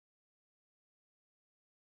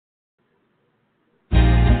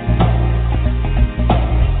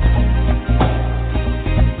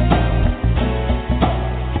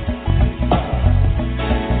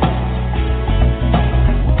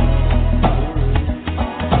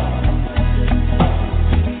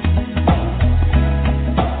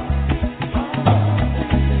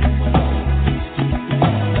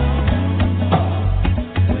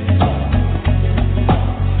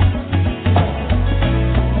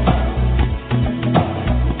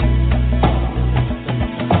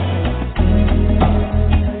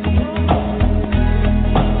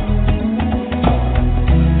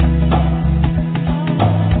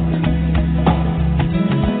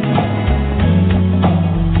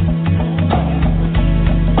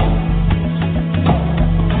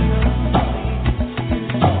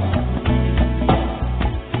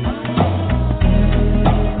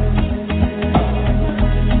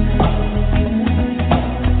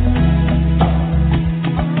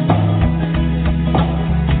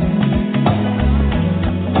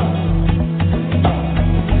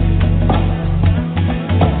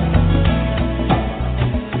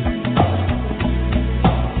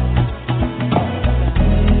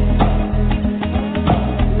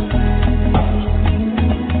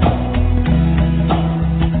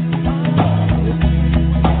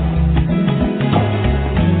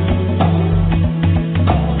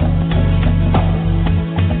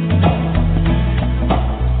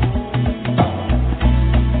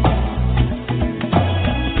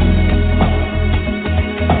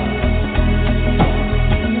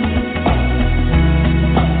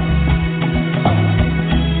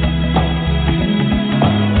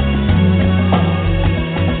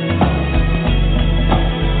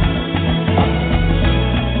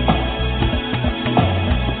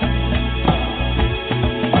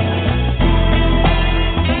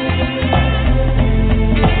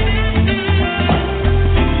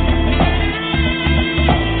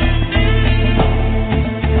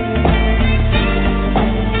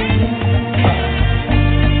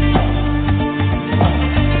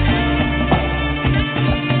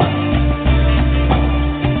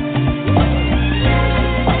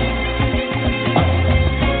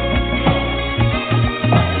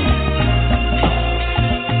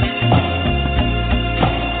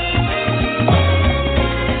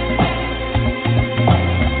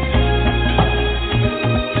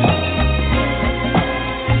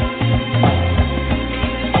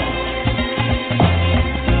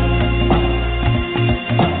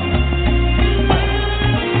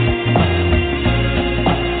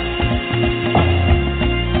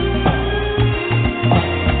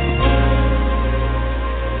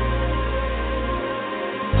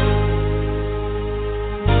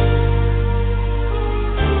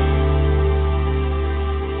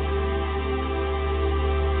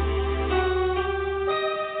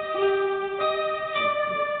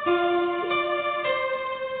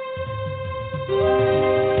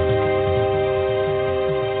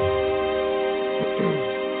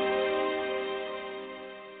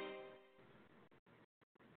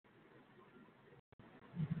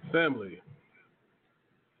Family,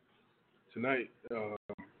 tonight,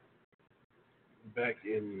 back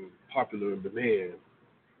in popular demand,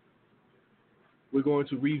 we're going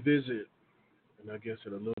to revisit, and I guess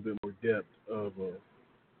in a little bit more depth, of a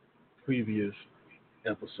previous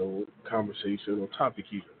episode, conversation, or topic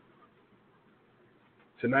even.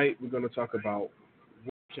 Tonight, we're going to talk about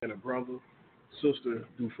what can a brother, sister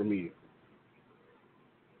do for me?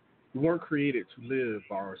 We weren't created to live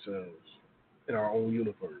by ourselves in our own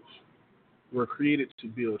universe. We're created to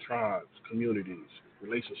build tribes, communities,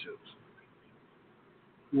 relationships.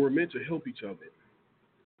 We're meant to help each other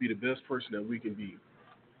be the best person that we can be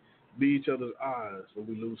each other's eyes when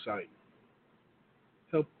we lose sight,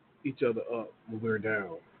 help each other up when we're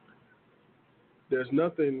down. There's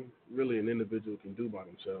nothing really an individual can do by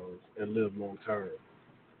themselves and live long term.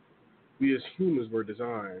 We as humans were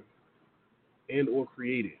designed and or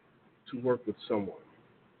created to work with someone.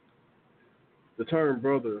 The term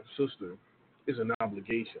brother, sister is an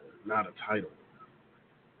obligation, not a title.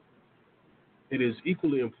 It is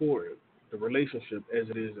equally important, the relationship, as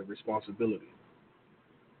it is a responsibility.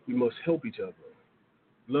 We must help each other,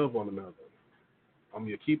 love one another. I'm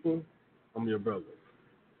your keeper, I'm your brother.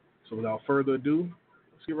 So without further ado,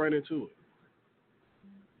 let's get right into it.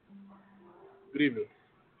 Good evening.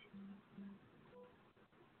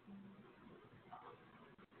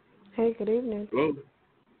 Hey, good evening. Hello.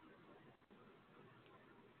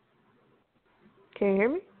 Can you hear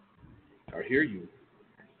me? I hear you.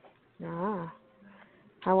 Ah,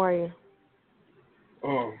 how are you?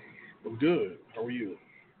 I'm good. How are you?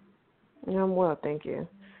 I'm well, thank you.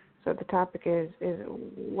 So the topic is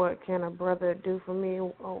what can a brother do for me?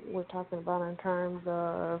 We're talking about in terms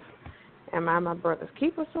of am I my brother's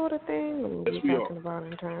keeper sort of thing? Or are Yes, we we talking are. about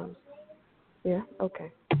in terms? Yeah,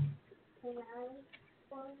 okay.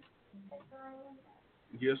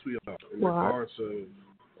 Yes, we are. In Well, regards of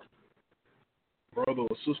brother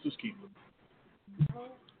or sister's keeper.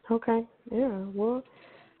 okay, yeah. Well,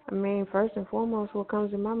 I mean, first and foremost, what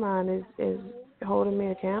comes in my mind is holding me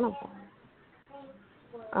accountable.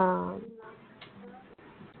 Um,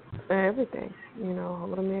 everything,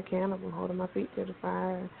 holding me accountable, holding my feet to the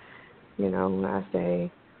fire. When I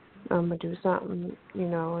say I'm gonna do something,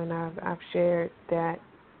 and I've shared that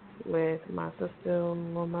with my sister or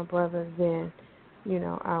my brother, then,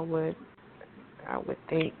 I would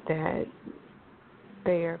think that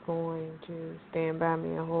they are going to stand by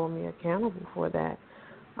me and hold me accountable for that,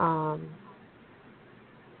 um,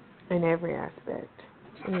 in every aspect,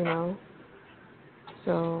 you know.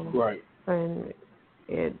 So, Right. and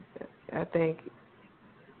it, I think,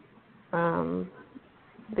 um,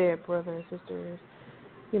 their brother and sisters,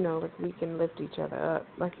 if we can lift each other up,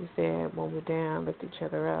 like you said, when we're down, lift each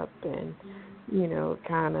other up and,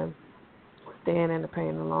 kind of stand in the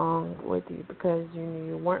pain along with you because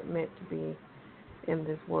you weren't meant to be in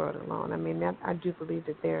this world alone. I mean, I do believe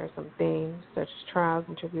that there are some things such as trials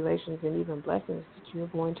and tribulations and even blessings that you're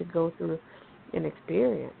going to go through and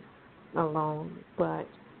experience alone. But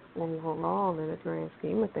overall, in the grand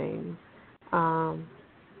scheme of things, um,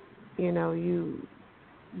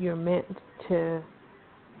 you're meant to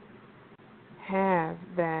have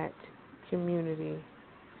that community,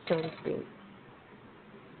 so to speak.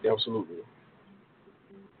 Absolutely.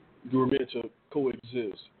 You were meant to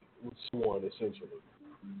coexist with someone, essentially.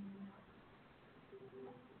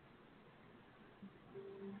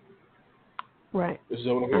 Right. Is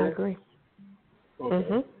that what I'm I hearing? agree.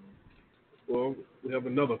 Okay. Well, we have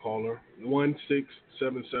another caller,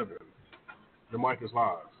 1677. The mic is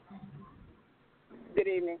live. Good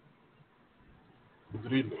evening.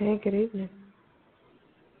 Good evening. Hey, good evening.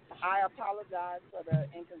 I apologize for the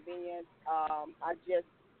inconvenience. I just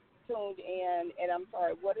tuned in, and I'm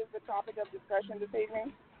sorry. What is the topic of discussion this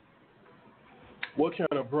evening? What can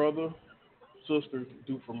a brother, sister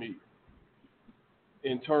do for me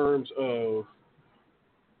in terms of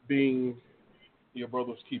being your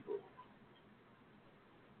brother's keeper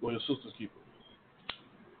or your sister's keeper?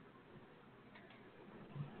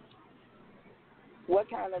 What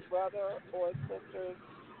kind of brother or sister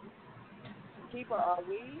keeper are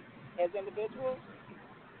we as individuals?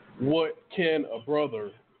 What can a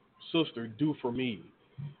brother, sister do for me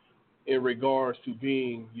in regards to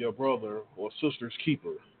being your brother or sister's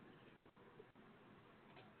keeper?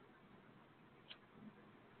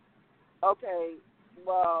 Okay.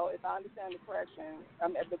 Well, if I understand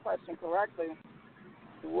the question correctly,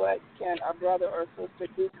 what can a brother or sister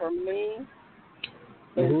do for me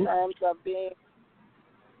in terms of being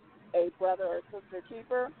a brother or sister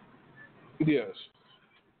keeper? Yes.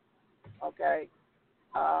 Okay.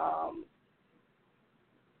 Um,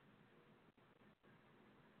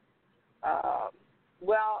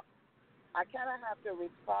 Well, I kind of have to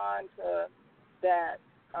respond to that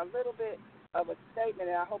a little bit of a statement,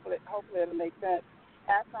 and hopefully it'll make sense.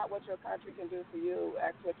 Ask not what your country can do for you.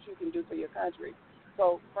 Ask what you can do for your country.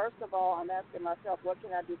 So first of all, I'm asking myself, what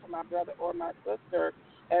can I do for my brother or my sister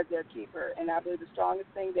as their keeper? And I believe the strongest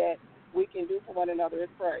thing that we can do for one another is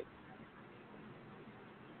pray.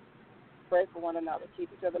 Pray for one another. Keep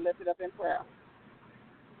each other lifted up in prayer.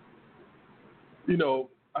 You know,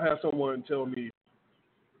 I had someone tell me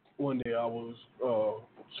one day I was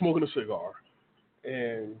smoking a cigar,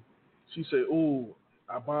 and she said, "Ooh,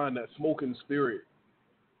 I bind that smoking spirit.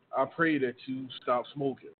 I pray that you stop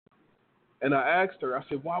smoking." And I asked her, I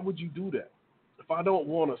said, "Why would you do that? If I don't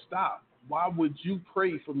want to stop, why would you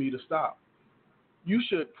pray for me to stop? You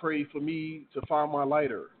should pray for me to find my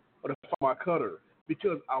lighter or to find my cutter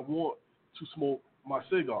because I want to smoke my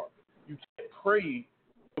cigar. You can't pray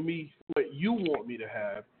for me for what you want me to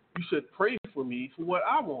have. You should pray for me for what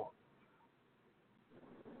I want."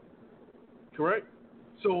 Correct?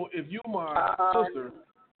 So if you're my sister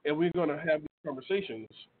and we're going to have these conversations,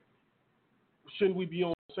 shouldn't we be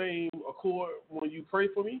on the same accord when you pray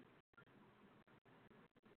for me?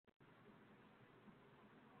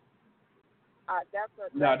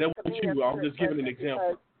 Now, that wasn't you. I'm just giving an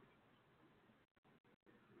example.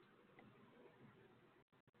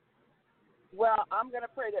 Well, I'm going to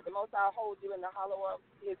pray that the Most High holds you in the hollow of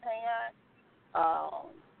His hand,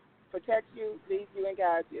 protects you, leads you, and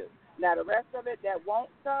guides you. Now, the rest of it, that won't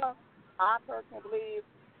stuff, I personally believe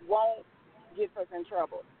won't get us in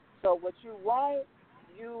trouble. So what you want,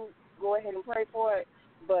 you go ahead and pray for it,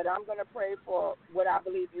 but I'm going to pray for what I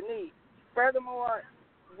believe you need. Furthermore,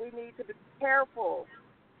 we need to be careful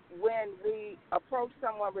when we approach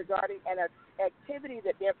someone regarding an activity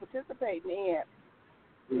that they're participating in.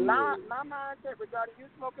 My mindset regarding you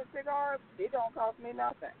smoking cigars, it don't cost me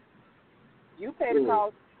nothing. You pay the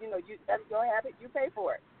cost, that's your habit, you pay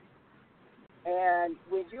for it. And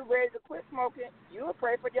when you're ready to quit smoking, you will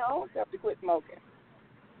pray for your own self to quit smoking.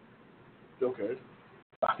 Okay.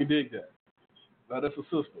 I can dig that. Now that's a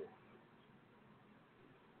sister.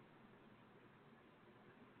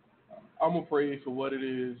 I'm going to pray for what it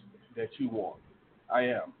is that you want. I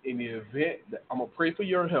am. In the event that I'm going to pray for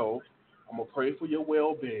your health, I'm going to pray for your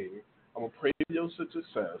well-being, I'm going to pray for your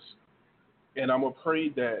success, and I'm going to pray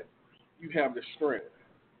that you have the strength,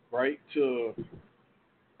 right, to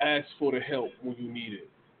ask for the help when you need it.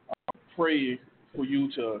 I pray for you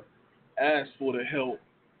to ask for the help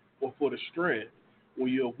or for the strength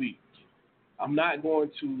when you're weak. I'm not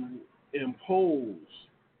going to impose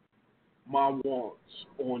my wants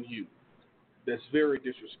on you. That's very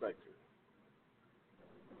disrespectful.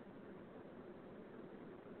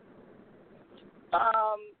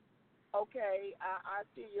 Okay, I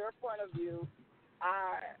see your point of view.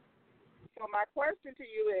 So my question to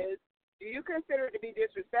you is, do you consider it to be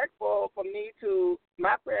disrespectful for me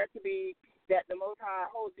my prayer to be that the Most High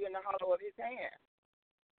holds you in the hollow of His hand?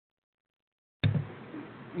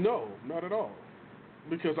 No, not at all.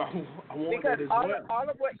 Because I want because that as all well. All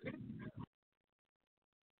of what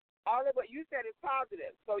you said is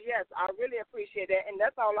positive. So, yes, I really appreciate that. And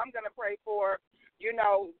that's all I'm going to pray for.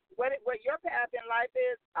 What your path in life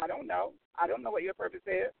is, I don't know. I don't know what your purpose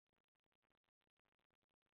is.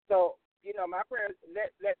 So, my prayer is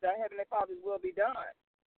let the Heavenly Father's will be done.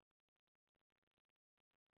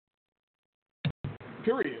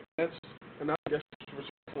 Period. That's the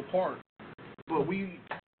respectful part. But we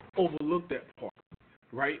overlook that part,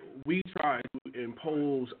 right? We try to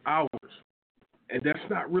impose ours. And that's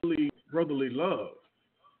not really brotherly love.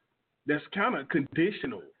 That's kind of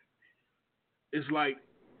conditional. It's like,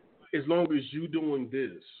 as long as you doing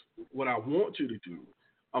this, what I want you to do,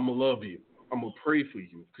 I'm going to love you. I'm going to pray for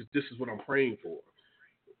you because this is what I'm praying for.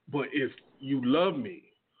 But if you love me,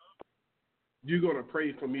 you're going to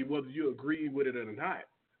pray for me whether you agree with it or not.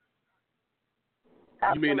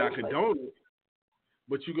 Absolutely. You may not condone it,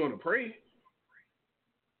 but you're going to pray.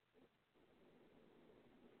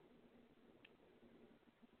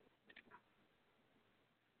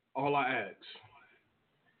 All I ask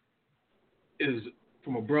is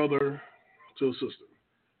from a brother to a sister,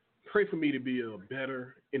 pray for me to be a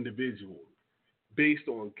better individual based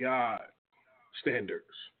on God's standards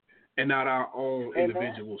and not our own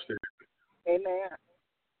individual standards. Amen.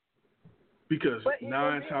 Because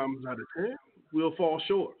 9 times out of 10, we'll fall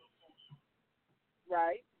short.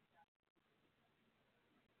 Right.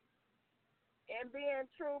 And being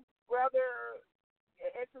true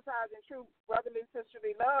exercising true brotherly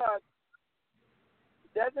sisterly love,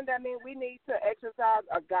 doesn't that mean we need to exercise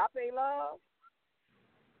agape love?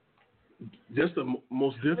 That's the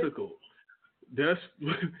most difficult. That's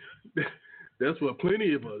That's what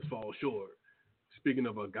plenty of us fall short. Speaking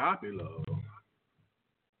of agape love,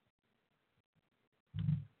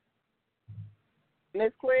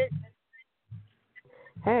 Miss Quick,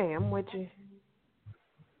 Hey, I'm with you.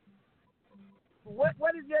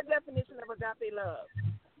 what is your definition of agape love?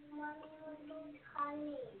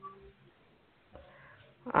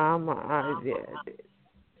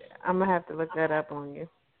 Yeah, I'm gonna have to look that up on you.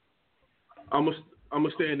 I'm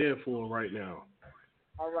gonna stand there for it right now.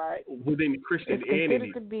 All right. Within It's Christianity,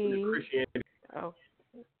 considered to be. Christianity, Oh,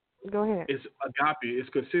 go ahead. it's agape. It's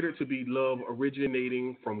considered to be love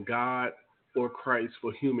originating from God or Christ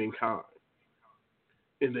for humankind.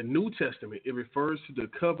 In the New Testament, it refers to the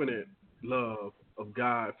covenant love of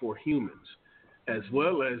God for humans, as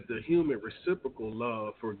well as the human reciprocal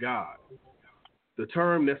love for God. The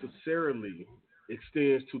term necessarily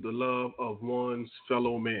extends to the love of one's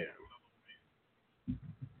fellow man.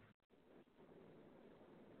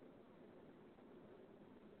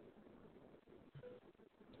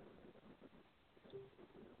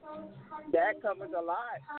 That covers a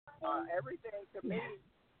lot. Everything to me.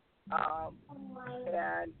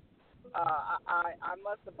 And I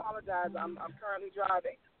must apologize. I'm currently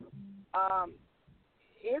driving.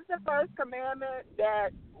 Is the first commandment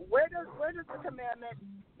that where does the commandment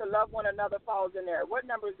to love one another falls in there? What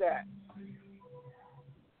number is that?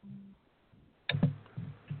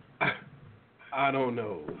 I don't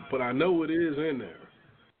know, but I know it is in there.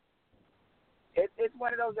 It's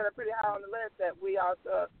one of those that are pretty high on the list that we have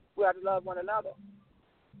to love one another.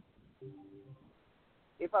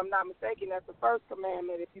 If I'm not mistaken, that's the first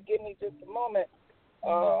commandment. If you give me just a moment,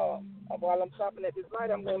 while I'm stopping at this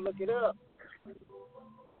light, I'm going to look it up.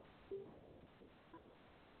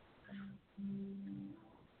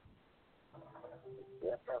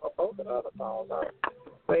 Yes, both of the other phones are.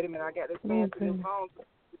 Wait a minute, I got this fancy new phone.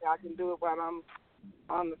 So I can do it while I'm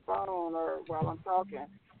on the phone or while I'm talking.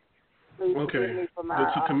 Please forgive me for my,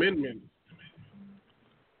 the commandment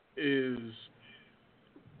is,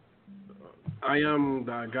 I am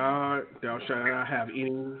thy God, thou shalt not have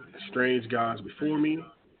any strange gods before me.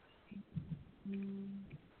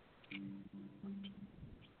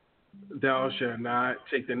 Thou shalt not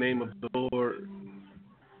take the name of the Lord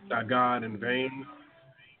thy God in vain.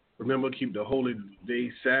 Remember, keep the holy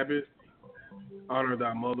day Sabbath. Honor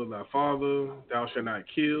thy mother, thy father. Thou shalt not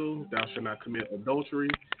kill. Thou shalt not commit adultery.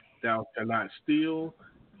 Thou shalt not steal.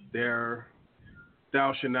 Thou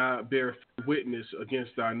shalt not bear witness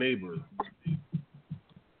against thy neighbor.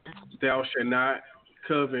 Thou shalt not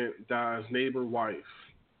covet thy neighbor's wife.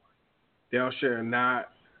 Thou shalt not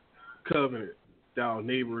covet thy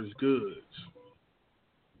neighbor's goods.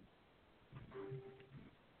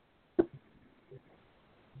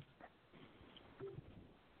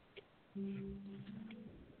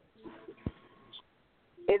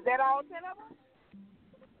 Is that all 10 of them?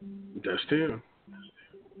 That's 10.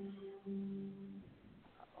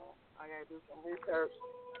 I got to do some research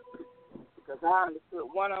because I understood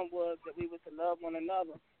one of them was that we were to love one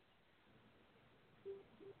another.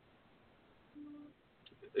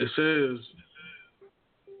 It says,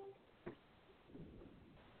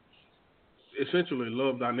 essentially,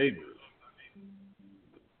 love thy neighbors.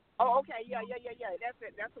 Oh, okay. Yeah. That's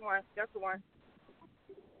it. That's the one.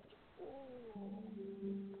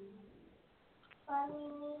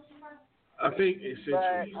 I think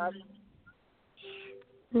essentially.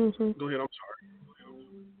 Go ahead. I'm sorry.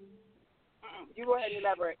 You go ahead and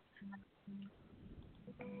elaborate.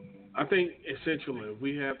 I think essentially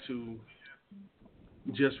we have to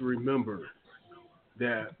just remember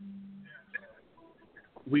that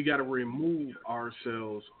we got to remove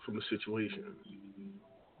ourselves from the situation.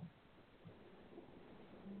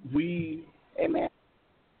 Amen.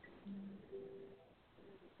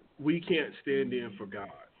 We can't stand in for God.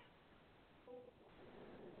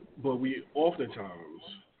 But we oftentimes,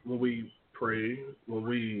 when we pray, when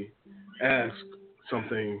we ask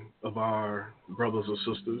something of our brothers or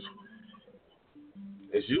sisters,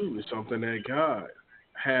 it's usually something that God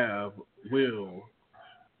will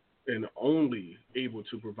and only able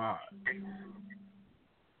to provide.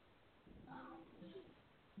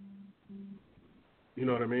 You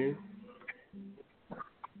know what I mean?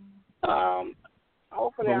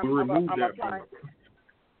 Hopefully but we I'm that applying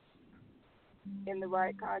in the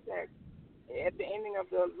right context. At the ending of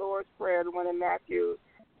the Lord's Prayer, the one in Matthew,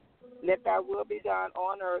 let thy will be done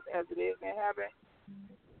on earth as it is in heaven.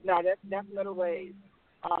 Now, that's middle ways.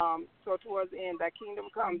 So towards the end, thy kingdom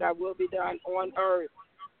come, thy will be done on earth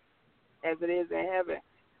as it is in heaven.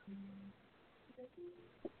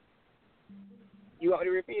 You want me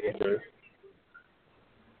to repeat it? Okay.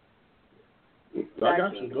 I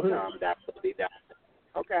got you. Go ahead. Thy will be done.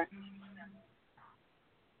 Okay.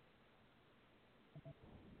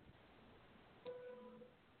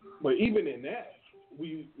 But even in that,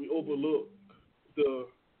 we overlook the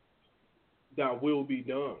 "Thy will be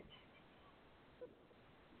done."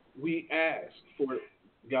 We ask for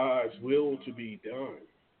God's will to be done,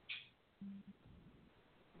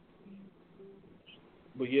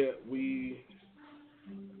 but yet we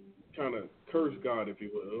kind of curse God, if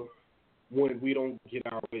you will, when we don't get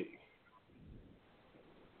our way.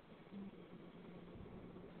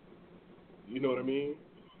 You know what I mean?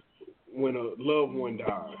 When a loved one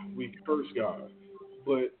dies, we curse God,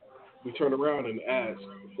 but we turn around and ask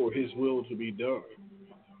for His will to be done.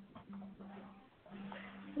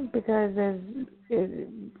 Because as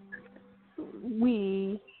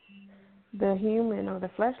we, the human or the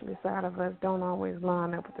fleshly side of us, don't always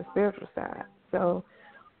line up with the spiritual side. So,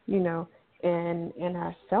 and in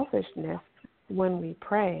our selfishness, when we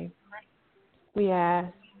pray, we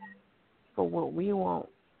ask for what we want,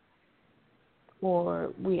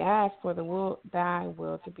 or we ask for Thy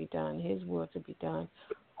will to be done, His will to be done,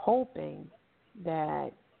 hoping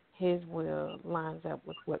that His will lines up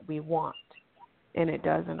with what we want, and it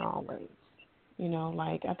doesn't always.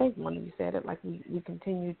 Like I think one of you said it, like we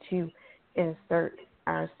continue to insert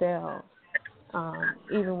ourselves,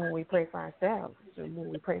 even when we pray for ourselves, and when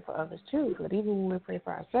we pray for others too, but even when we pray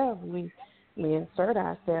for ourselves, we insert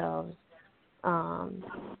ourselves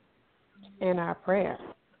in our prayer.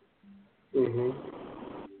 Mhm.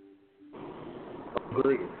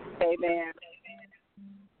 Great. Amen.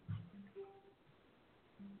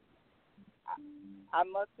 I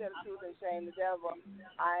must tell the truth and shame the devil.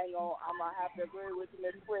 I'm gonna have to agree with you,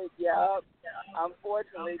 Miss Quick. Yup.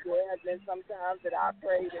 Unfortunately, there has been some times that I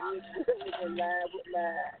prayed and his will was in line with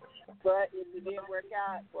mine. But if it didn't work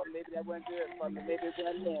out, well, maybe that wasn't good for me. Maybe it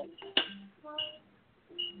wasn't him.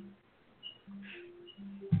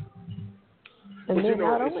 And But then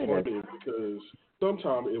not it's only funny because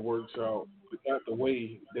sometimes it works out not the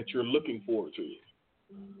way that you're looking forward to.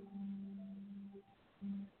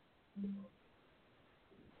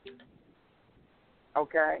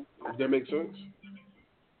 Okay. Does that make sense?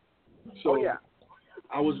 So, yeah.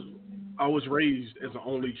 I was raised as an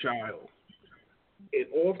only child, and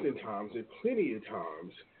oftentimes, and plenty of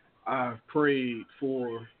times, I've prayed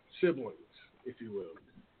for siblings, if you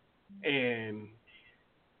will, and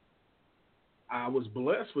I was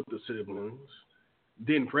blessed with the siblings.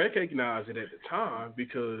 Didn't recognize it at the time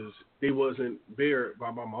because they wasn't buried by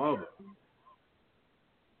my mother.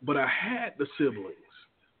 But I had the siblings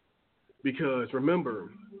because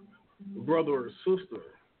remember, brother or sister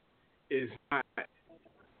is not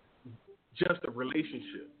just a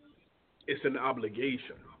relationship. It's an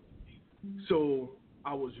obligation. So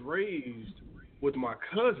I was raised with my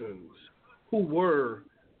cousins who were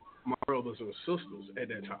my brothers and sisters at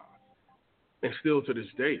that time, and still to this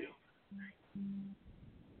day.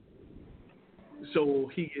 So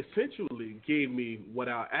he essentially gave me what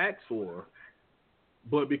I asked for,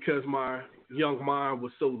 but because my young mind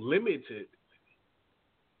was so limited,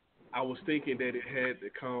 I was thinking that it had to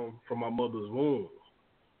come from my mother's womb.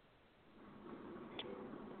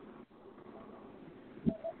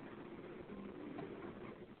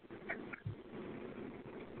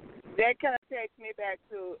 That kind of takes me back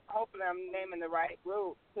to, hopefully I'm naming the right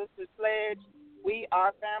group, Sister Sledge, We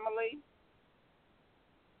Are Family.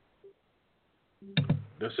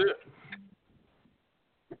 That's it.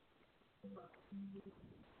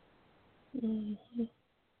 Mm-hmm.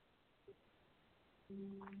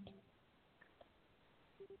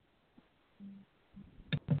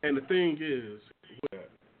 And the thing is,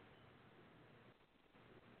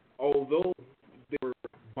 although they were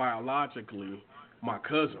biologically my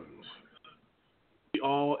cousins, we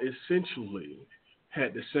all essentially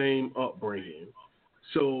had the same upbringing.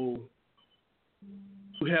 So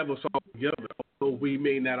to have us all together, although we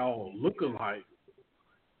may not all look alike,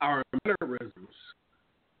 our mannerisms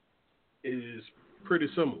is pretty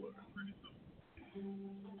similar.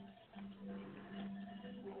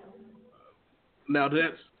 Now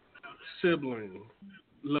that's sibling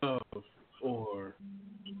love or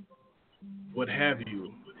what have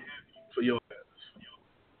you for your ass.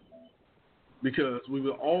 Because we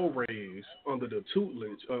were all raised under the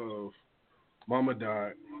tutelage of Mama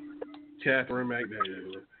Dot, Catherine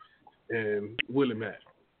McDaniel, and Willie Mack,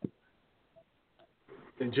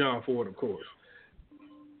 and John Ford, of course.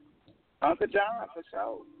 Uncle John, for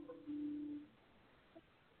sure.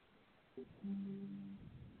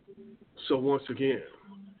 So once again,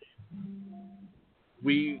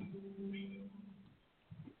 we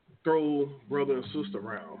throw brother and sister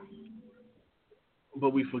around,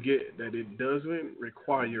 but we forget that it doesn't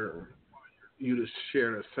require you to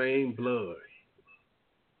share the same blood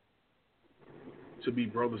to be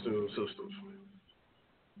brothers and sisters.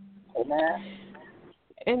 Amen.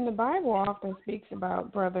 And the Bible often speaks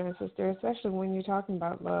about brother and sister, especially when you're talking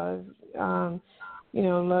about love.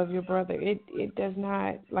 Love your brother. It does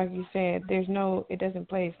not, like you said, it doesn't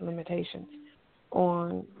place limitations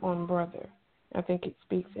on brother. I think it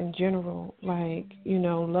speaks in general, like,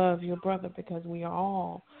 love your brother, because we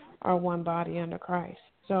all are one body under Christ.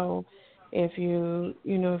 So if you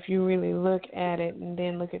really look at it and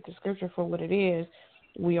then look at the scripture for what it is,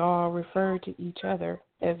 we all refer to each other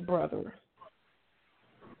as brother.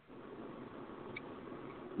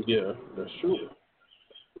 Yeah, that's true.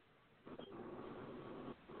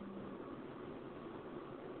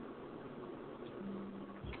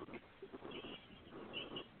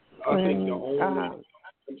 I think the only. I'm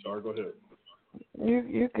sorry. Go ahead.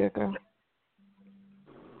 You good, girl.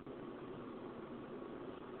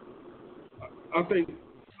 I think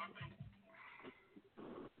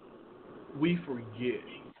we forget.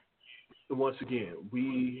 Once again,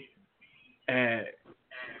 we add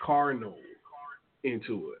carnal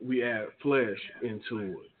into it. We add flesh into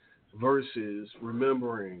it, versus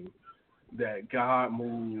remembering that God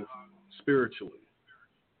moved spiritually.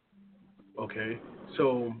 Okay,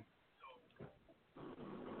 so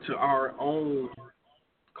to our own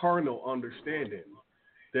carnal understanding,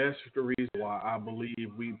 that's the reason why I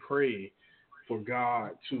believe we pray for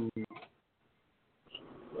God to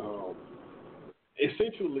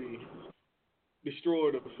essentially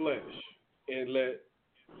destroy the flesh and let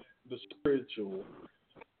the spiritual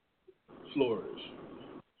flourish.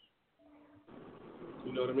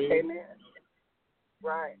 You know what I mean? Amen.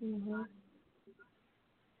 Right. Mm-hmm.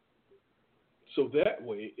 So that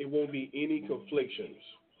way, it won't be any conflictions.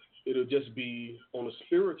 It'll just be on a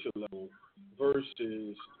spiritual level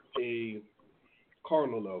versus a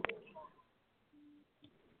carnal level.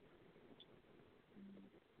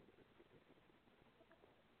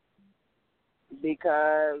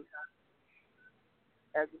 Because,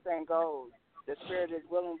 as the saying goes, the spirit is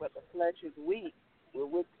willing, but the flesh is weak. We're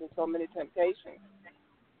weak to so many temptations.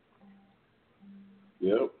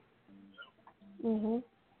 Yep. Mhm.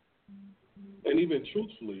 And even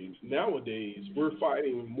truthfully, nowadays we're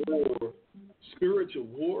fighting more spiritual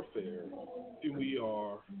warfare than we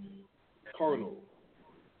are carnal.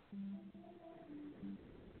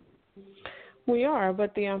 We are,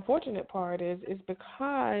 but the unfortunate part is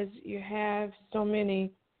because you have so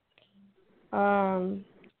many, so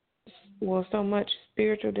much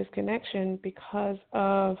spiritual disconnection because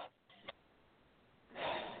of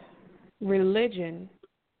religion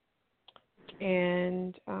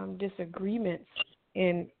and disagreements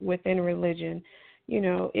within religion.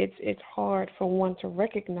 It's hard for one to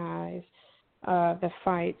recognize the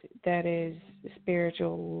fight that is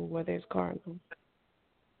spiritual, whether it's carnal.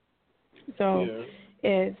 So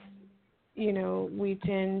it's, we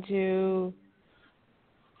tend to,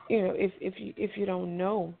 if you don't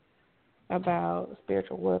know about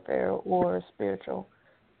spiritual warfare or spiritual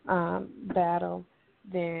battle,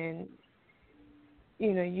 then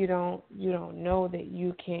you don't know that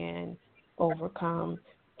you can overcome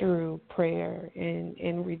through prayer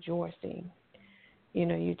and rejoicing.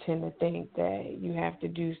 You tend to think that you have to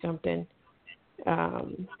do something.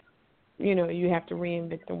 You have to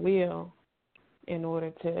reinvent the wheel in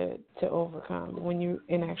order to overcome. When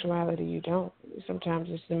in actuality, you don't. Sometimes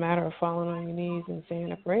it's a matter of falling on your knees and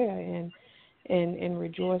saying a prayer and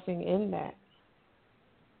rejoicing in that.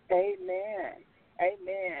 Amen.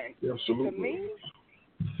 Amen. Absolutely. To me,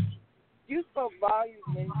 you spoke volumes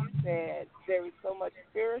when you said there is so much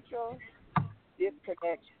spiritual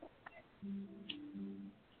disconnection.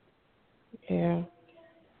 Yeah,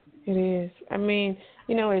 it is. I mean,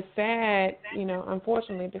 it's sad,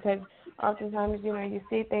 unfortunately, because oftentimes, you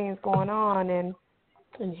see things going on and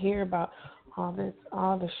hear about all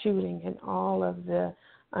the shooting and all of the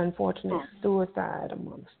unfortunate suicide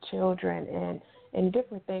amongst children and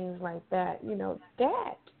different things like that.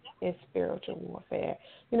 That is spiritual warfare.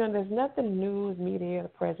 There's nothing news, media, the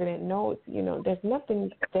president, there's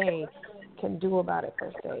nothing they can do about it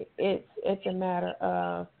per se. It's a matter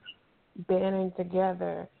of banding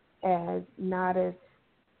together not as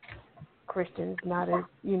Christians, not as,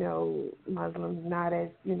 Muslims, not as,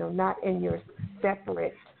 not in your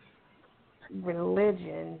separate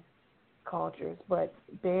religion cultures, but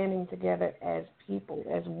banding together as people,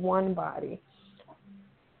 as one body,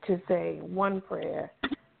 to say one prayer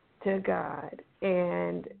to God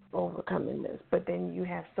and overcoming this. But then you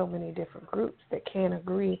have so many different groups that can't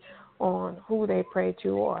agree on who they pray to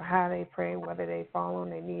or how they pray, whether they fall on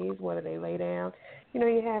their knees, whether they lay down.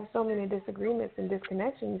 You have so many disagreements and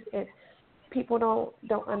disconnections. People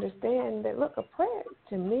don't understand that, look, a prayer,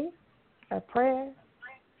 to me, a prayer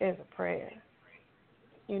is a prayer.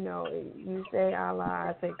 you say Allah,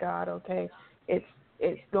 I say God. Okay,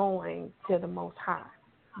 it's going to the Most High.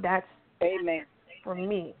 That's Amen. for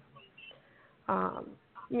me.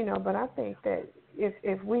 But I think that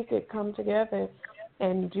if we could come together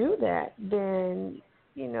and do that, then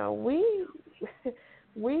we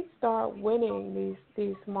we start winning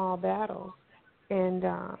these small battles, and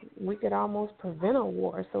we could almost prevent a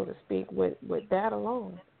war, so to speak, with that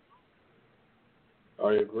alone.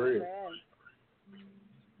 I agree. Amen.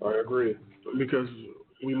 I agree. Because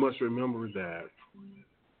we must remember that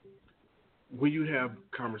when you have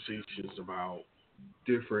conversations about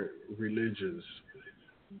different religious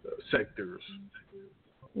sectors,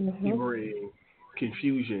 Mm-hmm. you bring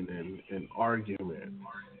confusion and argument.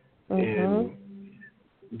 Mm-hmm. And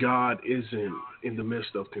God isn't in the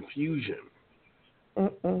midst of confusion.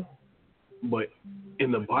 Mm-mm. But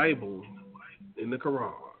in the Bible, in the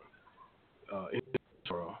Quran, in the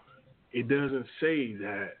Torah, it doesn't say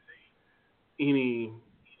that any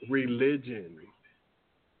religion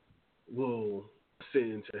will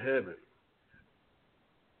ascend to heaven.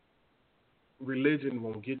 Religion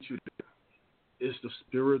won't get you there. It's the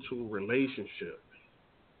spiritual relationship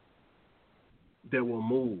that will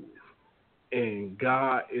move. And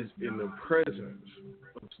God is in the presence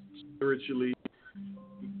of spiritually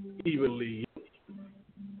evenly.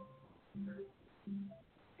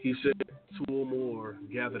 He said, two or more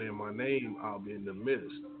gathered in my name, I'll be in the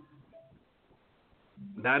midst.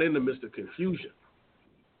 Not in the midst of confusion,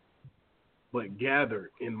 but gathered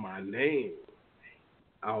in my name,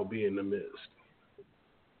 I'll be in the midst.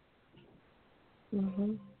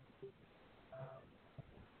 Mm-hmm.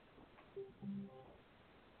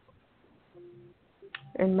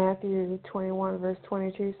 And Matthew 21, verse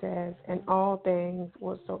 22 says, "And all things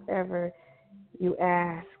whatsoever you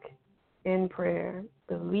ask in prayer,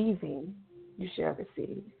 believing, you shall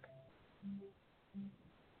receive."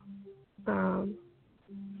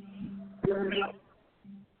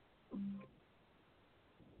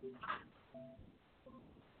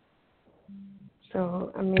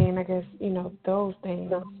 So, I guess, those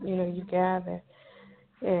things, you gather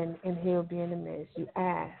and he'll be in the midst. You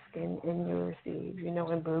ask and you'll receive,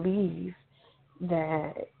 and believe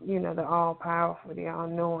that, the all-powerful, the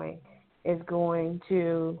all-knowing is going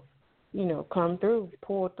to, come through,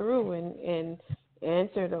 pull through and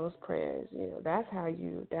answer those prayers. That's how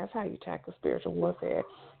you tackle spiritual warfare.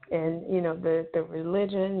 And, the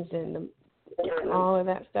religions and all of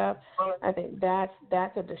that stuff, I think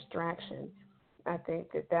that's a distraction. I think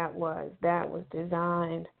that was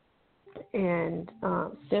designed and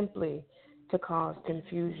simply to cause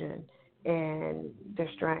confusion and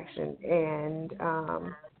distraction, and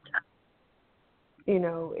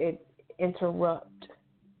it interrupt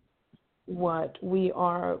what we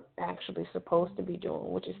are actually supposed to be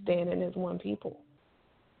doing, which is standing as one people.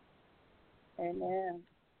 Amen.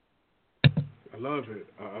 I love it.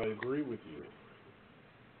 I agree with you.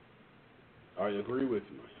 I agree with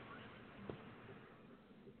you.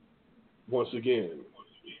 Once again,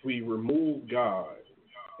 we remove God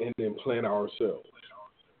and then plant ourselves.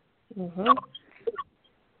 Mm-hmm.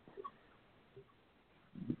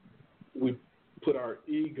 We put our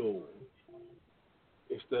ego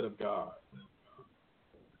instead of God.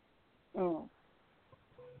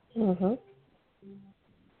 Mm-hmm.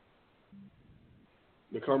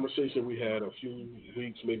 The conversation we had a few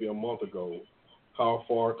weeks, maybe a month ago, how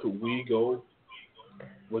far could we go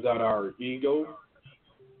without our ego?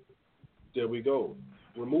 There we go.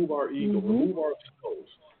 Remove our ego, Mm-hmm. remove ourselves,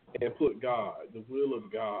 and put God, the will of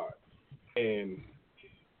God. And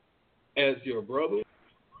as your brother,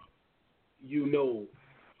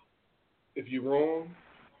 if you're wrong,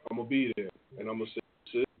 I'm going to be there. And I'm going to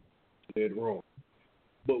say, it's wrong.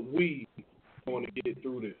 But we want to get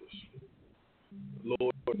through this.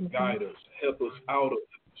 Lord, guide us. Help us out of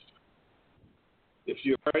this. If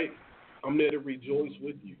you're right, I'm there to rejoice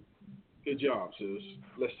with you. Good job, sis.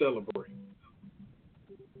 Let's celebrate.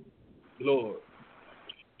 Lord,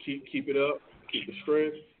 keep it up. Keep the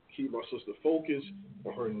strength. Keep my sister focused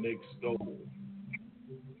on her next goal.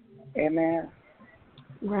 Amen.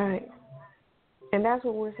 Right. And that's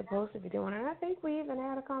what we're supposed to be doing. And I think we even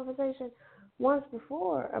had a conversation once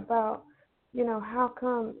before about, how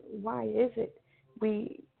come, why is it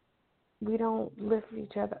we don't lift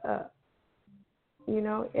each other up?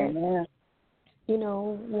 Amen.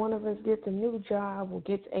 One of us gets a new job or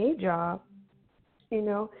gets a job,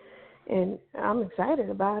 and I'm excited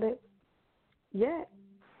about it. Yet,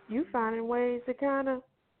 you finding ways to kind of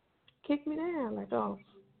kick me down, like, oh,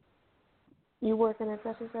 you working at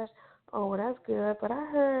such and such. Oh, well, that's good. But I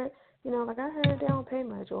heard Like I heard they don't pay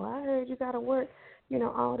much, or I heard you got to work,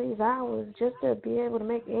 all these hours just to be able to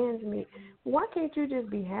make ends meet. Why can't you just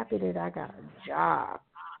be happy that I got a job?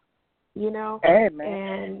 Amen.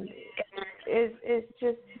 And it's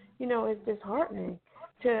just, it's disheartening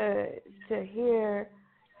to hear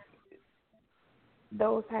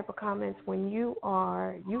those type of comments when you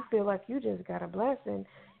feel like you just got a blessing,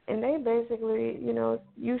 and they basically,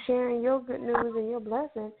 you sharing your good news and your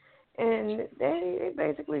blessing, and they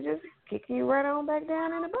basically just kicking you right on back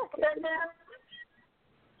down in the bucket.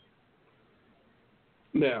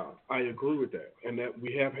 Now, I agree with that, and that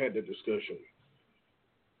we have had the discussion.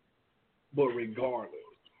 But regardless,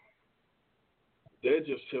 that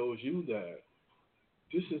just tells you that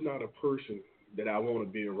this is not a person that I want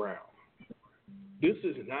to be around. This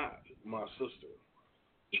is not my sister.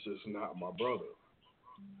 This is not my brother.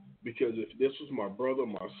 Because if this was my brother,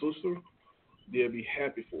 my sister, they'd be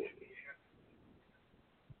happy for me.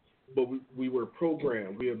 But we were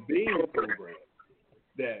programmed, we are being programmed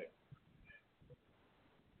that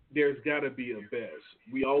there's got to be a best.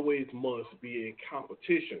 We always must be in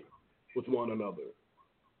competition with one another.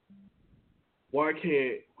 Why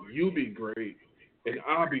can't you be great and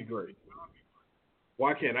I be great?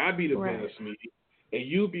 Why can't I be the best me and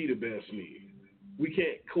you be the best me? We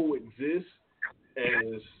can't coexist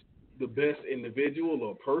as the best individual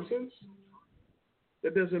or persons?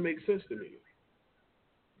 That doesn't make sense to me.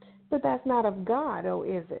 But that's not of God, or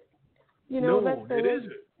is it? No, it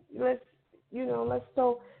isn't.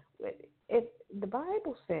 So if the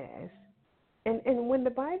Bible says, and when the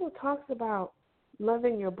Bible talks about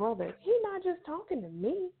loving your brother, he's not just talking to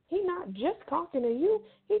me. He's not just talking to you.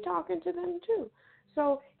 He's talking to them too.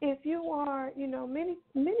 So if you are,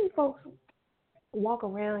 many folks walk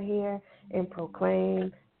around here and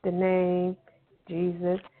proclaim the name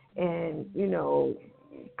Jesus and,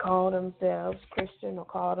 call themselves Christian or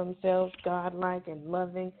call themselves godlike and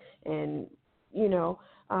loving and,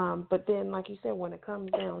 but then, like you said, when it comes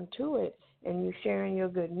down to it and you're sharing your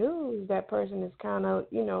good news, that person is kind of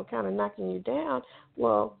knocking you down.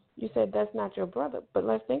 Well, you said that's not your brother, but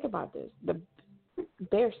let's think about this.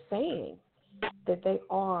 They're saying that they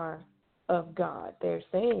are of God. They're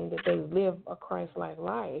saying that they live a Christ-like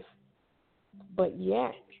life, but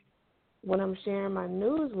yet when I'm sharing my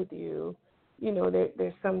news with you,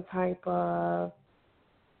 there's some type of,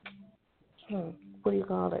 what do you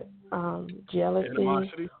call it,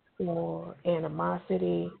 jealousy or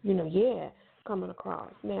animosity, coming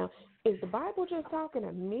across. Now, is the Bible just talking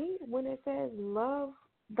to me when it says love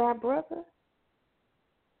thy brother?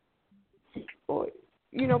 Or,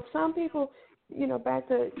 some people, back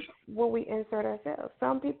to when we insert ourselves,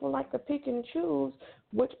 some people like to pick and choose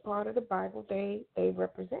which part of the Bible they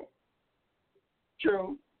represent.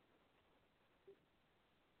 True.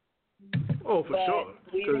 Oh, for sure.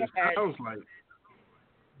 Because it sounds like.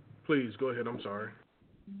 Please go ahead. I'm sorry.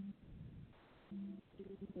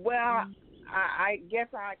 Well, I guess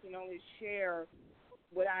I can only share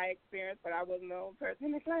what I experienced, but I wasn't the only person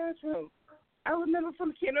in the classroom. I remember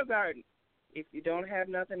from kindergarten, if you don't have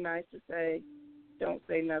nothing nice to say, don't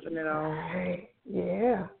say nothing at all. Right.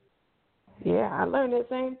 Yeah. Yeah, I learned the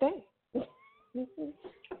same thing.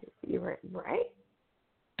 You're right.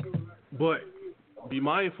 But be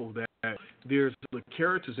mindful that there's the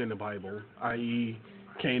characters in the Bible, i.e.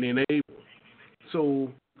 Cain and Abel.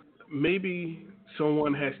 So maybe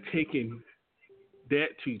someone has taken that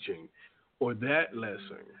teaching or that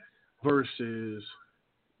lesson versus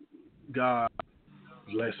God's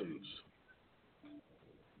lessons.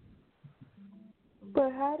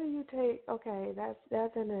 But how do you take? Okay,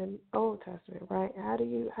 that's in the Old Testament, right? How do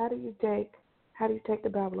you take the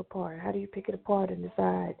Bible apart? How do you pick it apart and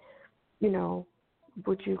decide,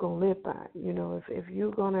 what you're gonna live by? If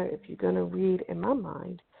you're gonna read, in my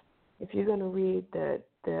mind, if you're gonna read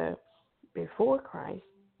the before Christ,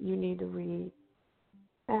 you need to read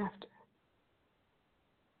after.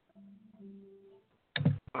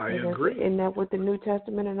 I agree. Isn't that what the New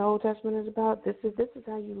Testament and Old Testament is about? This is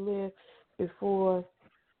how you live before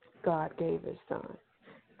God gave His Son.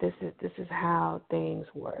 This is how things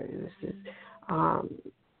were. This is,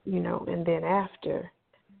 and then after,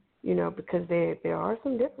 because there are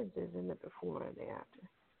some differences in the before and the after.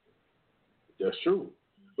 That's true,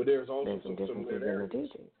 but there's also some differences in the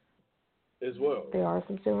teachings as well. There are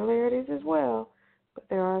some similarities as well, but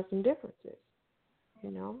there are some differences.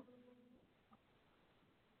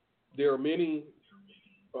 There are many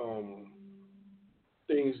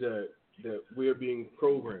things that we're being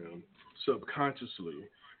programmed subconsciously.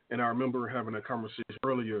 And I remember having a conversation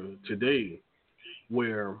earlier today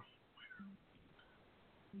where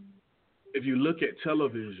if you look at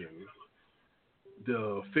television,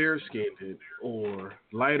 the fair skinned or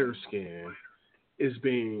lighter skin is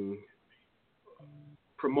being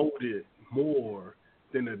promoted more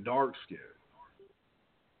than the dark skin.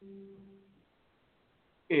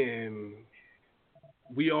 And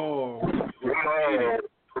we all were created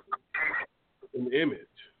in the image,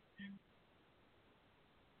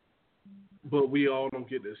 but we all don't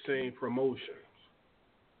get the same promotions.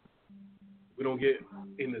 We don't get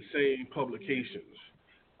in the same publications.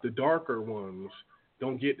 The darker ones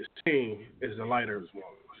don't get the same as the lighter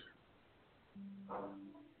ones.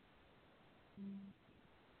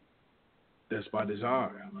 That's by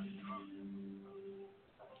design.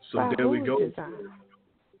 So By there we whose go. design?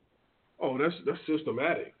 Oh, that's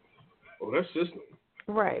systematic. Oh, that's system.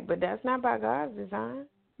 Right, but that's not by God's design.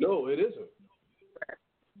 No, it isn't.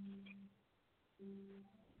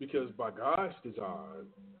 Because by God's design,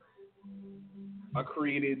 I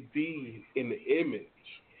created thee in the image.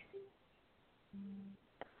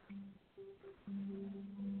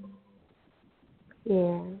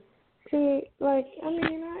 Yeah. See, like, I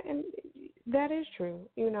mean, and that is true.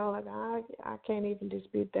 You know, like I can't even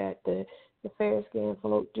dispute that. The fair skinned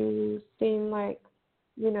folk do seem like,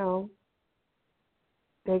 you know,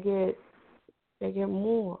 they get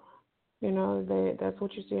more. You know, that's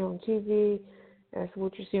what you see on TV. That's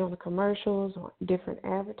what you see on the commercials, on different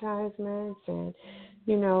advertisements, and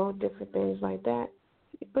you know, different things like that.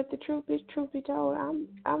 But the truth be told,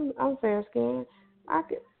 I'm fair skinned.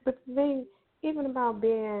 But the thing, even about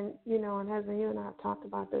being, you know, and husband, you and I have talked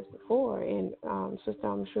about this before, and sister,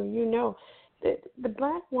 I'm sure you know that the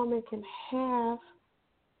black woman can have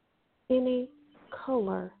any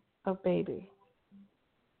color of baby.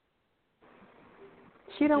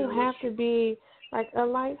 She don't have to be like a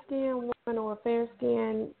light-skinned woman or a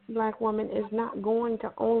fair-skinned black woman is not going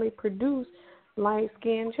to only produce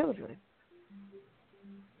light-skinned children.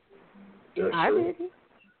 That's I true. didn't.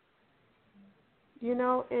 You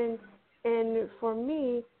know, and for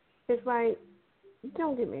me, it's like,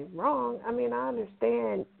 don't get me wrong. I mean, I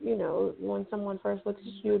understand, you know, when someone first looks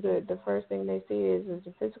at you, the first thing they see is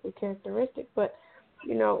the physical characteristic. But,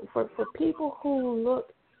 you know, for people who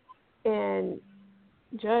look and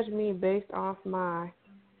judge me based off my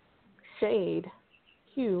shade,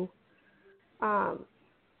 hue, you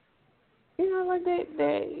know, like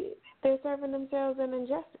they're serving themselves an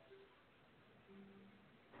injustice.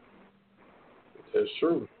 That's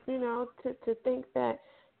true. You know, to think that,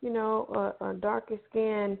 you know, a darker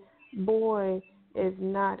skinned boy is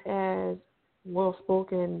not as well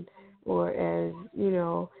spoken or as, you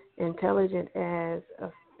know, intelligent as a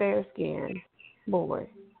fair skinned boy.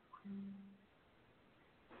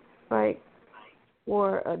 Like,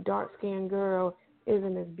 or a dark skinned girl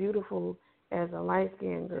isn't as beautiful as a light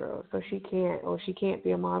skinned girl, so she can't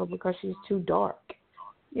be a model because she's too dark.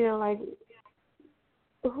 You know, like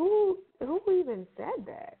who even said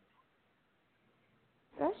that?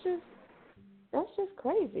 That's just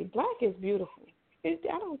crazy. Black is beautiful. I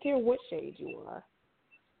don't care what shade you are.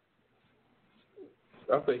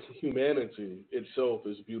 I think humanity itself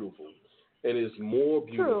is beautiful, and is more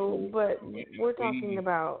beautiful. True, but when we're talking we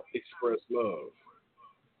about, express love.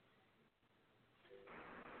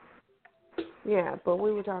 yeah, but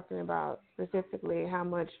we were talking about specifically how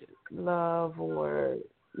much love or,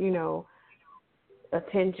 you know,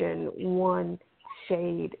 attention one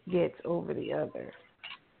shade gets over the other.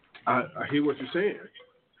 I hear what you're saying,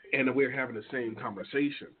 and we're having the same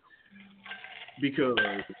conversation because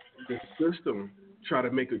the system try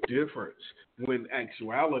to make a difference when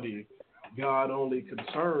actuality God only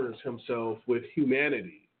concerns himself with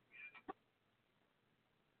humanity.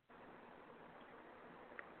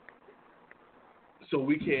 So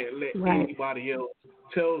we can't let Right. anybody else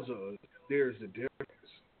tells us there's a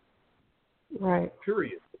difference. Right.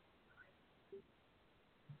 Period.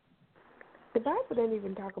 The Bible didn't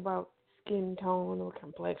even talk about skin tone or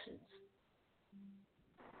complexions.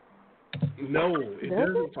 No, it Does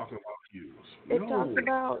doesn't it? talk about hues. It No. talks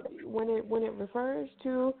about when it refers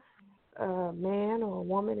to a man or a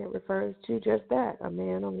woman, it refers to just that, a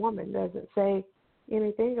man or woman. It doesn't say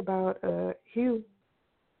anything about hue.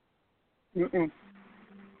 Mm-mm.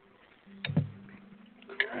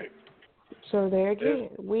 Right. So there again,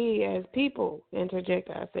 we as people interject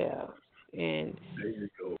ourselves, and There you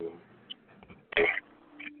go.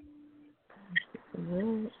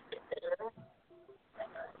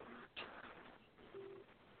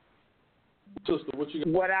 Sister, what you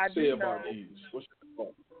got What I to say do about know, these? What's your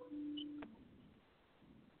thought?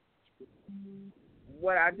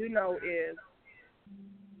 what I do know is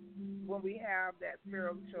when we have that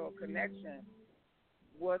spiritual connection,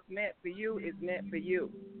 what's meant for you is meant for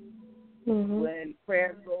you. Mhm. When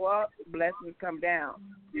prayers go up, blessings come down.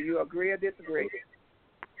 Do you agree or disagree?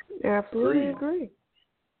 Absolutely agree.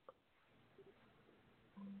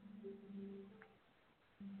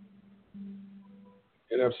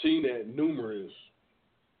 And I've seen that numerous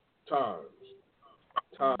times,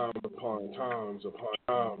 times upon times upon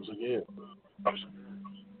times again.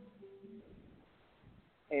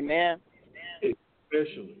 Amen.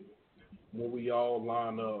 Especially when we all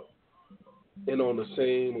line up and on the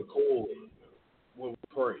same accord when we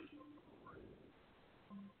pray.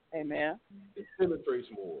 Amen. It penetrates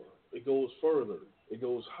more. It goes further. It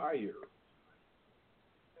goes higher.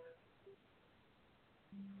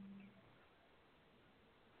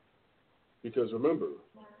 Because remember,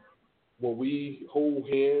 when we hold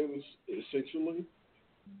hands, essentially,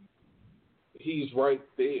 he's right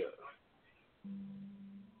there.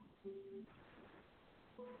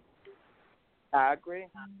 I agree.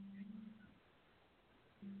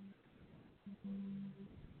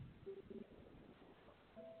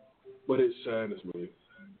 But it saddens me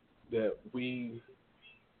that we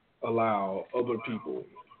allow other people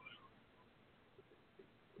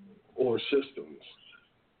or systems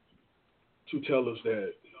to tell us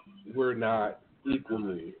that we're not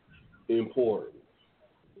equally important.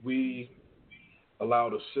 We allow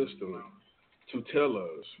the system to tell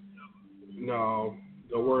us, no,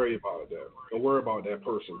 don't worry about that. Don't worry about that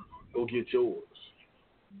person. Go get yours.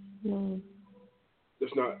 Mm.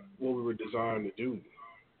 That's not what we were designed to do.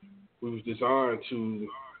 We was designed to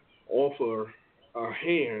offer a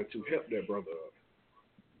hand to help that brother up.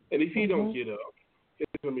 And if he don't get up, it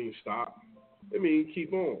doesn't mean stop. It means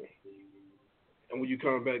keep on. And when you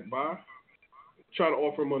come back by, try to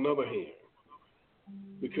offer him another hand.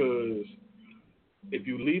 Because if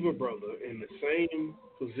you leave a brother in the same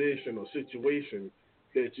position or situation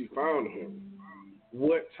that you found him,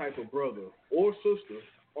 what type of brother or sister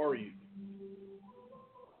are you?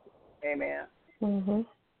 Amen. Mhm.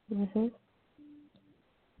 Mhm.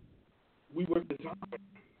 We were designed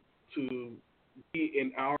to be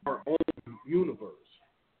in our own universe.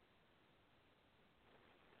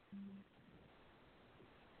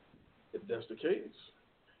 If that's the case,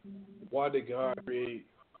 why did God create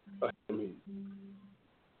a enemy?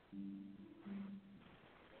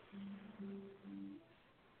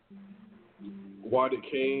 Why did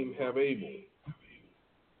Cain have Abel?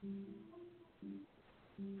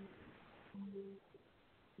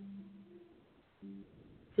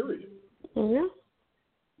 Period. Yeah.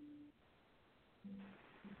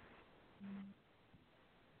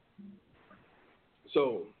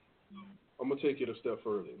 So I'm gonna take it a step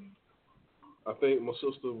further. I think my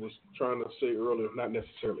sister was trying to say earlier, not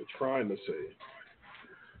necessarily trying to say,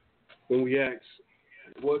 when we asked,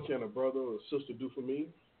 what can a brother or sister do for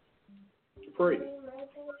me? Pray.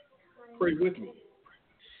 Pray with me.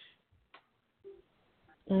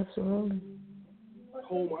 Absolutely.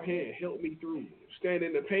 Hold my hand. Help me through. Stand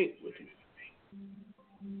in the paint with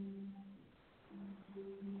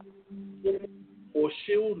me. Or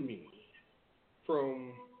shield me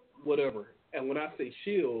from whatever. And when I say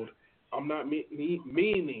shield, I'm not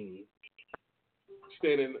meaning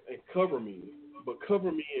stand and cover me, but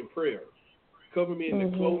cover me in prayer. Cover me in the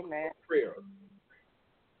cloak of prayer.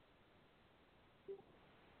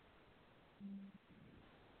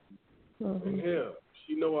 And hell,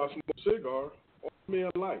 she know I smoke a cigar. Offer me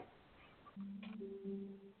a light.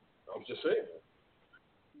 I'm just saying.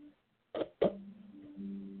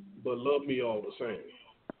 But love me all the same.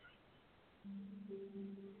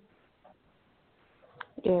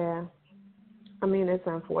 Yeah. I mean, it's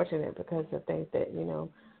unfortunate because I think that,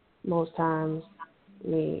 most times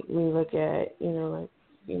we look at, like,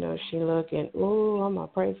 she looking, ooh, I'm going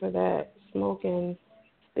to pray for that smoking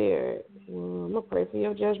spirit. I'm going to pray for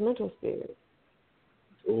your judgmental spirit.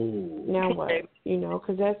 Ooh. Now what?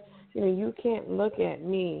 Because that's, you can't look at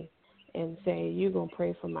me and say, you're going to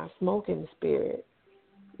pray for my smoking spirit,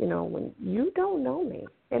 when you don't know me.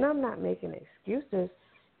 And I'm not making excuses.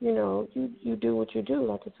 You do what you do,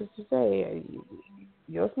 like the sister say.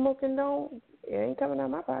 Your smoking it ain't coming out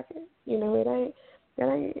of my pocket. That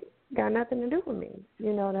ain't got nothing to do with me.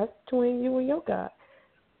 That's between you and your God.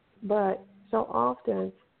 But so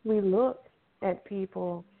often we look at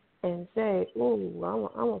people and say, ooh, I'm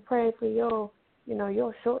going to pray for your,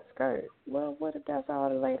 your short skirt. Well, what if that's all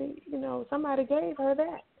the lady, somebody gave her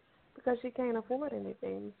that because she can't afford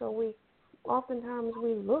anything. So oftentimes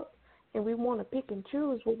we look and we want to pick and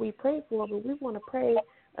choose what we pray for, but we want to pray,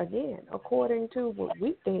 again, according to what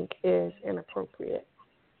we think is inappropriate,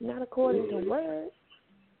 not according to word.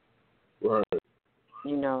 Right.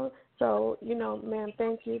 So, ma'am,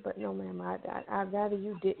 thank you, but no, ma'am, I'd rather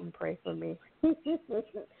you didn't pray for me.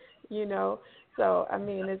 you know. So, I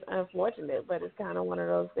mean, it's unfortunate, but it's kind of one of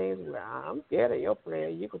those things where I'm scared of your prayer.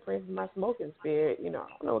 You can pray for my smoking spirit. You know, I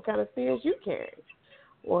don't know what kind of spirits you carry,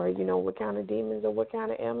 or, you know, what kind of demons or what kind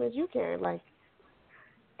of ailments you carry. Like,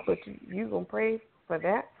 but you going to pray for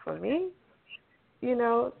that for me? You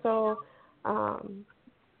know, so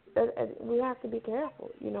we have to be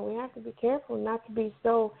careful. You know, we have to be careful not to be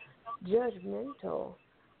so judgmental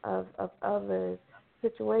of others'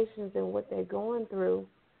 situations and what they're going through.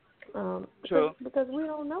 Because we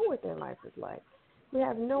don't know what their life is like. We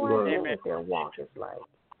have no idea what their walk is like.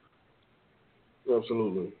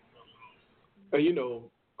 Absolutely. And, you know,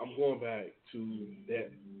 I'm going back to that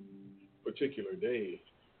particular day,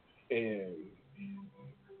 and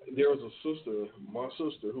there was a sister, my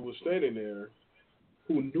sister, who was standing there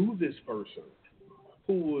who knew this person,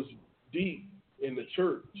 who was deep in the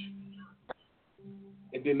church,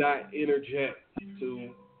 and did not interject to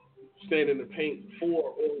stand in the paint for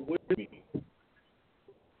or with me.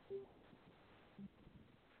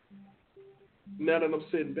 Now that I'm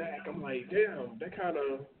sitting back, I'm like, damn, that kind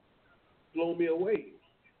of blow me away.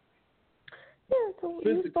 Yeah, so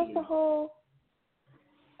you're supposed to hold.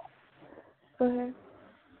 Go ahead.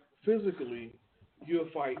 Physically, you'll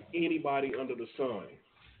fight anybody under the sun.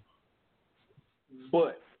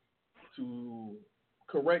 But to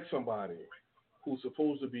correct somebody who's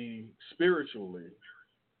supposed to be spiritually,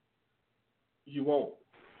 you won't.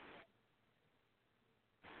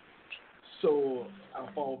 So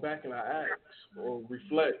I fall back and I ask or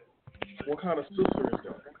reflect, what kind of sister is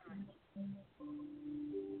that?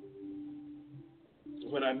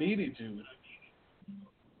 When I needed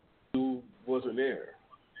you wasn't there.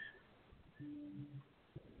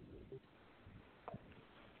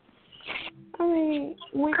 I mean,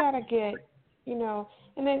 we gotta get, you know,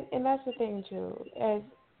 and that's the thing too.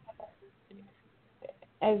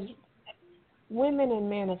 As women and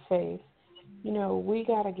men of faith, you know, we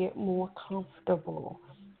gotta get more comfortable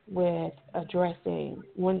with addressing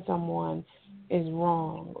when someone is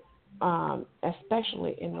wrong,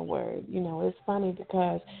 especially in the Word. You know, it's funny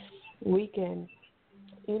because we can,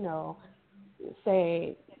 you know,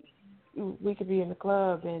 say we could be in the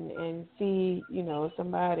club and see, you know,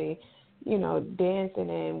 somebody, you know,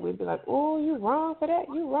 dancing, and we'd be like, oh, you wrong for that,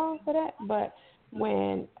 you wrong for that. But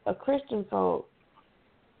when a Christian folk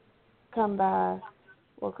come by,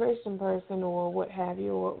 or a Christian person or what have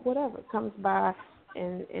you, or whatever, comes by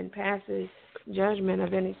and passes judgment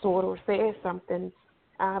of any sort or says something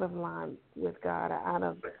out of line with God, or out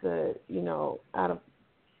of the, you know, out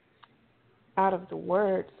of the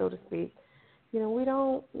Word, so to speak, you know, we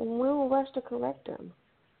don't rush to correct them.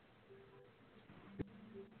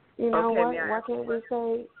 You know, okay, why can't we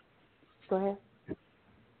say, go ahead.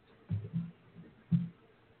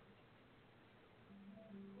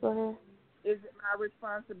 Go ahead. Is it my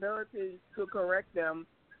responsibility to correct them,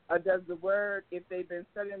 or does the Word, if they've been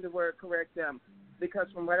studying the Word, correct them? Because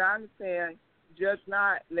from what I understand, judge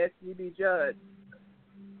not, lest you be judged.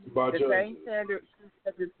 By the judge. Same standard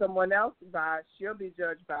that someone else by, she'll be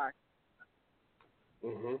judged by.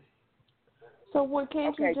 Mm-hmm. So what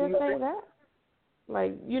can't you just say that?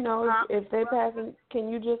 Like, you know, if they passing, can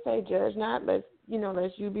you just say judge not, lest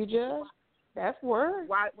you be judged? That's Word.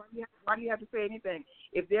 Why do you have to say anything?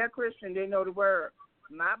 If they're Christian, they know the Word.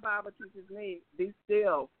 My Bible teaches me, be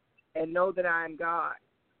still and know that I am God.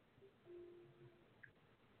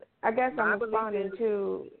 I guess I'm responding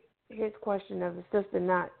to his question of the sister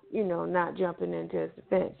not jumping into his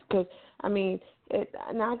defense. Because, I mean,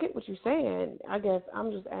 now I get what you're saying. I guess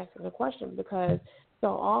I'm just asking a question because so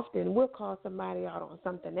often we'll call somebody out on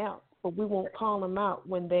something else, but we won't call them out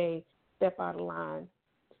when they step out of line,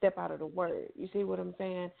 step out of the Word. You see what I'm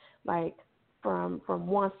saying? Like, from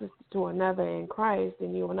one sister to another in Christ,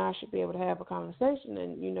 and you and I should be able to have a conversation,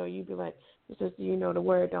 and, you know, you'd be like, sister, you know, the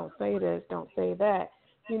Word don't say this, don't say that.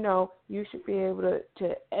 You know, you should be able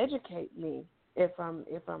to educate me if I'm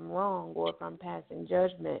wrong, or if I'm passing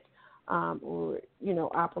judgment, or, you know,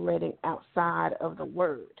 operating outside of the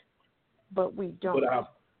Word. But we don't.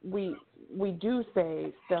 We do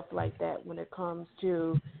say stuff like that when it comes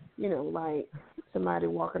to, you know, like somebody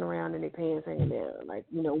walking around in their pants hanging down. Like,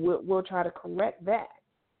 you know, we'll try to correct that,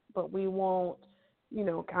 but we won't, you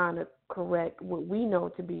know, kind of correct what we know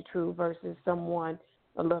to be true versus someone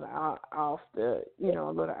a little off the, you know,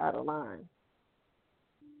 a little out of line.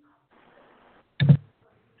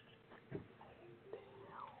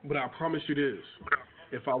 But I promise you this,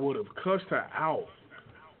 if I would have cussed her out,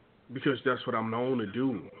 because that's what I'm known to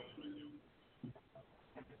do,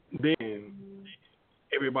 then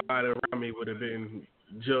everybody around me would have been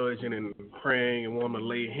judging and praying and wanting to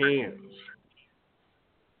lay hands.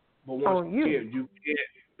 But once again, you can't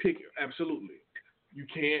pick. Absolutely, you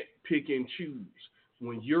can't pick and choose.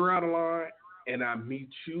 When you're out of line, and I meet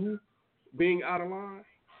you being out of line,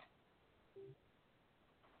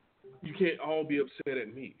 you can't all be upset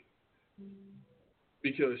at me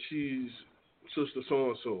because she's sister so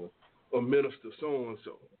and so or minister so and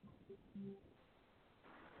so.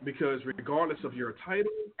 Because regardless of your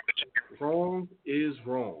title, wrong is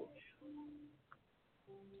wrong.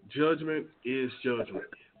 Judgment is judgment.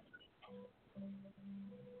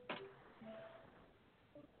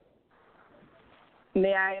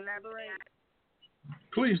 May I elaborate?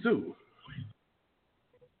 Please do.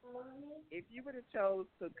 If you would have chose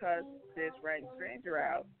to cuss this rank stranger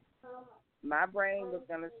out, my brain was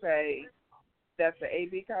going to say that's the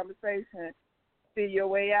AB conversation. See your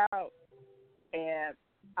way out. And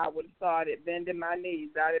I would have started bending my knees.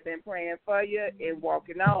 I'd have been praying for you and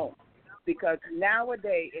walking on. Because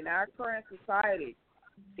nowadays, in our current society,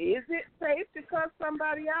 is it safe to cuss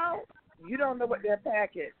somebody out? You don't know what their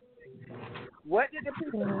pack is. What did the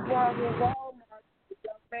people who were in Walmart, the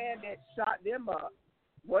young man that shot them up?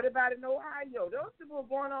 What about in Ohio? Those people were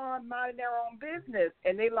going on minding their own business,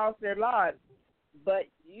 and they lost their lives. But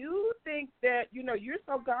you think that, you're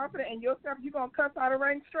so confident in yourself, you're going to cuss out a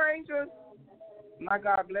rank stranger? My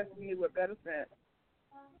God blesses me with better sense.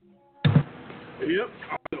 Yep,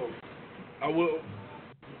 I will.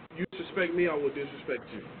 You disrespect me, I will disrespect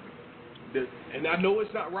you. And I know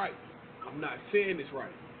it's not right. I'm not saying it's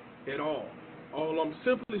right at all. All I'm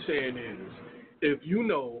simply saying is, if you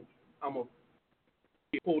know I'm a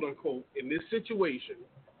quote unquote in this situation,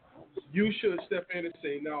 you should step in and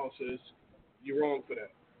say, no, sis, you're wrong for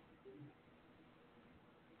that.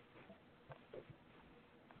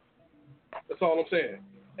 That's all I'm saying.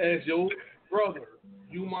 As your brother,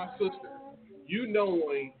 you my sister, you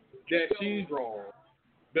knowing that she's wrong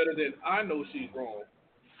better than I know she's wrong,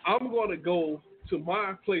 I'm going to go to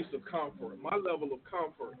my place of comfort, my level of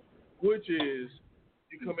comfort, which is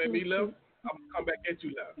you come at me left, I'm going to come back at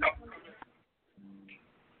you left.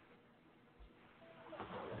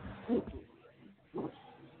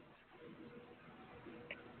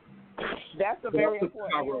 That's a very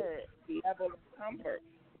important word, level of comfort.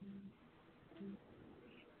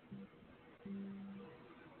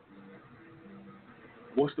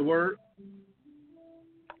 What's the word?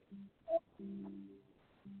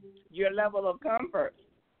 Your level of comfort.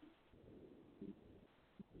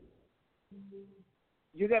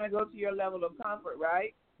 You're going to go to your level of comfort,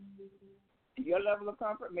 right? Your level of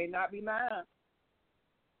comfort may not be mine.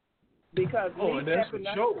 Because and that's for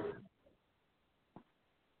sure.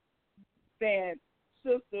 Saying,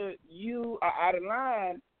 sister, you are out of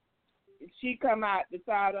line. She come out the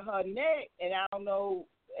side of her neck, and I don't know,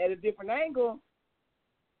 at a different angle.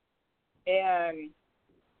 And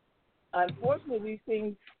unfortunately, we've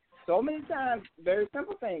seen so many times very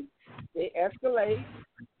simple things. They escalate.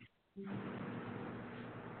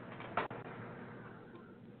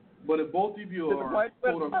 But if both of you are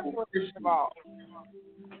quote unquote Christian,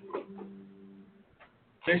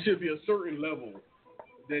 there should be a certain level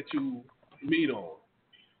that you meet on.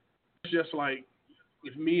 It's just like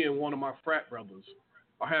if me and one of my frat brothers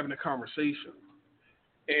are having a conversation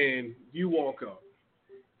and you walk up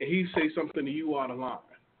and he say something to you out of line.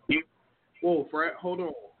 Whoa, frat, hold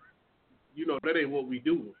on. That ain't what we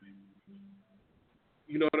do.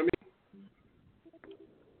 You know what I mean?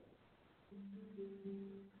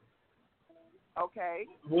 Okay.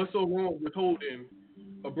 What's so wrong with holding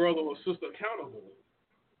a brother or sister accountable?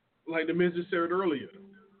 Like the minister said earlier.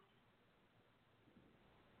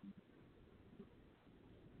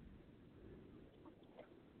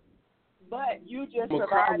 But you just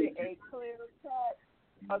provided a clear-cut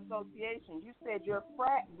association. You said your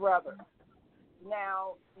frat brother.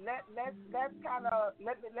 Now let's kind of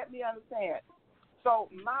let me understand. So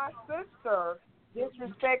my sister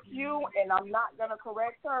disrespects you, and I'm not gonna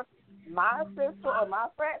correct her. My sister or my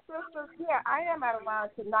frat sister, yeah, I am out of line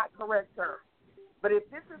to not correct her. But if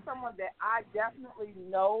this is someone that I definitely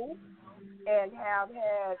know and have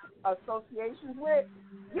had associations with,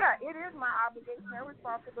 yeah, it is my obligation and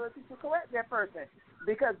responsibility to correct that person.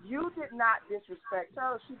 Because you did not disrespect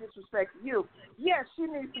her, she disrespected you. Yes, she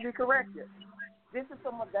needs to be corrected. This is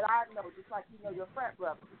someone that I know, just like you know your frat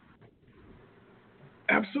brother.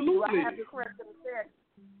 Absolutely. Do I have to correct them instead?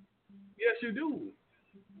 Yes, you do.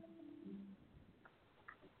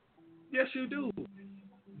 Yes, you do.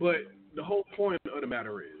 But the whole point of the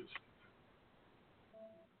matter is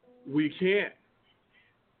we can't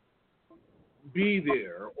be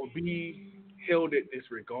there or be held in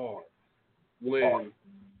disregard when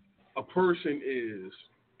a person is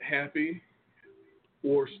happy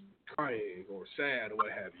or crying or sad or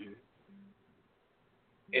what have you.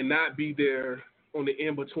 and not be there on the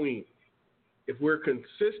in between. If we're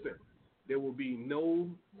consistent, there will be no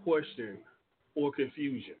question or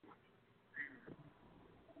confusion.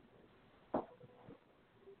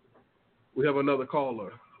 We have another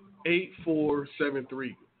caller,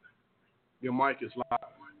 8473. Your mic is live.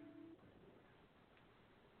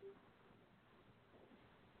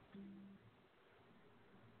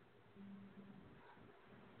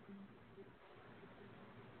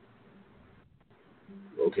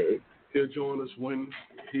 Okay. He'll join us when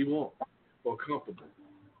he wants or comfortable.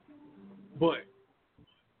 But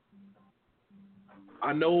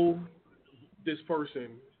I know this person,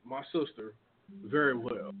 my sister, very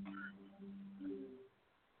well.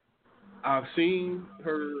 I've seen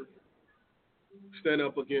her stand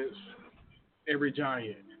up against every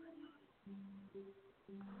giant.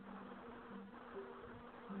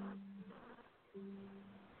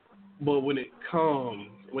 But when it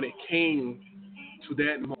came to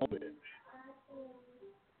that moment,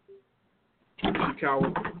 she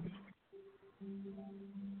cowered.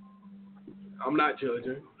 I'm not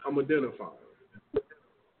judging. I'm identifying.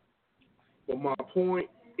 But my point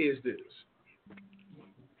is this: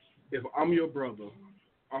 if I'm your brother,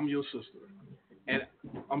 I'm your sister, and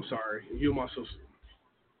I'm sorry, you're my sister.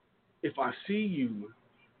 If I see you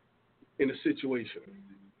in a situation,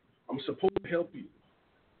 I'm supposed to help you.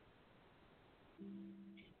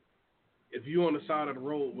 If you're on the side of the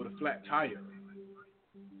road with a flat tire,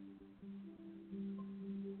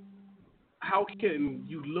 how can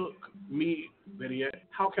you look me, better yet,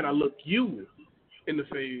 how can I look you in the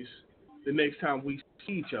face the next time we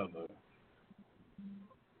see each other,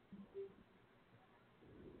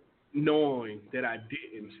 knowing that I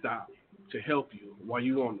didn't stop to help you while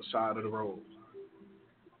you were on the side of the road?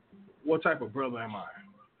 What type of brother am I?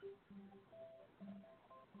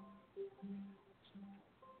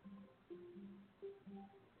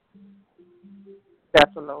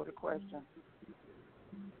 That's a loaded question.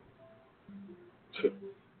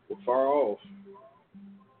 We're far off.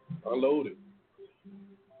 Unloaded.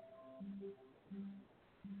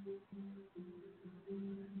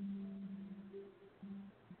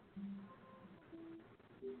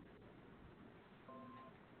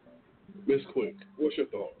 Miss Quick, what's your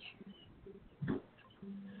thoughts?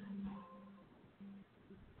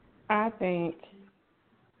 I think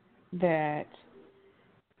that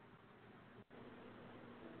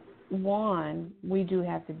one, we do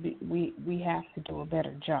have to be we have to do a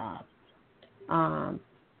better job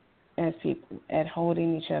as people at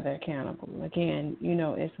holding each other accountable. Again,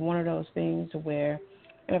 it's one of those things where,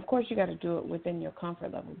 and of course you got to do it within your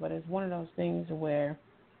comfort level, but it's one of those things where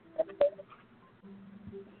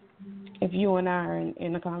if you and I are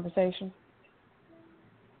in a conversation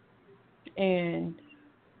and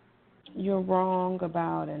you're wrong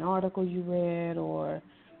about an article you read, or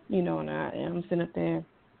and I'm sitting up there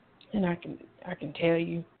and I can tell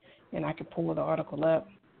you, and I can pull the article up.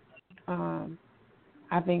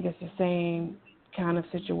 I think it's the same kind of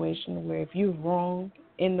situation where if you're wrong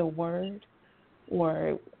in the word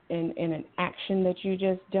or in an action that you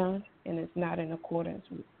just done, and it's not in accordance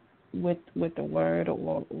with the word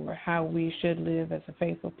or how we should live as a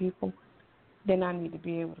faithful people, then I need to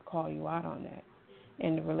be able to call you out on that.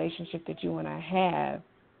 And the relationship that you and I have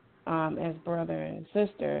as brother and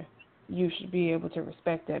sister, you should be able to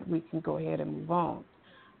respect that we can go ahead and move on.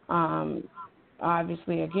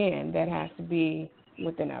 Obviously, again, that has to be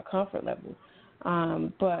within our comfort level.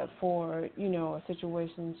 But for, a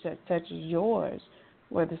situation such as yours,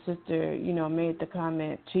 where the sister, made the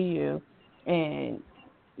comment to you and,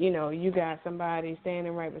 you got somebody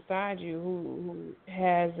standing right beside you who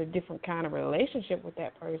has a different kind of relationship with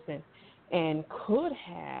that person and could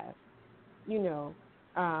have,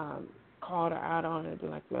 called her out on it, be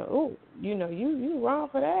like, well, oh, you wrong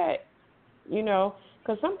for that,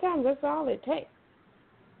 because sometimes that's all it takes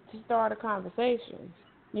to start a conversation,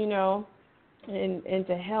 and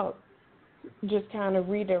to help just kind of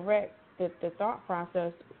redirect the thought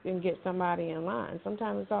process and get somebody in line.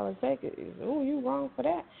 Sometimes it's all it takes is, oh, you wrong for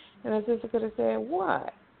that. And the sister could have said,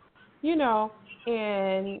 what? And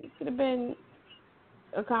it could have been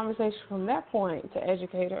a conversation from that point to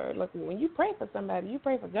educate her. Look, when you pray for somebody, you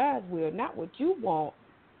pray for God's will, not what you want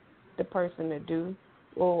the person to do,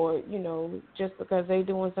 or, just because they're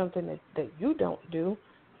doing something that you don't do,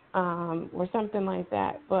 or something like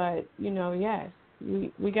that. But, yes,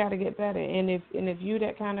 we got to get better. And if you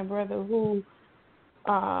that kind of brother who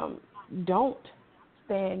don't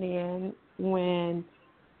stand in when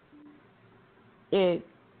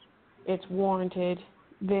it's warranted,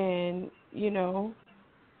 then, you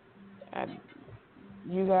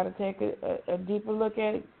got to take a deeper look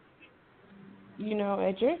at,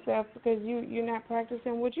 at yourself because you're not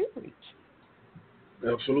practicing what you preach.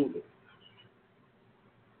 Absolutely.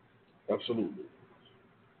 Absolutely.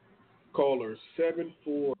 Caller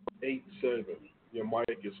 7487. Your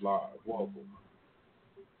mic is live. Welcome.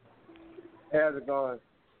 How's it going?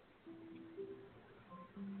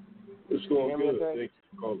 It's going good. Thank you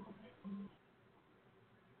for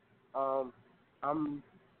calling. I'm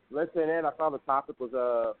listening in. I saw the topic was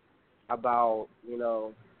about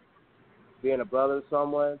being a brother to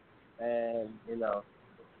someone, and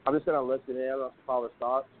I'm just gonna listen in on caller's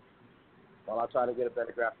thoughts while I try to get a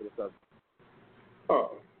better grasp of the subject.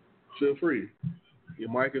 Oh, feel free. Your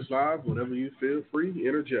mic is live. Whenever you feel free,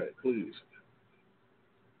 interject, please.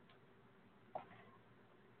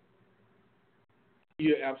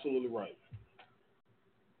 You're absolutely right.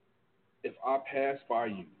 If I pass by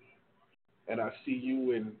you and I see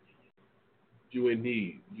you in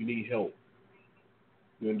need, you need help,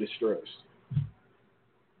 you're in distress,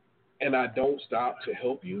 and I don't stop to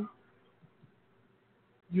help you,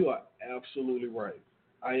 you are absolutely right.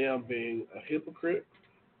 I am being a hypocrite.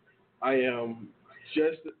 I am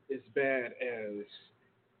just as bad as,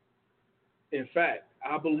 in fact,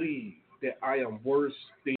 I believe that I am worse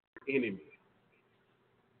than your enemy.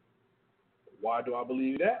 Why do I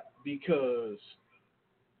believe that? Because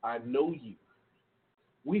I know you.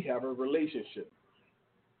 We have a relationship.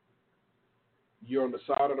 You're on the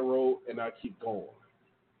side of the road, and I keep going.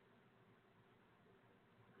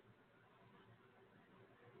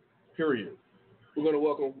 Period. We're going to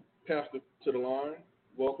welcome Pastor to the line.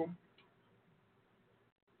 Welcome.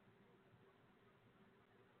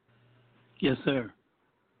 Yes, sir.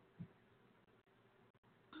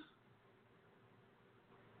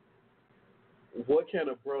 What can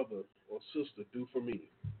a brother or sister do for me?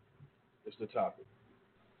 Is the topic.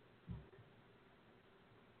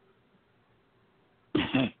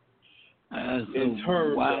 In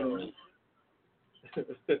terms of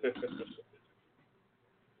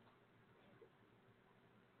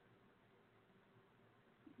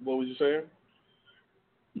what was you saying?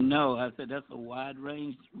 No, I said that's a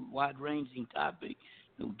wide-ranging topic.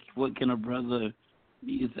 What can a brother?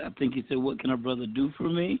 I think he said, "What can a brother do for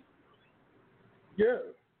me?" Yeah,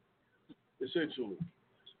 essentially.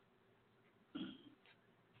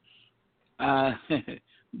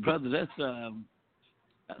 Brother, that's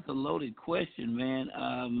a loaded question,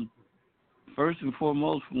 man. First and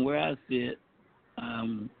foremost, from where I sit,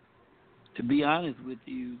 to be honest with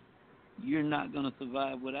you, you're not going to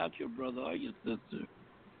survive without your brother or your sister.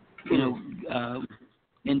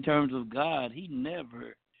 In terms of God, He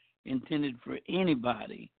never intended for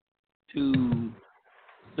anybody to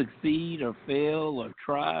succeed or fail or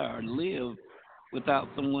try or live without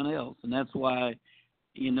someone else. And that's why,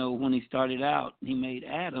 when He started out, He made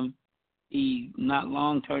Adam. He not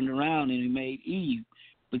long turned around and He made Eve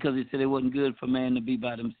because He said it wasn't good for man to be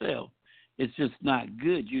by himself. It's just not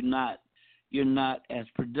good. You're not as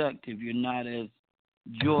productive. You're not as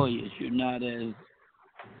joyous. You're not as,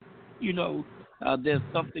 there's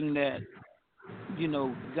something that,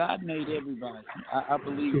 God made everybody. I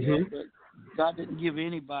believe that, but God didn't give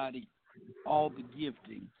anybody all the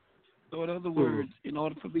gifting. So in other words, in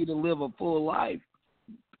order for me to live a full life,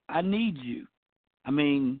 I need you. I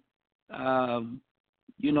mean, if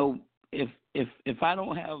I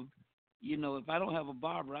don't have, if I don't have a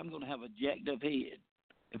barber, I'm going to have a jacked up head.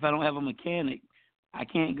 If I don't have a mechanic, I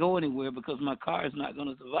can't go anywhere because my car is not going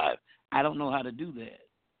to survive. I don't know how to do that.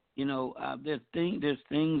 There's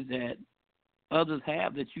things that others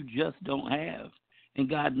have that you just don't have. And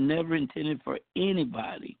God never intended for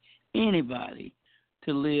anybody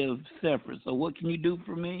to live separate. So what can you do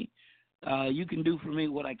for me? You can do for me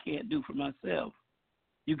what I can't do for myself.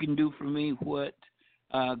 You can do for me what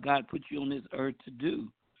God put you on this earth to do.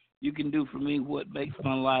 You can do for me what makes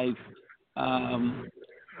my life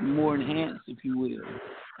more enhanced, if you will.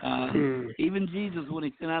 Even Jesus, when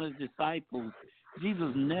He sent out His disciples,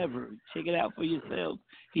 Jesus never, check it out for yourselves,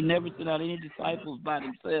 He never sent out any disciples by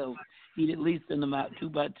themselves. He'd at least send them out 2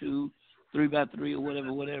 by 2, 3 by 3, or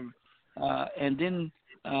whatever. And then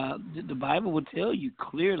the Bible would tell you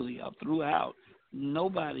clearly throughout,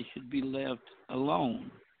 nobody should be left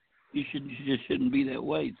alone. You just shouldn't be that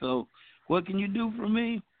way. So what can you do for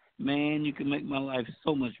me? Man, you can make my life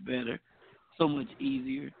so much better, so much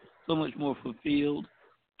easier, so much more fulfilled.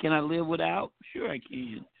 Can I live without? Sure I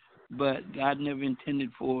can. But God never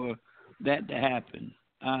intended for that to happen.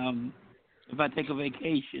 If I take a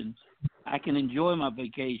vacation, I can enjoy my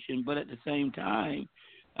vacation, but at the same time,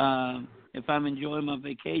 if I'm enjoying my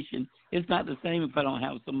vacation, it's not the same if I don't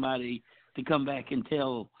have somebody to come back and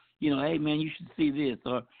tell, hey, man, you should see this.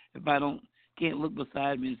 Or if I can't look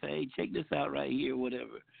beside me and say, hey, check this out right here,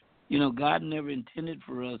 whatever. You know, God never intended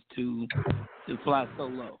for us to fly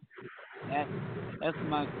solo. That's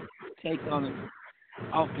my take on it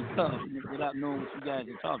off the cuff without knowing what you guys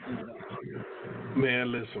are talking about.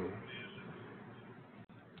 Man, listen.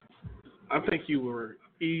 I think you were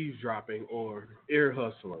eavesdropping or ear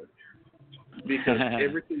hustling because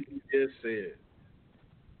everything you just said,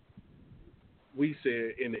 we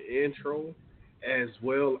said in the intro as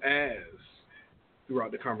well as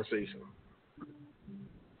throughout the conversation.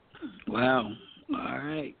 Wow. All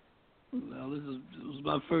right. Well, this was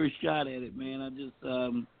my first shot at it, man. I just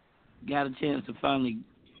got a chance to finally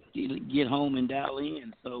get home and dial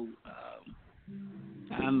in. So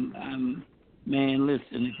I'm man.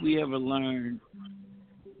 Listen, if we ever learn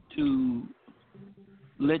to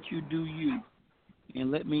let you do you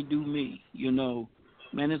and let me do me, you know,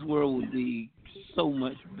 man, this world would be so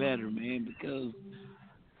much better, man. Because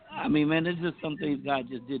I mean, man, there's just some things God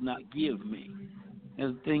just did not give me.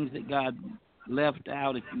 There's things that God left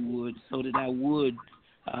out, if you would, so that I would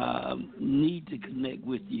need to connect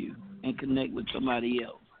with you and connect with somebody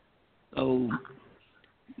else. So,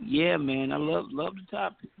 yeah, man, I love the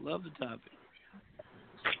topic. Love the topic.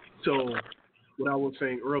 So, what I was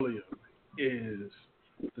saying earlier is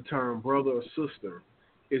the term brother or sister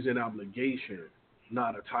is an obligation,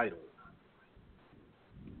 not a title.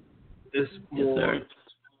 It's more, yes,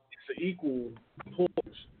 it's an equal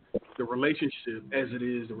importance, the relationship, as it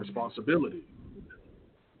is the responsibility.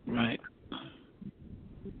 Right.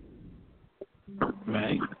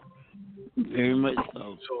 Right. Very much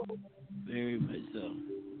so. Very much so.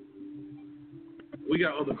 We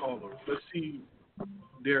got other callers. Let's see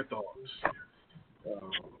their thoughts.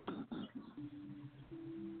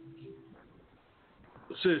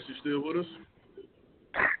 Sis, you still with us?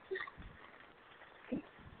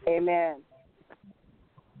 Amen.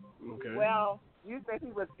 Okay. Well, you said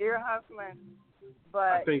he was ear hustling, but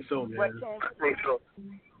I think so, man. what came to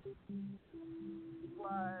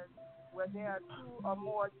was where there are two or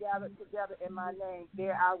more gathered together in my name,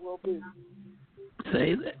 there I will be.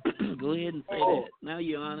 Say that. Go ahead and say that. Now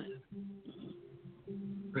you're on it.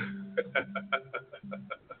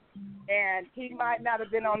 And he might not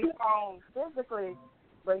have been on the phone physically,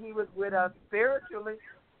 but he was with us spiritually.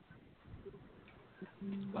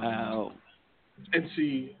 Wow. And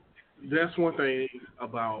see, that's one thing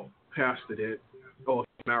about pastor that, or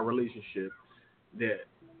in our relationship, that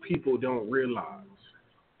people don't realize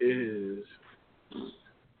is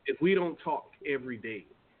if we don't talk every day,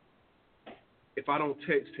 if I don't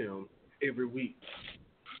text him every week,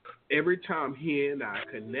 every time he and I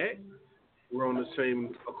connect, we're on the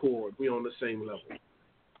same accord. We're on the same level.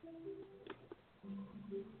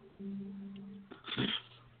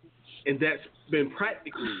 And that's been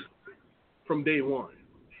practically from day one.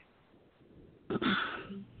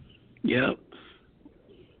 Yep.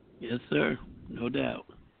 Yes, sir. No doubt.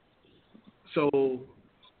 So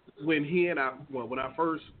when when I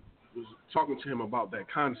first was talking to him about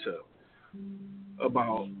that concept,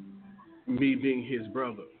 about me being his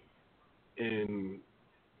brother, and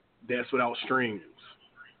that's without strings,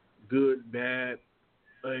 good, bad,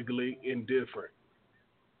 ugly, indifferent,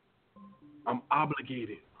 I'm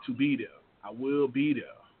obligated to be there. I will be there.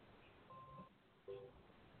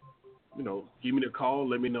 You know, give me the call,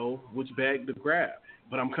 let me know which bag to grab,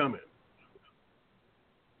 but I'm coming.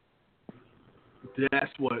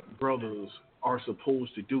 That's what brothers are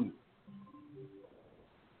supposed to do.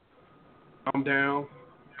 I'm down,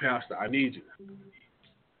 Pastor, I need you.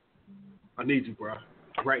 I need you, bro,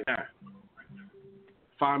 right now.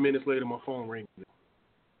 5 minutes later, my phone rings.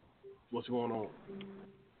 What's going on?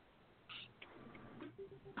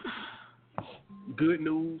 Good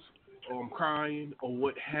news, or I'm crying, or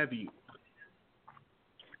what have you.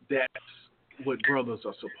 That's what brothers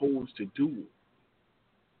are supposed to do.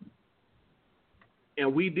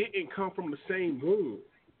 And we didn't come from the same womb,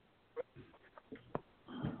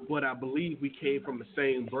 but I believe we came from the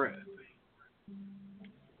same breath.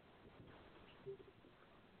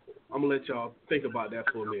 I'm going to let y'all think about that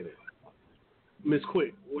for a minute. Miss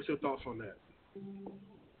Quick, what's your thoughts on that?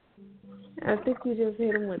 I think you just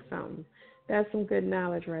hit him with something. That's some good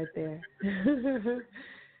knowledge right there.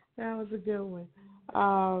 That was a good one.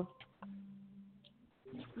 I'm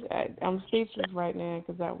speechless right now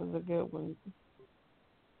because that was a good one.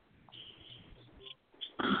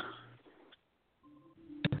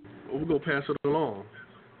 We're going to pass it along.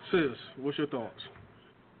 Sis, what's your thoughts?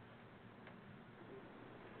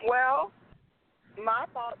 Well, my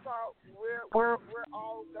thoughts are we're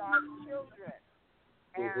all God's children,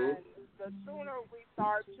 and the sooner we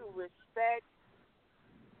start to respect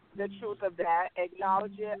the truth of that,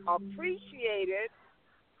 acknowledge it, appreciate it,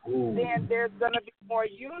 Ooh. then there's going to be more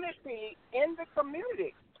unity in the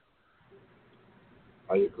community.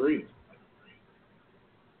 I agree.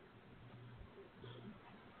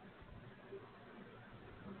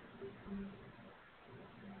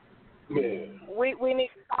 Man. We need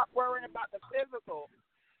to stop worrying about the physical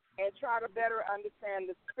and try to better understand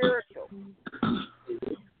the spiritual.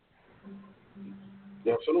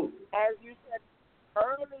 Absolutely. As you said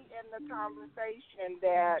early in the conversation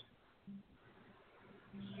that,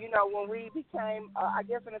 when we became, I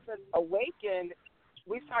guess in a sense, awakened,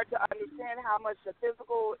 we start to understand how much the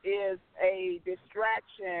physical is a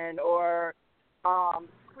distraction or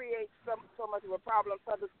creates so much of a problem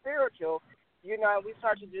for the spiritual. We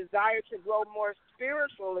start to desire to grow more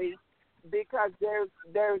spiritually because there's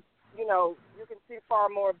you can see far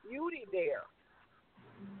more beauty there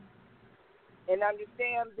and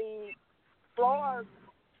understand the flaws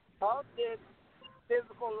of this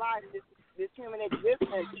physical life, this human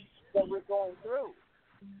existence that we're going through.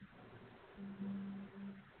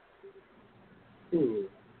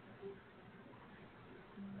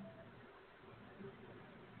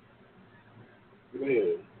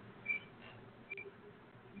 Man.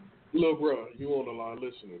 Little bro, you on the line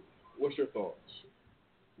listening. What's your thoughts?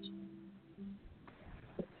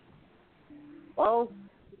 Well,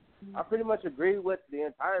 I pretty much agree with the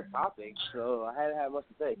entire topic, so I hadn't had much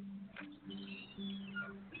to say.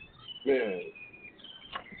 Man,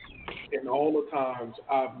 in all the times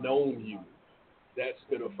I've known you, that's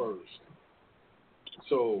been a first.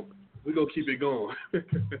 So we're going to keep it going.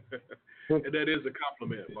 And that is a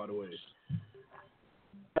compliment, by the way.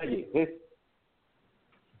 Thank you.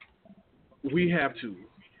 We have to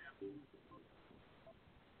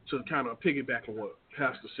kind of piggyback on what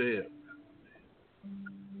Pastor said.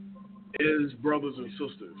 As brothers and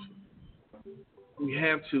sisters, we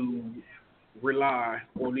have to rely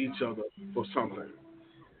on each other for something.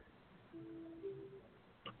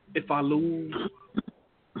 If I lose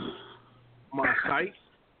my sight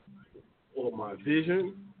or my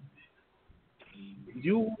vision,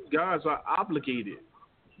 you guys are obligated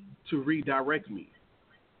to redirect me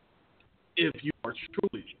if you are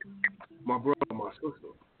truly my brother or my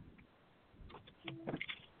sister.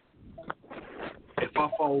 If I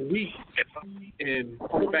fall weak and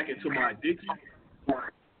go back into my addiction,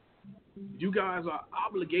 you guys are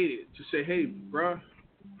obligated to say, hey, bruh,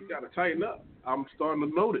 you got to tighten up. I'm starting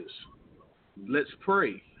to notice. Let's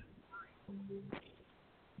pray.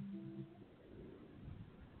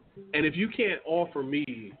 And if you can't offer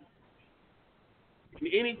me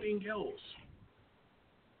anything else,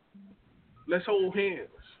 let's hold hands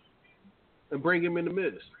and bring him in the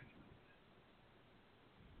midst.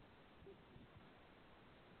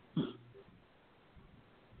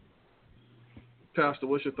 Pastor,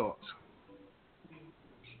 what's your thoughts?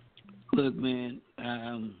 Look, man,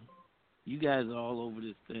 you guys are all over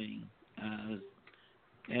this thing. As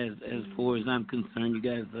far as I'm concerned, you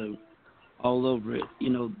guys are all over it.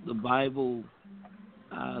 The Bible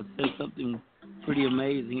says something pretty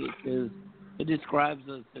amazing. It describes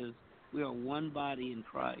us as we are one body in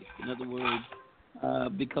Christ. In other words,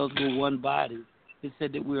 because we're one body, it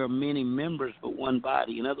said that we are many members but one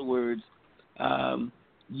body. In other words,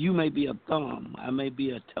 you may be a thumb, I may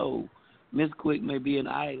be a toe, Miss Quick may be an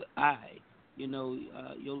eye. Your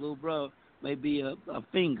little brother may be a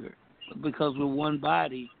finger. Because we're one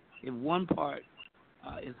body, if one part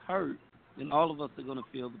is hurt, then all of us are going to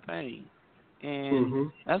feel the pain. And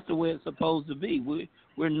that's the way it's supposed to be.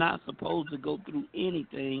 We're not supposed to go through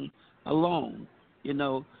anything alone.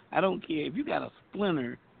 I don't care if you got a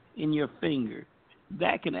splinter in your finger,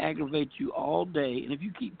 that can aggravate you all day. And if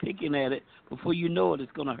you keep picking at it, before you know it, it's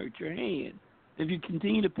going to hurt your hand. If you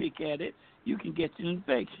continue to pick at it, you can get an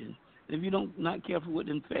infection. If you're not careful with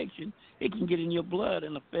infection, it can get in your blood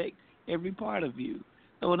and affect every part of you.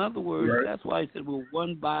 So in other words, That's why I said we're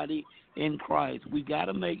one body in Christ. We got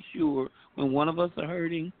to make sure when one of us are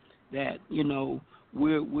hurting that we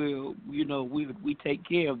take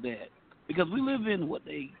care of that, because we live in what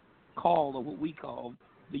they call or what we call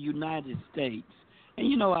the United States.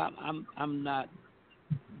 And I'm not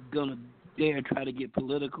gonna dare try to get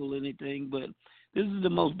political or anything, but this is the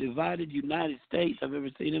most divided United States I've ever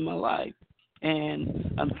seen in my life.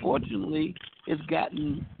 And unfortunately, it's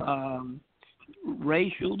gotten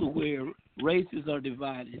racial to where races are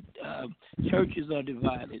divided, churches are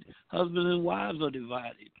divided, husbands and wives are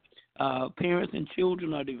divided, parents and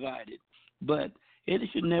children are divided. But it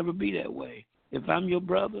should never be that way. If I'm your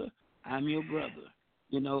brother, I'm your brother.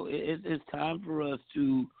 It's time for us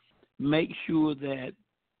to make sure that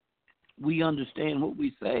we understand what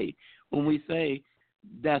we say when we say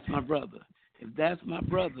that's my brother. If that's my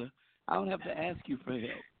brother, I don't have to ask you for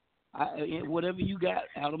help. Whatever you got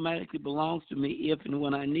automatically belongs to me if and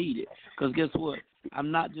when I need it. Because guess what?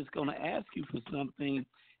 I'm not just going to ask you for something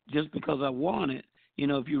just because I want it.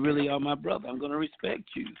 If you really are my brother, I'm going to respect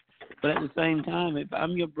you. But at the same time, if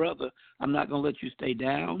I'm your brother, I'm not going to let you stay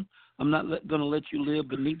down. I'm not going to let you live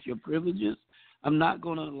beneath your privileges. I'm not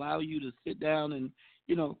going to allow you to sit down and,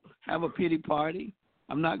 have a pity party.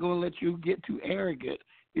 I'm not going to let you get too arrogant.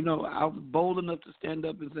 I'm bold enough to stand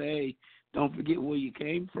up and say, hey, don't forget where you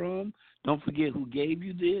came from. Don't forget who gave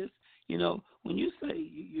you this. When you say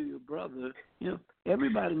you're your brother,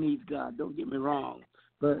 everybody needs God. Don't get me wrong.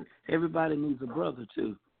 But everybody needs a brother,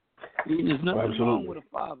 too. There's nothing wrong with a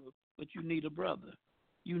father, but you need a brother.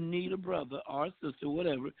 You need a brother or a sister,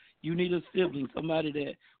 whatever. You need a sibling, somebody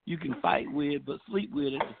that you can fight with but sleep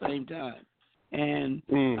with at the same time. And,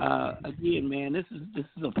 again, man, this is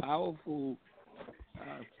a powerful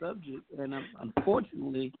subject. And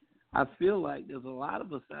unfortunately, I feel like there's a lot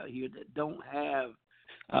of us out here that don't have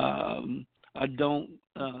or don't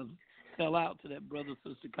sell out to that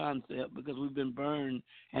brother-sister concept because we've been burned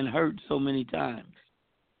and hurt so many times.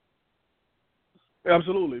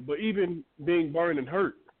 Absolutely. But even being burned and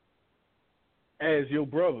hurt as your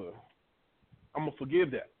brother, I'm going to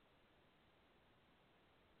forgive that.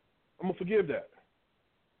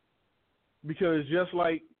 Because just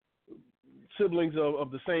like siblings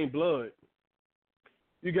of the same blood,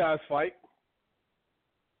 you guys fight.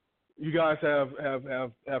 You guys have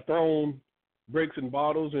thrown bricks and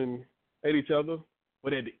bottles and at each other.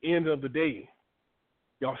 But at the end of the day,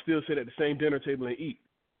 y'all still sit at the same dinner table and eat.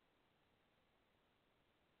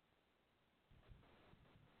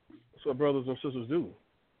 That's what brothers and sisters do.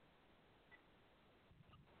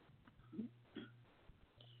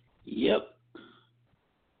 Yep.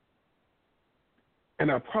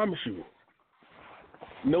 And I promise you,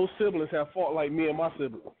 no siblings have fought like me and my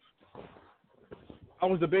siblings. I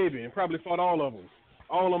was the baby and probably fought all of them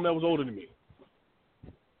that was older than me.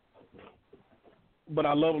 But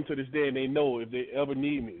I love them to this day, and they know if they ever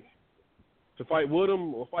need me to fight with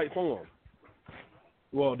them or fight for them,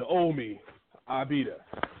 well, the old me, I'll be there.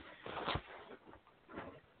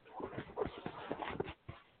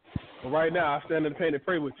 But right now, I stand in the pain and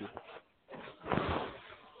pray with you.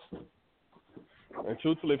 And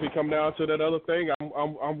truthfully, if it come down to that other thing,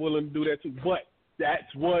 I'm willing to do that too. But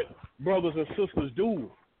that's what brothers and sisters do.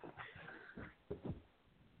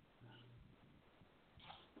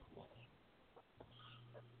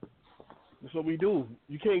 That's what we do.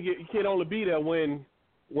 You can't only be there when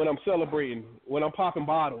I'm celebrating, when I'm popping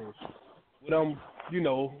bottles, when I'm,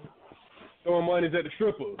 throwing monies at the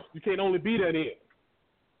strippers. You can't only be there then.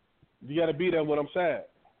 You got to be there when I'm sad,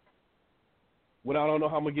 when I don't know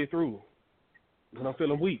how I'm going to get through, when I'm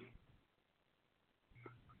feeling weak.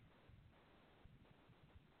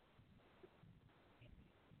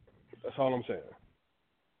 That's all I'm saying.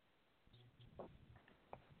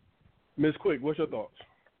 Ms. Quick, what's your thoughts?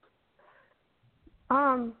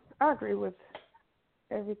 I agree with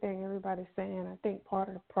everything everybody's saying. I think part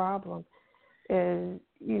of the problem is,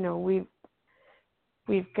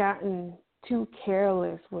 we've gotten too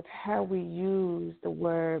careless with how we use the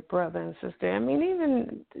word brother and sister. I mean,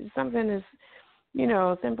 even something as,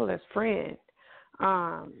 simple as friend.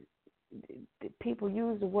 People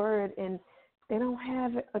use the word and they don't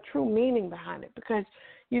have a true meaning behind it because,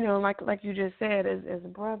 like you just said, as a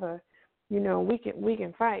brother, we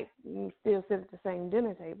can fight and still sit at the same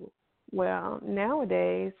dinner table. Well,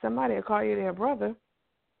 nowadays, somebody will call you their brother,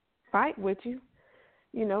 fight with you,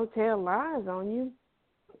 tell lies on you,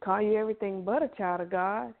 call you everything but a child of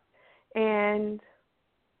God, and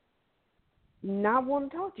not want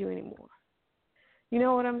to talk to you anymore. You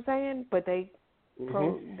know what I'm saying? But they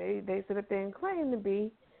sit up there and claim to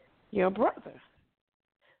be your brother.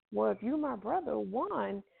 Well, if you're my brother,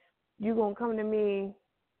 one, you're going to come to me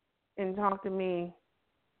and talk to me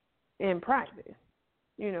in private,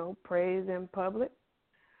 praise in public,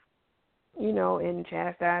 and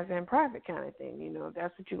chastise in private kind of thing. If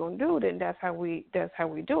that's what you're going to do, then that's how we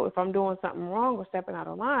do it. If I'm doing something wrong or stepping out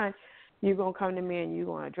of line, you're going to come to me and you're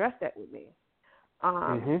going to address that with me.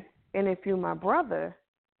 And if you're my brother,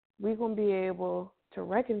 we're going to be able to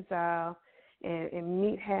reconcile and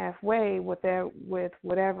meet halfway with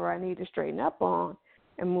whatever I need to straighten up on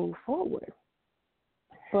and move forward.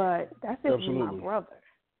 But that's if you're my brother.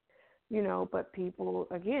 But people,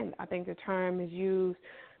 again, I think the term is used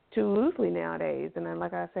too loosely nowadays. And then,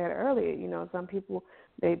 like I said earlier, some people,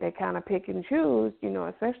 they kind of pick and choose,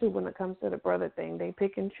 especially when it comes to the brother thing. They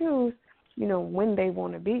pick and choose, when they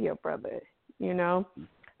want to be your brother, And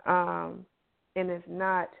it's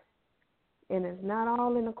and it's not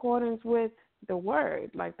all in accordance with the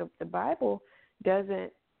word. Like the Bible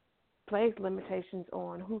doesn't place limitations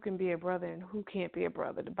on who can be a brother and who can't be a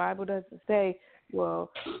brother. The Bible doesn't say,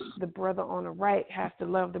 well, the brother on the right has to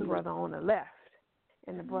love the brother on the left,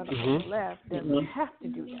 and the brother on the left doesn't have to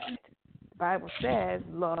do that. The Bible says,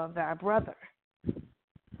 love thy brother.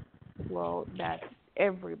 Well, that's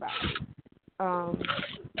everybody.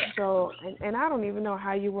 So, and I don't even know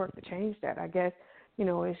how you work to change that. I guess,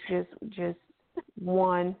 it's just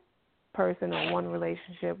one person or one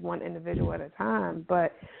relationship, one individual at a time.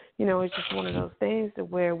 But, it's just one of those things that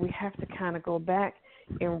where we have to kind of go back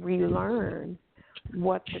and relearn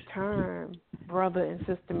what the term brother and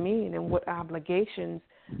sister mean and what obligations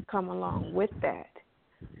come along with that.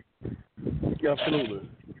 Absolutely.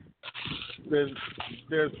 There's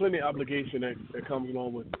plenty of obligation that comes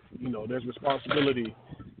along with, there's responsibility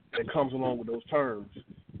that comes along with those terms.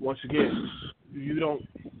 Once again, you don't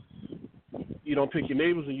pick your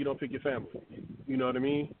neighbors and you don't pick your family. You know what I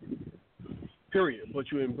mean? Period.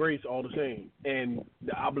 But you embrace all the same. And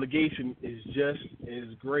the obligation is just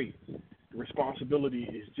as great. The responsibility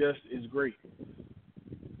is just as great.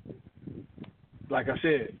 Like I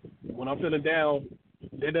said, when I'm feeling down,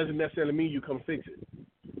 that doesn't necessarily mean you come fix it.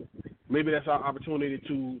 Maybe that's our opportunity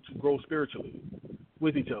to grow spiritually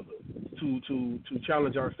with each other, to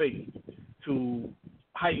challenge our faith, to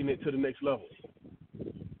heighten it to the next level.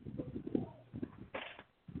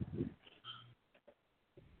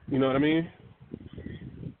 You know what I mean?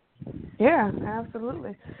 Yeah,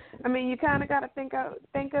 absolutely. I mean, you kind of got to think of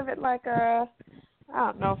it like I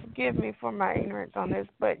don't know, forgive me for my ignorance on this,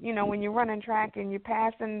 but, when you're running track and you're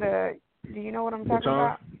passing do you know what I'm talking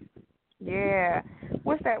about? Yeah.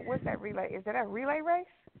 What's that relay? Is that a relay race?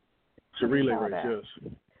 It's a relay race, yes.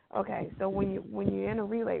 Okay, so when you're in a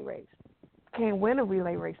relay race, you can't win a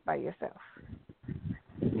relay race by yourself.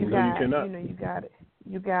 You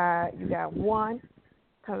got one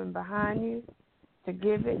coming behind you to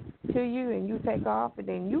give it to you, and you take off, and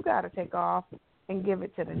then you got to take off and give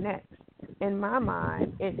it to the next. In my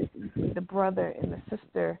mind, it's the brother and the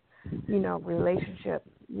sister, relationship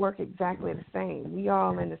work exactly the same. We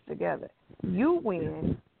all in this together. You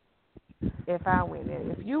win if I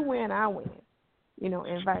win. If you win, I win,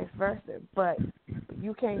 and vice versa. But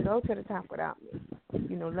you can't go to the top without me.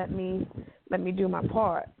 Let me do my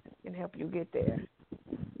part and help you get there.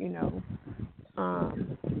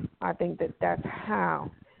 I think that's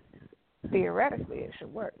how theoretically it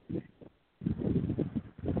should work.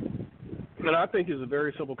 And I think it's a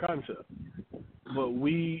very simple concept, but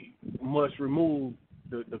we must remove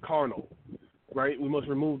the carnal, right? We must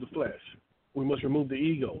remove the flesh. We must remove the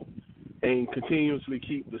ego and continuously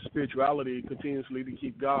keep the spirituality, continuously to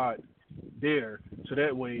keep God there, so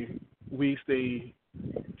that way we stay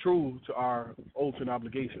true to our oaths and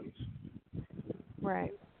obligations.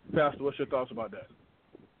 Right. Pastor, what's your thoughts about that?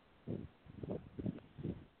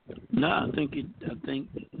 No, I think you're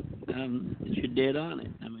dead on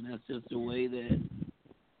it. I mean, that's just the way that,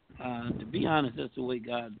 to be honest, that's the way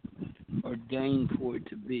God ordained for it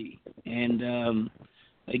to be. And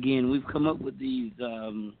again, we've come up with these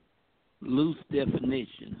loose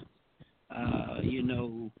definitions,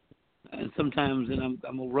 and sometimes, and I'm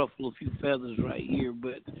gonna ruffle a few feathers right here,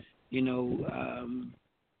 but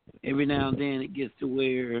every now and then it gets to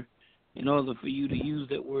where, in order for you to use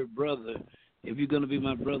that word brother, if you're going to be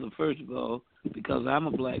my brother, first of all, because I'm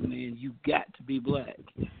a black man, you got to be black.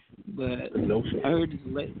 But I heard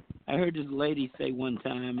this lady say one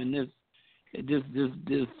time, and this did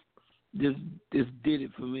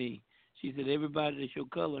it for me. She said, "Everybody that's your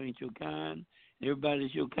color ain't your kind. Everybody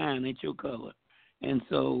that's your kind ain't your color." And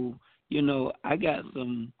so, I got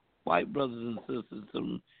some white brothers and sisters,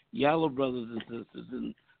 some yellow brothers and sisters,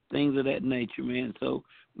 and things of that nature, man. So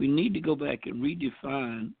we need to go back and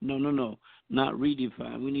redefine. No, not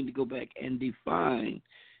redefine. We need to go back and define,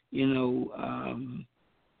 who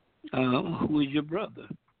is your brother?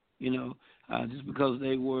 Just because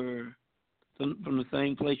they were from the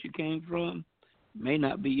same place you came from, may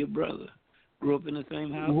not be your brother. Grew up in the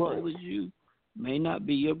same household as you, may not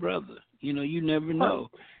be your brother. You never know.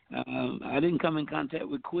 I didn't come in contact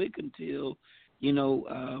with Quick until,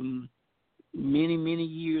 many, many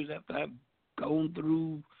years after I've gone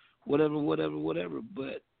through whatever.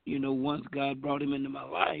 But, once God brought him into my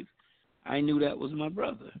life, I knew that was my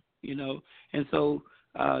brother, And so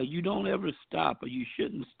you don't ever stop, or you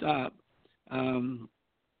shouldn't stop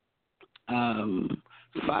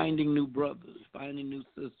finding new brothers, finding new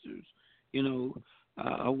sisters,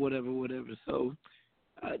 or whatever. So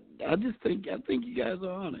I think you guys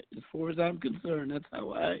are on it. As far as I'm concerned, that's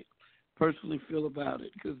how I personally feel about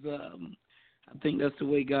it, because I think that's the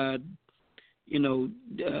way God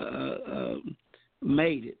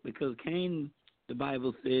made it, because Cain, the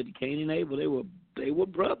Bible said, Cain and Abel, they were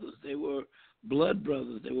brothers. They were blood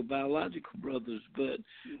brothers. They were biological brothers. But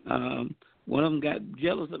one of them got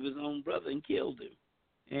jealous of his own brother and killed him.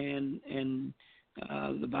 And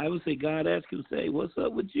the Bible said God asked him, say, what's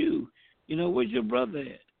up with you? Where's your brother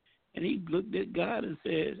at? And he looked at God and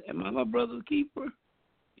said, am I my brother's keeper?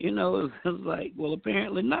 It was like, well,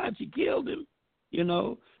 apparently not. You killed him,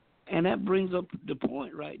 And that brings up the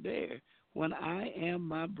point right there. When I am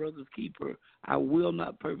my brother's keeper, I will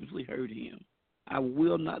not purposely hurt him. I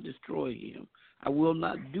will not destroy him. I will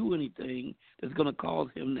not do anything that's going to cause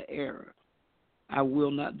him to err. I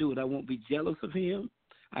will not do it. I won't be jealous of him.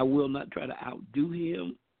 I will not try to outdo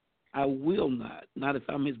him. I will not. Not if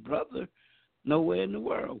I'm his brother. Nowhere in the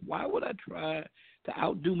world. Why would I try to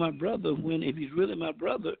outdo my brother when, if he's really my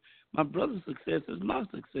brother's success is my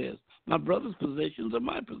success. My brother's possessions are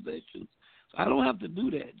my possessions. So I don't have to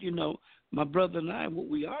do that. My brother and I, what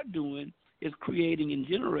we are doing is creating and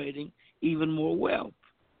generating even more wealth.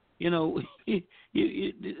 It's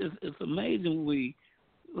amazing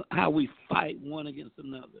how we fight one against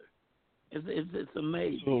another. It's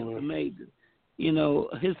amazing. Sure. It's amazing.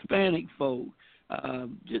 Hispanic folk,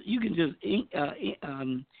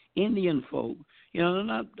 Indian folk. I'm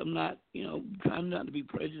not trying not to be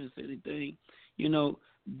prejudiced or anything.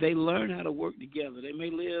 They learn how to work together. They may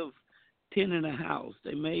live 10 in a house.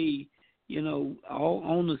 They may, all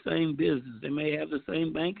own the same business. They may have the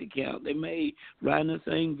same bank account. They may ride in the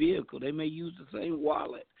same vehicle. They may use the same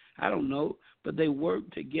wallet. I don't know, but they work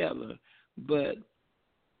together. But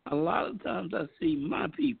a lot of times I see my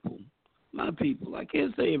people, I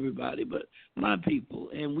can't say everybody, but my people,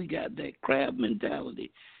 and we got that crab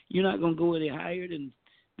mentality. You're not going to go any higher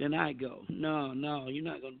than I go. No, you're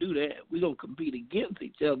not going to do that. We're going to compete against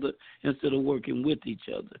each other instead of working with each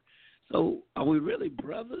other. So are we really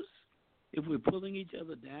brothers if we're pulling each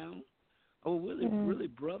other down? Are we really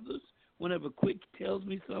brothers whenever Quick tells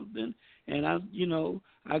me something and I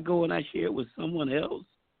go and I share it with someone else?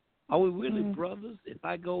 Are we really brothers if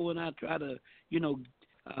I go and I try to,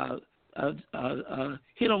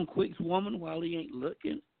 hit on Quick's woman while he ain't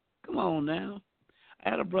looking? Come on now. I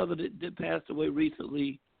had a brother that passed away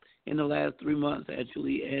recently in the last 3 months,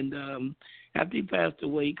 actually, and after he passed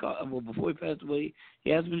away, before he passed away,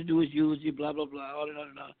 he asked me to do his eulogy, blah, blah, blah, all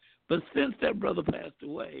that. But since that brother passed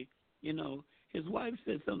away, his wife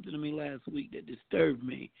said something to me last week that disturbed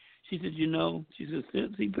me. She said,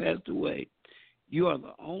 since he passed away, you are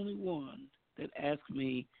the only one that asked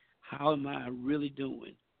me, how am I really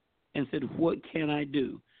doing? And said, what can I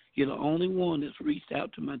do? You're the only one that's reached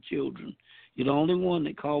out to my children. You're the only one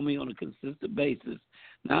that called me on a consistent basis.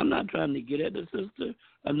 Now, I'm not trying to get at the sister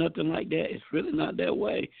or nothing like that. It's really not that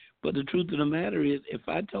way. But the truth of the matter is, if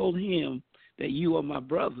I told him that you are my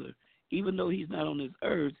brother, even though he's not on this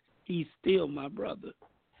earth, he's still my brother.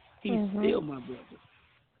 He's still my brother.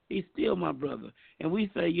 He's still my brother. And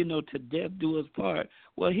we say, to death do us part.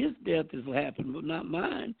 Well, his death has happened, but not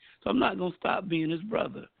mine. So I'm not going to stop being his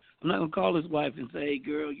brother. I'm not going to call his wife and say, hey,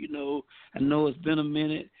 girl, I know it's been a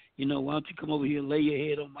minute. Why don't you come over here and lay your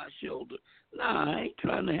head on my shoulder? Nah, I ain't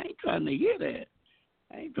trying to hear that.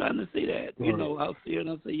 I ain't trying to see that. Right. I'll see her and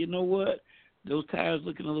I'll say, you know what? Those tires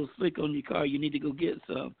looking a little slick on your car. You need to go get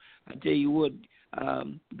some. I tell you what,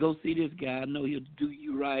 go see this guy. I know he'll do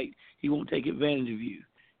you right. He won't take advantage of you.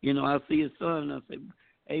 I'll see his son and I'll say,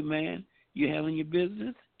 hey, man, you handling your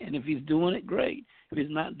business? And if he's doing it, great. If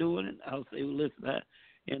he's not doing it, I'll say, well, listen,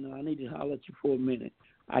 I need to holler at you for a minute.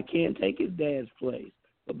 I can't take his dad's place,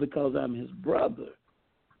 but because I'm his brother,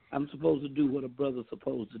 I'm supposed to do what a brother's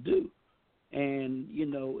supposed to do. And,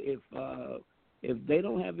 if they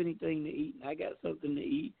don't have anything to eat and I got something to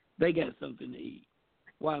eat, they got something to eat.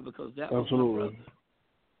 Why? Because that was my brother.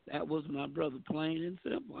 That was my brother, plain and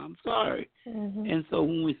simple. I'm sorry. And so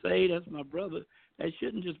when we say that's my brother, that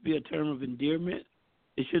shouldn't just be a term of endearment.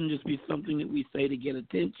 It shouldn't just be something that we say to get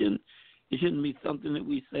attention. It shouldn't be something that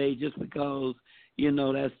we say just because,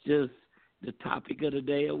 that's just the topic of the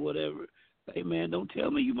day or whatever. Hey, man, don't tell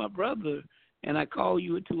me you're my brother and I call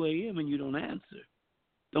you at 2 a.m. and you don't answer.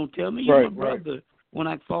 Don't tell me you're my brother when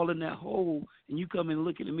I fall in that hole and you come and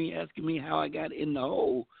looking at me asking me how I got in the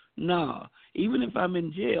hole. Nah, even if I'm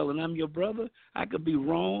in jail and I'm your brother, I could be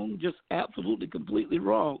wrong, just absolutely, completely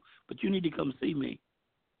wrong, but you need to come see me.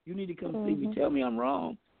 You need to come see me. Tell me I'm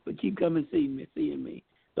wrong, but keep coming seeing me.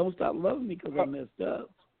 Don't stop loving me because I messed up.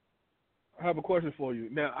 I have a question for you.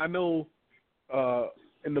 Now, I know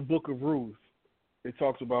in the book of Ruth, it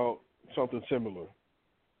talks about something similar.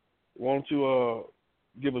 Why don't you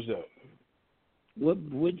give us that?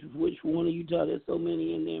 Which one are you talking? There's so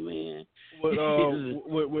many in there, man.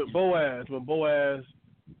 With Boaz, when Boaz,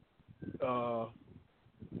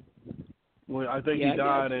 when I think he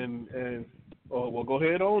died, and well, go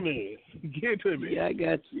ahead on then. Get to me. Yeah, I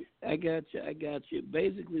got you.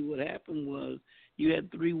 Basically, what happened was you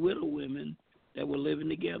had 3 widow women that were living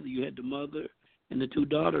together. You had the mother and the 2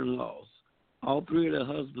 daughter-in-laws. All 3 of their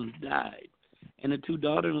husbands died, and the 2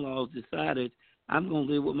 daughter-in-laws decided, I'm going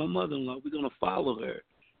to live with my mother-in-law. We're going to follow her.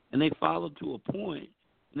 And they followed to a point.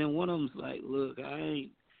 And then one of them's like, look, I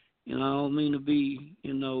ain't, I don't mean to be,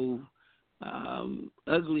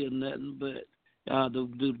 ugly or nothing, but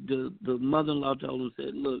the mother-in-law told him,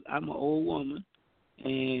 said, look, I'm an old woman,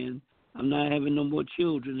 and I'm not having no more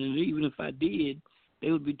children. And even if I did,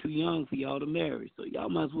 they would be too young for y'all to marry. So y'all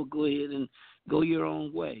might as well go ahead and go your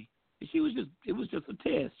own way. And it was just a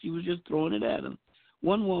test. She was just throwing it at him.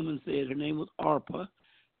 One woman said, her name was Arpa,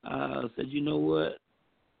 said, you know what?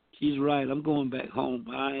 She's right. I'm going back home.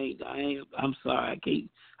 I'm sorry.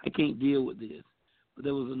 I can't deal with this. But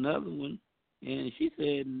there was another one, and she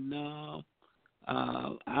said, no,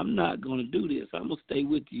 I'm not going to do this. I'm going to stay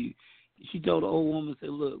with you. She told the old woman, said,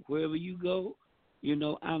 look, wherever you go,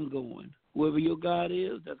 I'm going. Whoever your God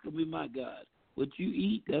is, that's going to be my God. What you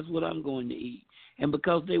eat, that's what I'm going to eat. And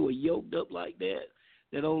because they were yoked up like that,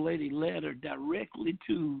 that old lady led her directly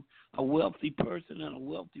to a wealthy person in a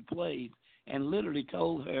wealthy place and literally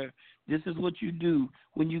told her, this is what you do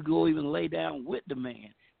when you go even lay down with the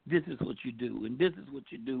man. This is what you do, and this is what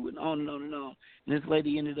you do, and on and on and on. And this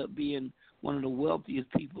lady ended up being one of the wealthiest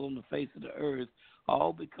people on the face of the earth,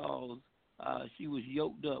 all because she was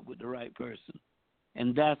yoked up with the right person.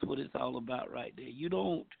 And that's what it's all about right there. You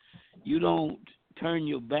don't turn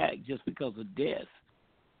your back just because of death.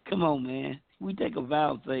 Come on, man. We take a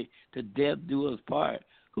vow and say, to death do us part.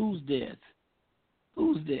 Whose death?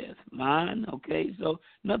 Whose death? Mine? Okay, so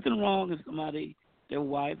nothing wrong if somebody, their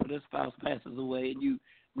wife or their spouse passes away and you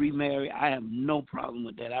remarry. I have no problem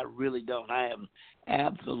with that. I really don't. I have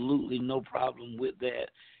absolutely no problem with that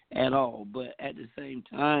at all. But at the same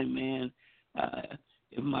time, man,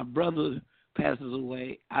 if my brother passes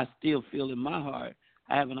away, I still feel in my heart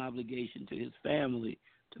I have an obligation to his family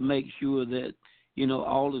to make sure that,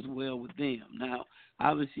 all is well with them. Now,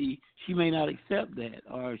 obviously, she may not accept that,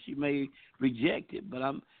 or she may reject it. But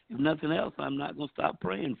if nothing else, I'm not going to stop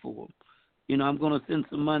praying for them. I'm going to send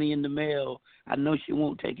some money in the mail. I know she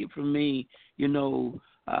won't take it from me, because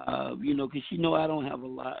she know I don't have a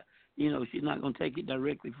lot. She's not going to take it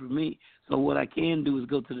directly from me. So what I can do is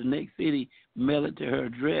go to the next city, mail it to her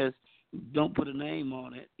address, don't put a name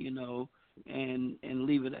on it, and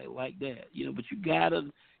leave it like that. But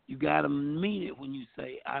you gotta mean it when you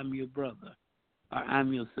say I'm your brother or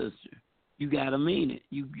I'm your sister. You gotta mean it.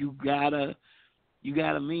 You gotta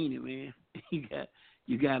mean it, man.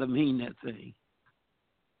 You gotta mean that thing.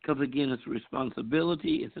 Because again, it's a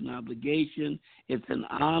responsibility, it's an obligation, it's an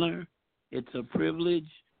honor, it's a privilege,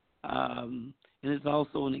 and it's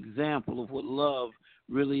also an example of what love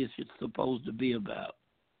really is supposed to be about.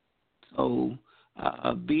 So,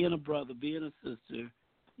 being a brother, being a sister,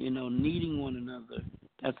 needing one another,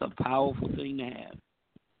 that's a powerful thing to have.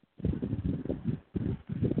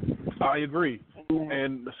 I agree.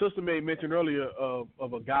 And the sister made mention earlier of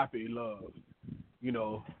agape love,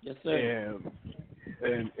 Yes, sir.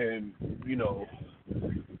 And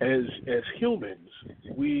as humans,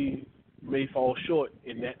 we may fall short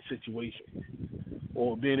in that situation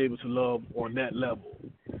or being able to love on that level.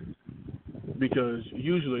 Because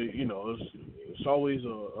usually, it's always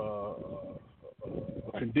a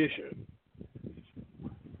condition,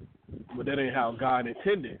 but that ain't how God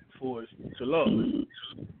intended for us to love.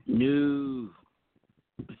 No.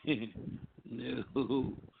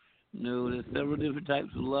 No. There's several different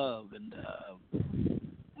types of love, and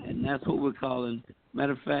that's what we're calling.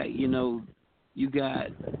 Matter of fact, you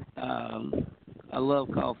got a love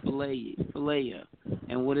called Philia,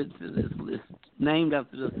 and what it's named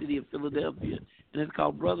after the city of Philadelphia, and it's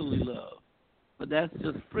called brotherly love. But that's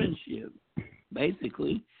just friendship,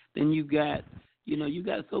 basically. Then you got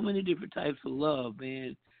so many different types of love,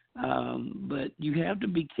 man. But you have to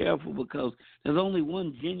be careful because there's only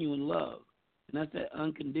one genuine love, and that's that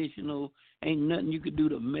unconditional. Ain't nothing you could do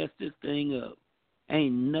to mess this thing up.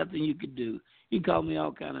 Ain't nothing you could do. You can call me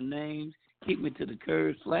all kind of names, kick me to the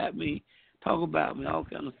curb, slap me, talk about me, all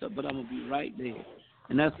kind of stuff, but I'm going to be right there.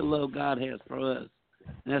 And that's the love God has for us.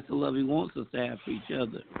 And that's the love he wants us to have for each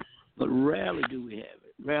other. But rarely do we have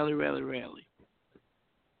it. Rarely.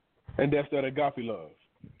 And that's that agape love.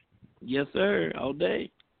 Yes, sir, all day.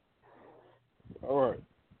 All right.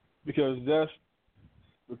 Because that's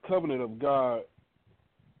the covenant of God,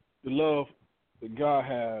 the love that God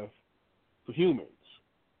has for humans,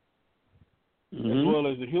 Mm-hmm. as well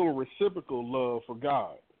as the human reciprocal love for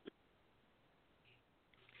God.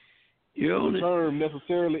 The term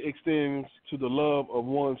necessarily extends to the love of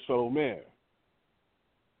one's fellow man.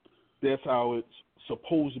 That's how it's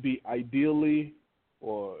supposed to be ideally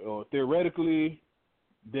or theoretically.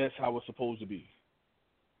 That's how it's supposed to be.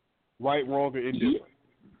 Right, wrong, or indifferent.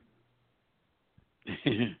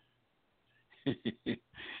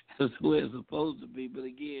 That's the way it's supposed to be. But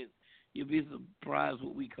again, you'd be surprised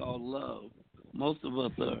what we call love. Most of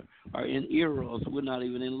us are in eros. We're not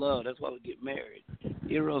even in love. That's why we get married.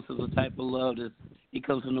 Eros is a type of love it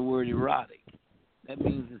comes from the word erotic. That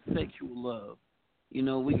means it's sexual love. You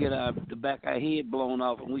know, we get the back of our head blown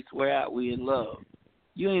off and we swear out we in love.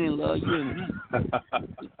 You ain't in love. You in heat.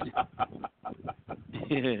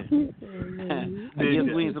 I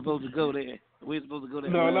guess we ain't supposed to go there. We ain't supposed to go there.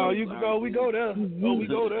 No, you can go. We go there. Oh, we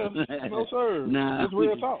go there. No, sir. Nah, it's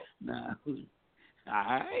real talk. Nah. All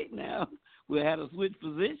right, now we had to switch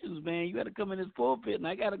positions, man. You got to come in this pulpit, and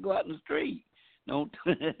I got to go out in the street. Don't.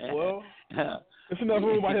 Well, there's enough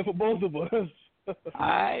room out here for both of us. All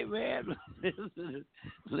right, man.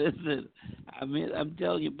 Listen. I mean, I'm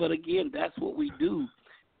telling you. But again, that's what we do.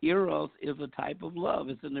 Eros is a type of love.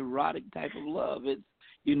 It's an erotic type of love. It's,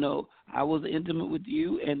 you know, I was intimate with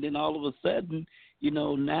you, and then all of a sudden, you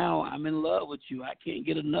know, now I'm in love with you. I can't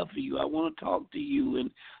get enough of you. I want to talk to you, and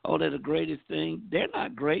they're the greatest thing. They're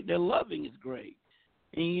not great. Their loving is great.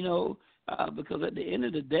 And, you know, because at the end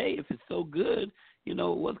of the day, if it's so good, you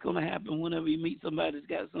know, what's going to happen whenever you meet somebody that's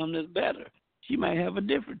got something that's better? She might have a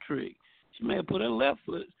different trick. She may have put her left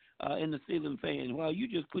foot in the ceiling fan while you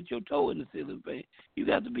just put your toe in the ceiling fan. You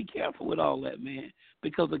got to be careful with all that, man,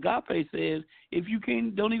 because agape says if you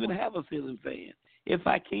don't even have a ceiling fan, if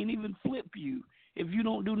I can't even flip you, if you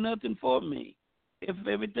don't do nothing for me, if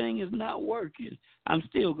everything is not working, I'm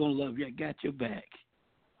still going to love you. I got your back.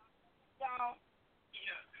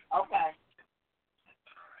 Okay.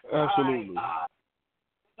 Absolutely. All right.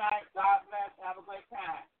 Good night. God bless. Have a great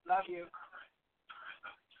time. Love you.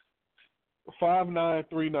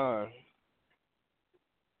 5939.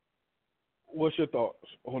 What's your thoughts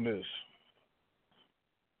on this?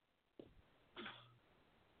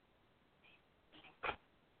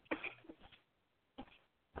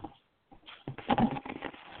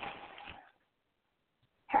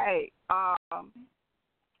 Hey, I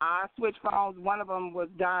switched phones. One of them was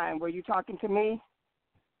dying. Were you talking to me?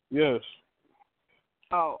 Yes.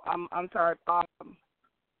 Oh, I'm sorry.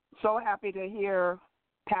 So happy to hear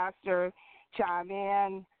Pastor chime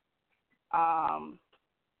in.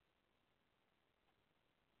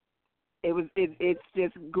 It's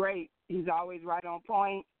just great. He's always right on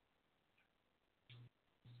point.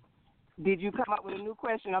 Did you come up with a new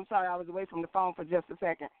question? I'm sorry, I was away from the phone for just a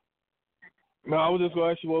second. No, I was just going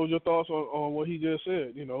to ask you what was your thoughts on what he just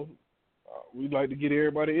said. You know, we'd like to get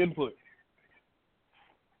everybody input.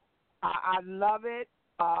 I love it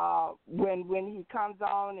when he comes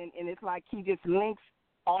on and it's like he just links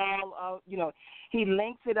all of, you know, he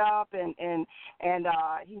links it up and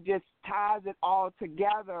he just ties it all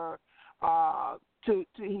together.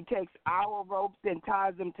 He takes our ropes and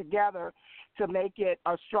ties them together to make it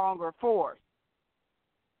a stronger force.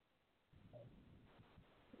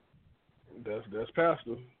 That's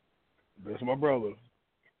Pastor. That's my brother.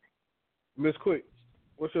 Miss Quick,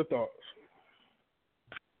 what's your thoughts?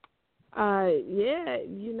 Yeah,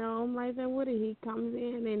 you know, I'm right there with it. He comes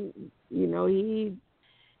in and, you know, he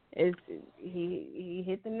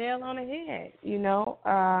hit the nail on the head, you know.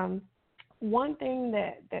 One thing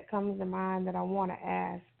that comes to mind that I want to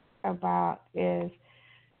ask about is,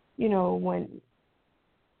 you know,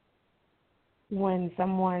 when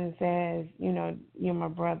someone says, you know, you're my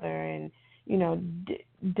brother, and, you know,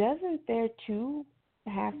 doesn't there too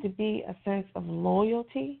have to be a sense of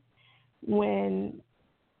loyalty when,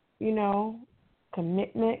 you know,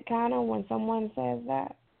 commitment kind of when someone says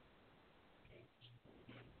that?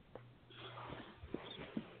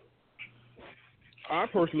 I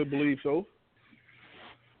personally believe so.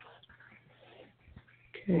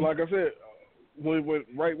 Okay. Like I said, when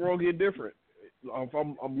right, wrong, indifferent. If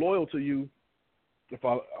I'm loyal to you, if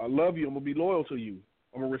I love you, I'm gonna be loyal to you.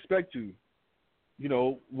 I'm gonna respect you. You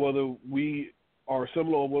know, whether we are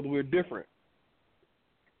similar or whether we're different,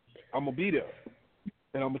 I'm gonna be there,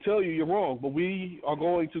 and I'm gonna tell you you're wrong. But we are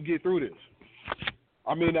going to get through this.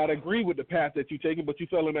 I may not agree with the path that you're taking, but you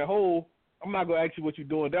fell in that hole. I'm not going to ask you what you're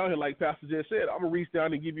doing down here, like Pastor just said. I'm going to reach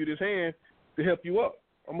down and give you this hand to help you up.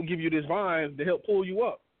 I'm going to give you this vine to help pull you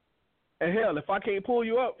up. And hell, if I can't pull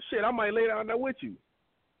you up, shit, I might lay down there with you.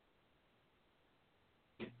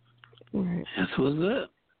 Right. That's what's up.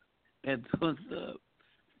 That's what's up.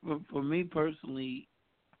 For me personally,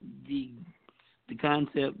 the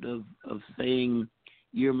concept of saying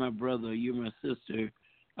you're my brother, you're my sister,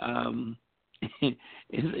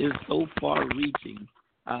 is so far-reaching.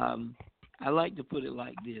 I like to put it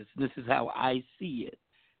like this. This is how I see it.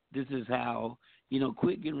 This is how,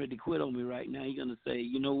 Quick getting ready to quit on me right now. You're going to say,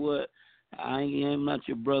 you know what? I am not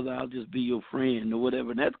your brother. I'll just be your friend or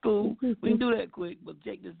whatever. And that's cool. We can do that, Quick. But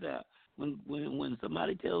check this out. When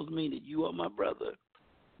somebody tells me that you are my brother,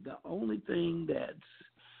 the only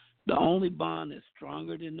bond that's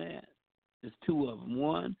stronger than that is two of them.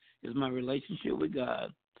 One is my relationship with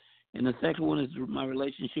God, and the second one is my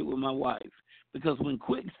relationship with my wife. Because when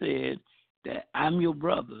Quick said that I'm your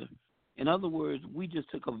brother, in other words, we just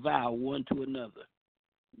took a vow one to another.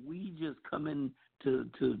 We just come into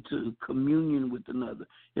to communion with another.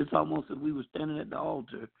 It's almost as if we were standing at the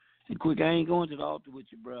altar. And Quick, I ain't going to the altar with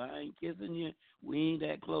you, bro. I ain't kissing you. We ain't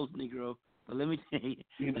that close, Negro. But let me tell you.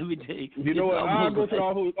 You know what? I'll go to the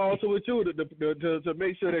altar with you to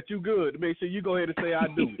make sure that you good. To make sure you go ahead and say I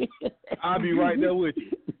do. I'll be right there with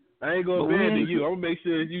you. I ain't gonna abandon you. I'm gonna make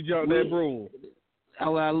sure you jump that broom.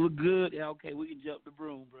 Oh, I look good. Yeah, okay, we can jump the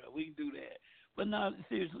broom, bro. We can do that. But no,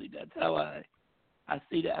 seriously, that's how I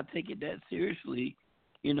see that. I take it that seriously.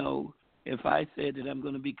 If I said that I'm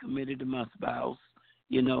going to be committed to my spouse,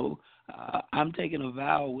 I'm taking a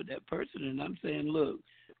vow with that person, and I'm saying, look,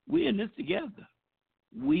 we're in this together.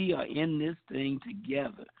 We are in this thing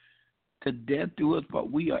together. To death do us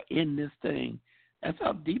part. We are in this thing. That's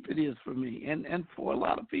how deep it is for me. And for a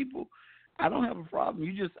lot of people, I don't have a problem.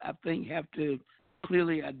 You just, I think, have to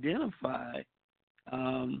clearly identify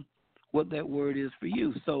what that word is for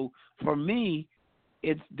you. So for me,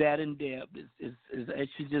 it's that in depth. It's as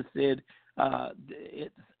she just said,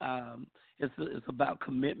 it's about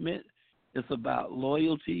commitment. It's about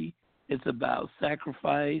loyalty. It's about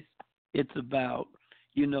sacrifice. It's about,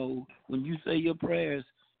 when you say your prayers,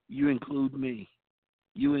 you include me.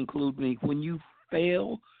 You include me. When you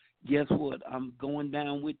fail, guess what? I'm going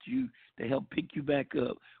down with you to help pick you back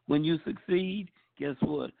up. When you succeed, guess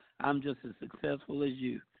what? I'm just as successful as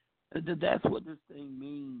you. That's what this thing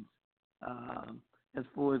means as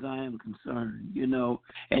far as I am concerned,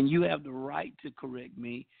 And you have the right to correct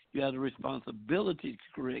me. You have the responsibility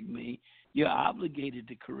to correct me. You're obligated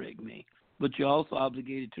to correct me. But you're also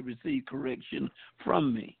obligated to receive correction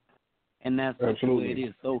from me. And that's the way it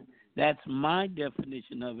is. So that's my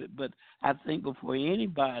definition of it. But I think before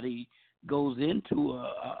anybody goes into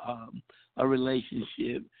a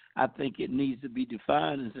relationship, I think it needs to be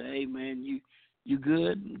defined and say, hey, man, you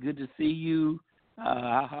good? Good to see you.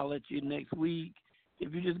 I'll holler at you next week.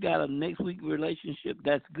 If you just got a next week relationship,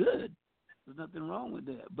 that's good. There's nothing wrong with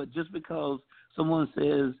that. But just because someone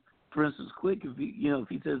says, for instance, Quick, if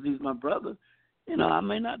he says he's my brother, I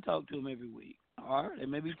may not talk to him every week. Or there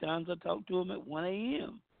may be times I talk to him at 1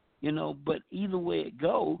 a.m., but either way it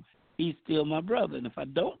go, he's still my brother. And if I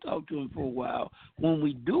don't talk to him for a while, when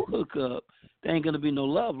we do hook up, there ain't going to be no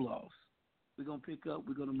love lost. We're going to pick up.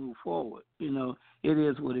 We're going to move forward. It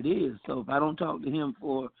is what it is. So if I don't talk to him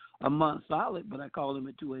for a month solid, but I call him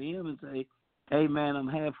at 2 a.m. and say, hey, man, I'm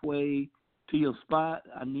halfway to your spot.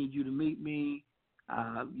 I need you to meet me,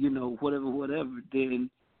 whatever, then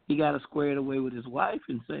he got to square it away with his wife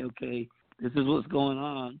and say, okay, this is what's going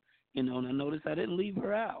on. And I noticed I didn't leave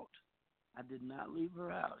her out. I did not leave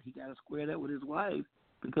her out. He got to square that with his wife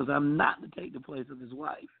because I'm not to take the place of his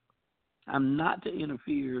wife. I'm not to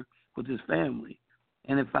interfere with his family.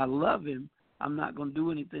 And if I love him, I'm not going to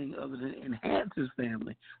do anything other than enhance his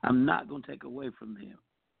family. I'm not going to take away from them.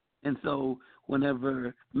 And so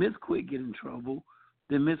whenever Miss Quick get in trouble,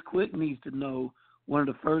 then Miss Quick needs to know one of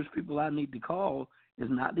the first people I need to call is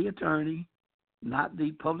not the attorney, not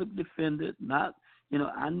the public defendant,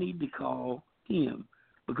 I need to call him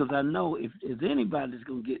because I know if anybody's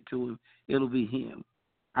going to get to him, it'll be him.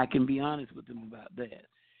 I can be honest with him about that.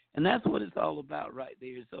 And that's what it's all about right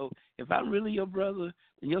there. So if I'm really your brother,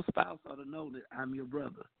 then your spouse ought to know that I'm your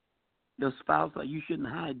brother. Your spouse, you shouldn't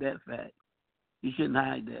hide that fact. You shouldn't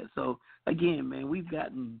hide that. So, again, man, we've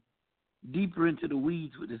gotten deeper into the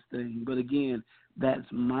weeds with this thing. But, again, that's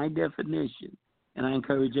my definition. And I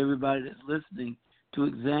encourage everybody that's listening to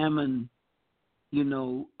examine,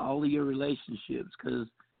 all of your relationships because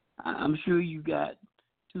I'm sure you got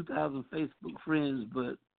 2,000 Facebook friends,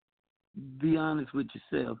 but be honest with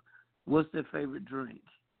yourself. What's their favorite drink?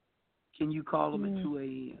 Can you call them at 2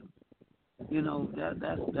 a.m.?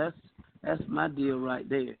 That's my deal right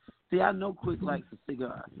there. See, I know Quick likes a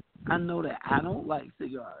cigar. I know that I don't like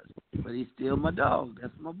cigars, but he's still my dog.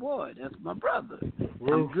 That's my boy. That's my brother.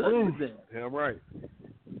 I'm good with that. Yeah, right.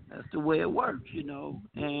 That's the way it works, you know.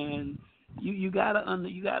 And you gotta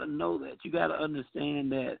know that. You gotta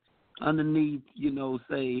understand that underneath, you know,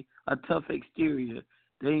 say a tough exterior,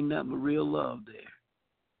 there ain't nothing but real love there.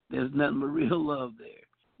 There's nothing but real love there.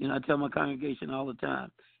 You know, I tell my congregation all the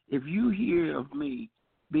time, if you hear of me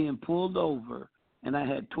being pulled over and I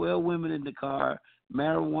had 12 women in the car,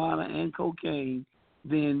 marijuana and cocaine,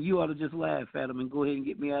 then you ought to just laugh at them and go ahead and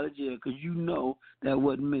get me out of jail because you know that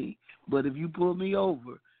wasn't me. But if you pull me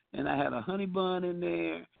over and I had a honey bun in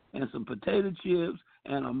there and some potato chips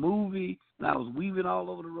and a movie and I was weaving all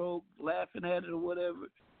over the road laughing at it or whatever,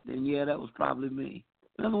 then, yeah, that was probably me.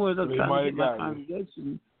 In other words, I'm trying to get my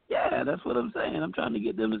congregation. Yeah, that's what I'm saying. I'm trying to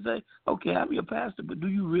get them to say, okay, I'm your pastor, but do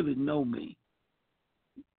you really know me?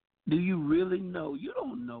 Do you really know? You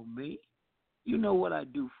don't know me. You know what I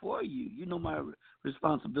do for you. You know my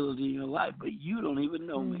responsibility in your life, but you don't even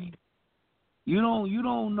know me. You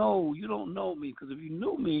don't know me, because if you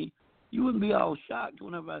knew me, you wouldn't be all shocked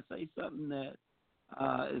whenever I say something that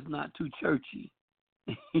is not too churchy.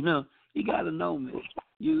 You know, you got to know me.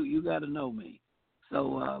 You got to know me.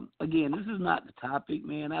 So, again, this is not the topic,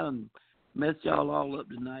 man. I done messed y'all all up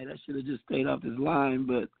tonight. I should have just stayed off this line,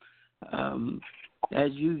 but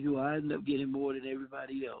as usual, I ended up getting more than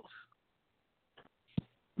everybody else.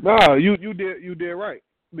 No, you did right,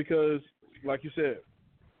 because like you said,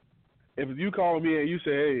 if you call me and you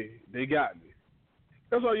say, hey, they got me,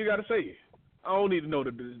 that's all you got to say. I don't need to know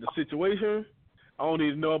the situation. I don't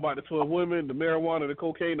need to know about the 12 women, the marijuana, the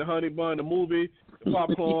cocaine, the honey bun, the movie, the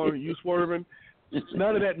popcorn, you swerving.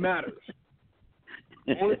 None of that matters.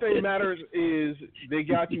 The only thing that matters is they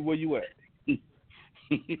got you where you at.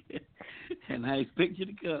 And I expect you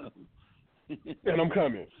to come. And I'm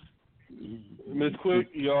coming. Miss Quick,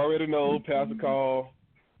 you already know, pass the call.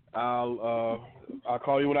 I'll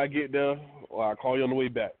call you when I get there, or I'll call you on the way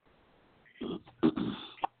back.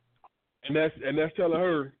 And that's telling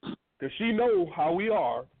her, because she know how we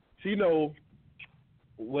are. She know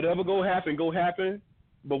whatever go happen,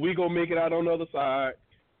 but we gonna make it out on the other side,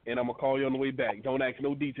 and I'm gonna call you on the way back. Don't ask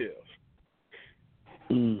no details.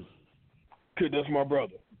 Cause that's my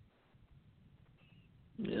brother.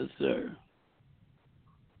 Yes, sir.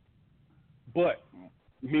 But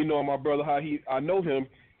me knowing my brother, I know him,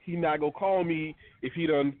 he not gonna call me if he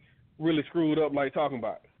done really screwed up like talking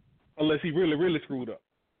about it, unless he really, really screwed up.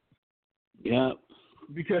 Yeah.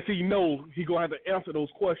 Because he know he gonna have to answer those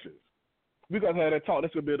questions. We gotta have that talk.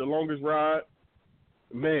 This will be the longest ride,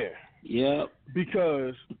 man. Yeah.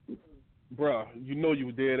 Because, bruh, you know you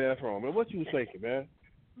were dead ass wrong, man. What you was thinking, man?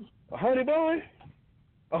 A honey bun?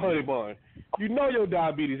 A honey bun. You know your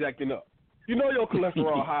diabetes acting up. You know your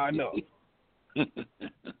cholesterol high enough.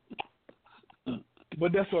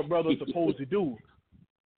 But that's what brothers supposed to do.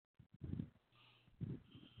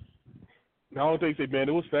 Now, I don't think they say, man,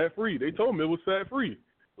 it was fat-free. They told me it was fat-free.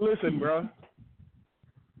 Listen, bro,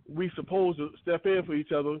 we supposed to step in for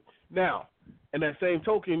each other. Now, in that same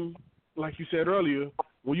token, like you said earlier,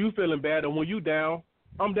 when you feeling bad and when you down,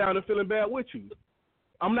 I'm down and feeling bad with you.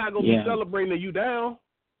 I'm not going to be celebrating that you down.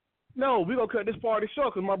 No, we're going to cut this party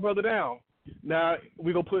short because my brother down. Now,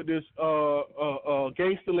 we're going to put this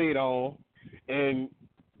gangster lead on, and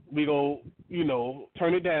we going to,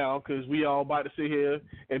 turn it down because we all about to sit here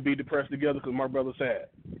and be depressed together because my brother's sad.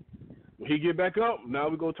 When he get back up, now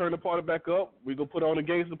we're going to turn the party back up. We're going to put on a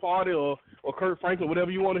gangster party or Kurt Franklin,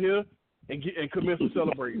 whatever you want to hear, and commence to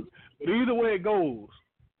celebrate. But either way it goes,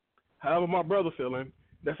 however my brother feeling,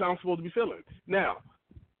 that's how I'm supposed to be feeling. Now,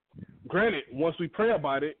 granted, once we pray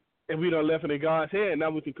about it and we done left it in God's hand,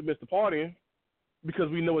 now we can commence the partying because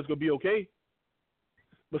we know it's going to be okay.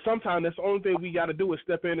 But sometimes that's the only thing we got to do is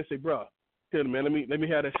step in and say, bruh, here, man, let me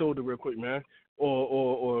have that shoulder real quick, man.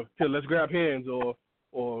 Or here, let's grab hands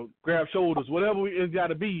or grab shoulders, whatever it's got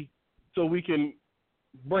to be so we can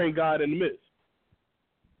bring God in the midst.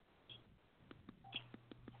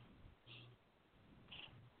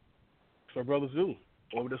 That's what brothers do,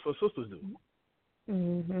 or that's what sisters do.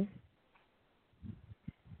 Mm-hmm.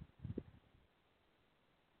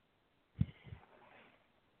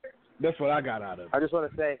 That's what I got out of it. I just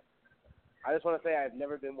want to say I've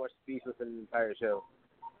never been more speechless in the entire show.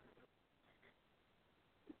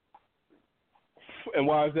 And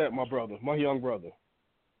why is that, my brother, my young brother?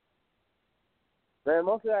 Man,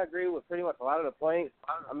 mostly I agree with pretty much a lot of the points.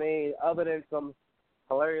 I mean, other than some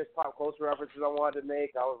hilarious pop culture references I wanted to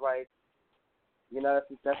make, I was like,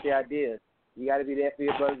 that's the idea. You got to be there for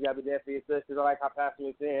your brothers. You got to be there for your sisters. I like how Pastor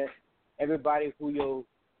was saying, everybody who your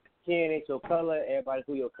kin ain't your color. Everybody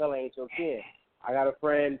who your color ain't your kin. I got a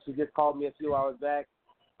friend, she just called me a few hours back.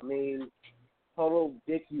 I mean, total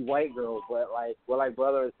dicky white girl, but like we're like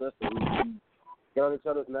brother and sister. get on each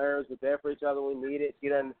other's nerves. We're there for each other when we need it. She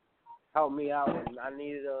done helped me out when I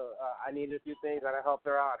needed a few things, and I helped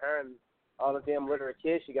her out. Her and all the damn litter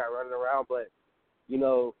kids she got running around, but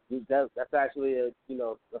that's actually a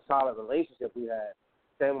solid relationship we had.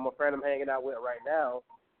 Same with my friend I'm hanging out with right now,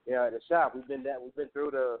 at the shop. We've been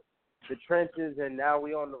through the trenches, and now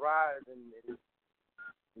we on the rise, and it's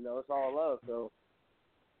all love. So,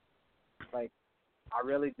 like, I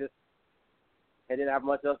really I didn't have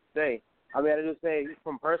much else to say. I mean, I just say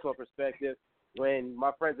from personal perspective, when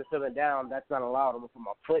my friends are feeling down, that's not allowed. I'm gonna put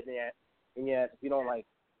my foot in it, and if you don't like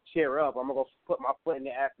cheer up, I'm gonna put my foot in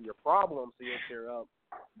the after your problem so you'll cheer up.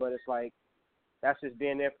 But it's like that's just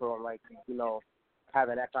being there for them, like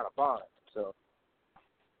having that kind of bond. So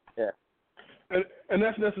yeah, and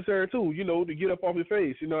that's necessary too. To get up off your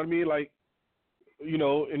face. You know what I mean? Like,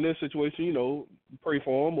 in this situation, pray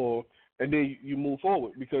for them, and then you move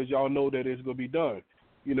forward because y'all know that it's gonna be done.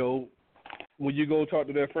 When you go talk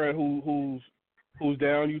to that friend who's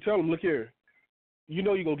down, you tell them, look here, you're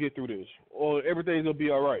gonna get through this, or everything's gonna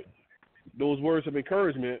be all right. Those words of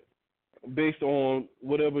encouragement, based on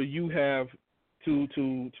whatever you have to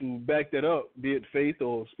back that up, be it faith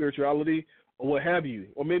or spirituality or what have you,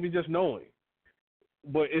 or maybe just knowing.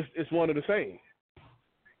 But it's one of the same.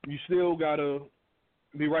 You still gotta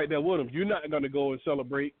be right there with them. You're not gonna go and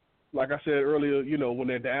celebrate, like I said earlier, when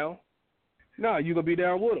they're down. Nah, you're gonna be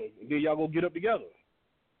down with them. Then y'all gonna get up together.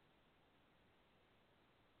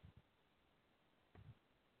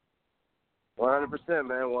 100%,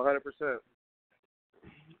 man, 100%.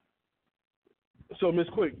 So, Miss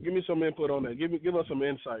Quick, give me some input on that. Give us some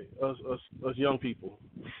insight, us young people.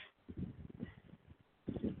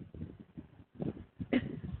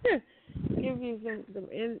 Give you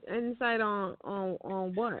some insight on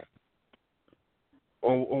what?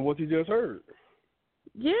 On what you just heard.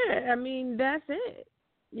 Yeah, I mean that's it.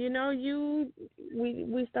 We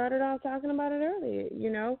started off talking about it earlier.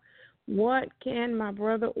 What can my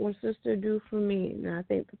brother or sister do for me? And I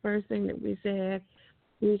think the first thing that we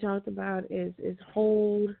talked about is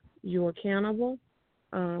hold you accountable.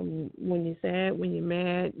 When you're sad, when you're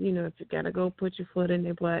mad, if you gotta go put your foot in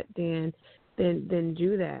their butt, then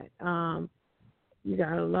do that. You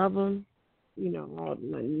gotta love them.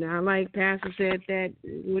 Not like Pastor said that.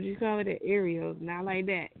 What do you call it? The Aerials. Not like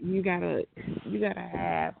that. You gotta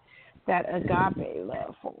have that agape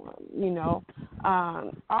love for them.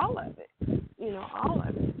 All of it. All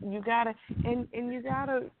of it. You gotta and you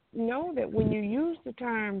gotta know that when you use the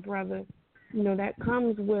term brother, that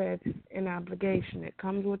comes with an obligation. It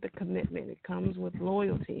comes with a commitment. It comes with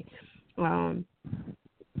loyalty.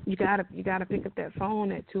 You gotta pick up that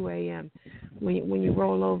phone at 2 a.m. When you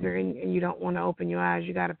roll over and you don't want to open your eyes,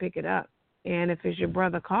 you gotta pick it up. And if it's your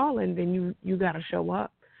brother calling, then you gotta show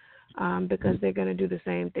up, because they're gonna do the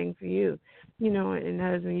same thing for you. And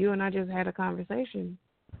husband, you and I just had a conversation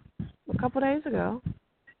a couple days ago,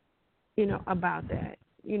 about that.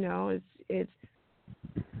 It's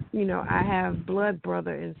I have blood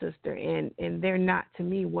brother and sister, and they're not to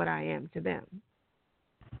me what I am to them.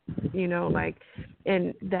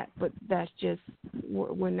 But that's just,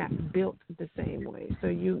 we're not built the same way. So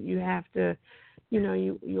you have to,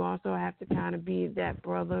 you also have to kind of be that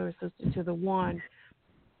brother or sister to the one,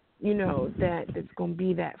 that's going to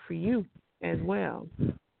be that for you as well.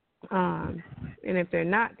 And if they're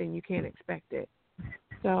not, then you can't expect it.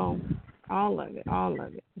 So all of it.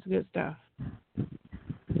 It's good stuff.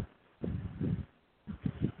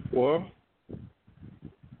 Well,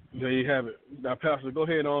 there you have it. Now, Pastor, go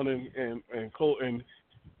ahead on and quote and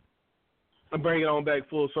bring it on back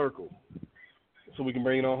full circle, so we can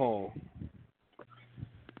bring it on home.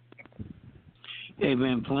 Hey,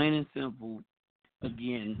 man, plain and simple.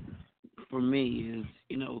 Again, for me is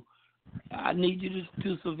I need you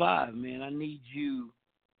to survive, man. I need you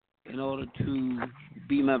in order to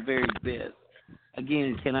be my very best.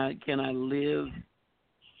 Again, can I live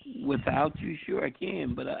without you? Sure, I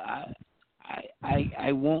can, but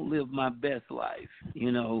I won't live my best life,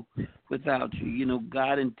 without you.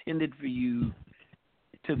 God intended for you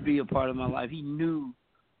to be a part of my life. He knew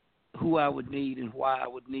who I would need and why I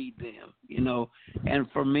would need them,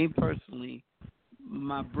 And for me personally,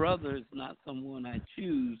 my brother is not someone I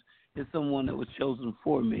choose. It's someone that was chosen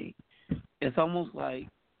for me. It's almost like,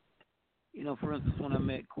 for instance, when I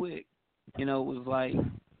met Quick, it was like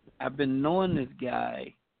I've been knowing this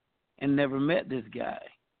guy and never met this guy.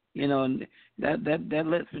 And that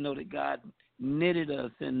lets me know that God knitted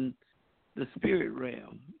us in the spirit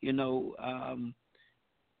realm, and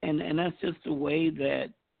that's just the way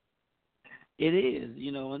that it is,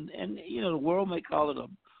 and the world may call it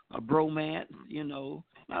a bromance,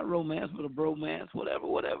 not romance, but a bromance,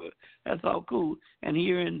 whatever. That's all cool. And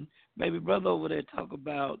hearing baby brother over there talk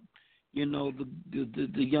about,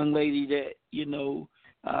 the young lady that,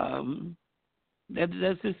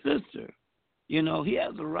 that's his sister. He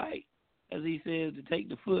has the right, as he says, to take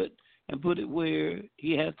the foot and put it where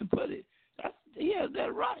he has to put it. He has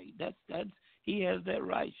that right. He has that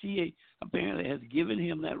right. She apparently has given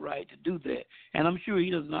him that right to do that. And I'm sure he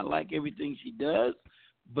does not like everything she does,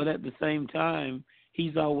 but at the same time,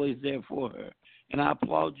 he's always there for her. And I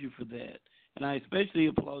applaud you for that. And I especially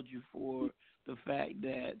applaud you for the fact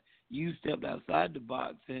that you stepped outside the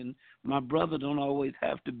box, and my brother don't always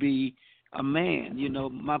have to be a man.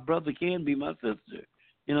 My brother can be my sister.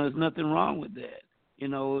 There's nothing wrong with that. You're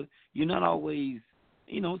not always,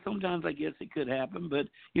 sometimes I guess it could happen, but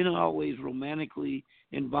you're not always romantically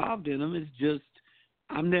involved in them. It's just,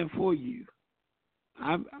 I'm there for you.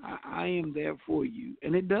 I am there for you.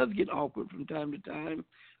 And it does get awkward from time to time.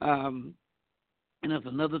 And that's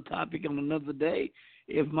another topic on another day.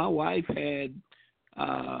 If my wife had,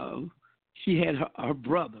 she had her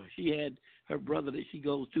brother. She had her brother that she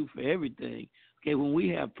goes to for everything. Okay, when we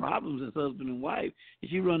have problems as husband and wife, and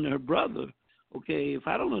she run to her brother, okay, if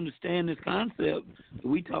I don't understand this concept that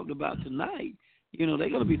we talked about tonight, there's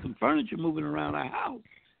going to be some furniture moving around our house.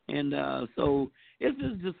 And so it's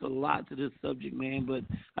just a lot to this subject, man. But,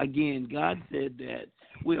 again, God said that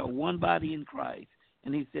we are one body in Christ.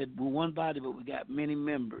 And he said, we're one body, but we got many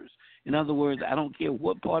members. In other words, I don't care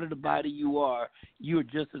what part of the body you're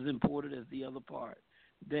just as important as the other part.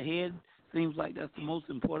 The head seems like that's the most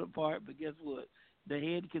important part, but guess what? The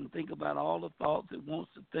head can think about all the thoughts it wants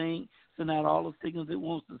to think, send out all the signals it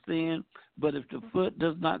wants to send, but if the foot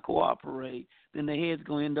does not cooperate, then the head's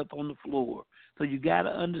going to end up on the floor. So you got to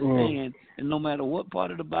understand, and no matter what part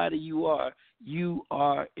of the body you are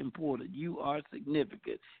important. You are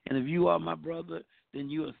significant. And if you are my brother, then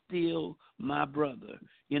you are still my brother.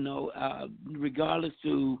 Regardless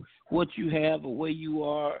to what you have or where you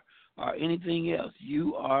are or anything else,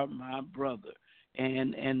 you are my brother.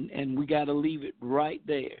 And we got to leave it right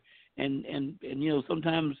there. And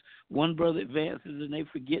sometimes one brother advances and they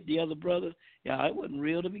forget the other brother. Yeah, it wasn't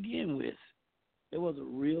real to begin with. It wasn't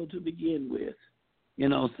real to begin with.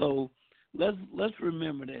 So let's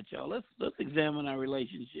remember that, y'all. Let's examine our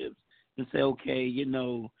relationships and say, okay,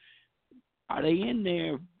 are they in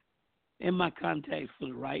there in my contacts for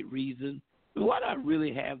the right reason? Why do I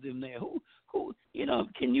really have them there? Who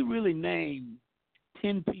can you really name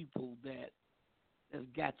 10 people that has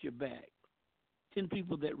got your back? 10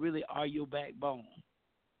 people that really are your backbone.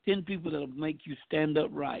 10 people that'll make you stand up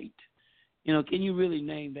right. Can you really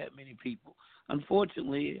name that many people?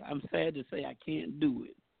 Unfortunately, I'm sad to say I can't do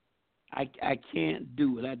it. I can't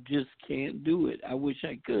do it. I just can't do it. I wish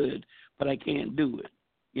I could, but I can't do it.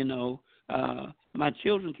 My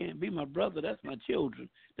children can't be my brother. That's my children.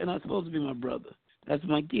 They're not supposed to be my brother. That's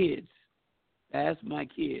my kids. That's my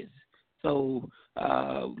kids. So,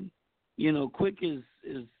 Quick is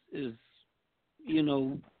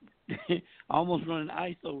almost running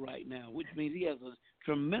ISO right now, which means he has a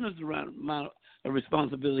tremendous amount of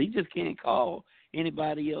responsibility. He just can't call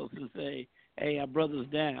anybody else and say, hey, our brother's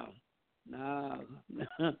down. Nah,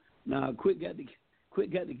 Quick got to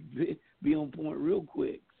be on point real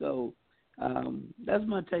quick. So that's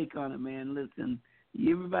my take on it, man. Listen,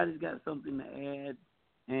 everybody's got something to add,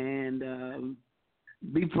 and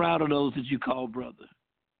be proud of those that you call brother.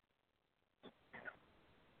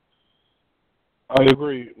 I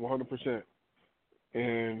agree 100%.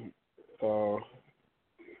 And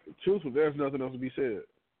truthfully, there's nothing else to be said.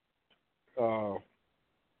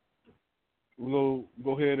 We'll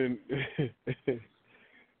go ahead and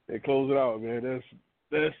and close it out, man.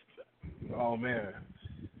 That's oh man,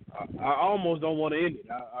 I almost don't want to end it.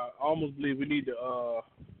 I almost believe we need to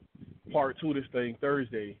part 2 of this thing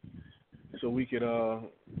Thursday, so we can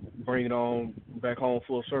bring it on back home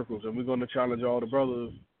full circles, and we're going to challenge all the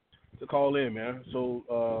brothers to call in, man.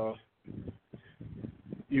 So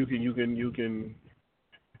you can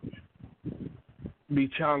be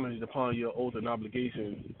challenged upon your oath and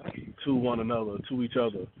obligation to one another, to each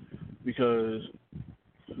other, because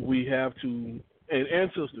we have to, and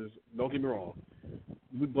sisters, don't get me wrong,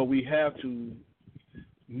 but we have to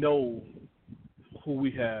know who we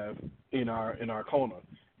have in our corner.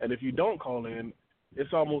 And if you don't call in,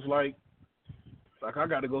 it's almost like I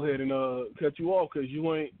got to go ahead and cut you off because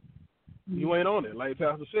you ain't on it. Like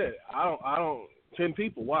Pastor said, I don't 10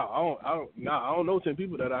 people. Wow, I don't know 10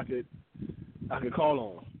 people that I could call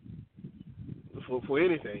on for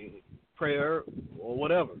anything, prayer or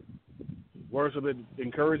whatever, words of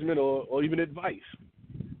encouragement or even advice.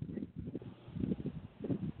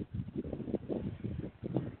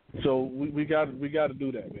 So we got to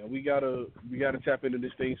do that, man. We gotta tap into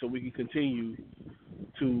this thing so we can continue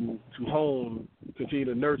to continue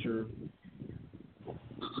to nurture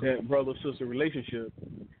that brother sister relationship,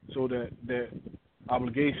 so that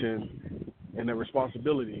obligation and that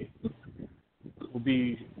responsibility will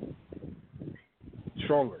be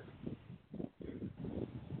stronger.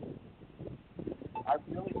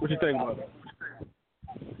 What you think about that?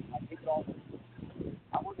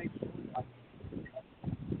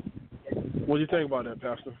 What do you think about that,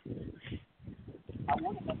 Pastor?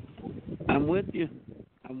 I'm with you.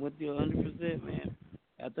 I'm with you 100%, man.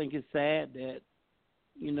 I think it's sad that,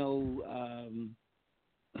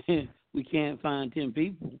 we can't find 10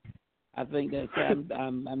 people. I think that's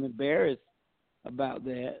I'm embarrassed about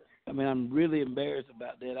that. I mean, I'm really embarrassed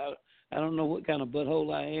about that. I don't know what kind of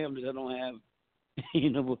butthole I am that I don't have,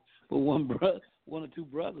 but one or two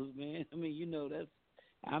brothers, man. I mean,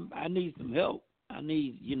 I need some help. I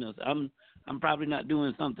need, I'm probably not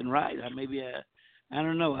doing something right. I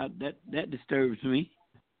don't know. That disturbs me.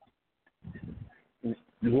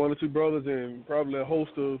 One or two brothers and probably a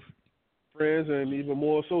host of friends and even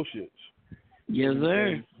more associates. Yes,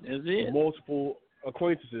 sir. That's it. Multiple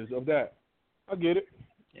acquaintances of that. I get it.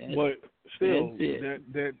 But still,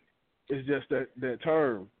 that is just that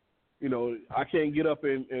term. I can't get up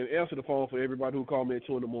and answer the phone for everybody who called me at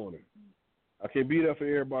 2 in the morning. I can't be there for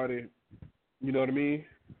everybody. You know what I mean?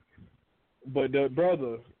 But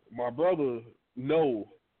my brother, no,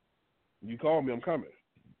 you call me, I'm coming.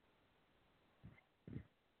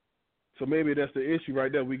 So maybe that's the issue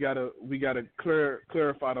right there. We gotta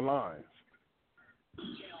clarify the lines,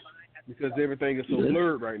 because everything is so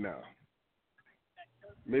blurred right now.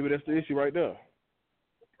 Maybe that's the issue right there.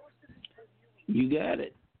 You got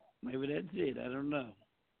it. Maybe that's it. I don't know.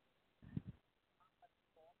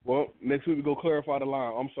 Well, next week we go clarify the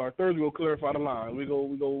line. I'm sorry, Thursday we go clarify the line. We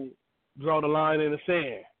go draw the line in the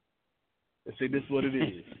sand and say this is what it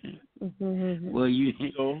is. Well,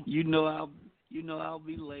 I'll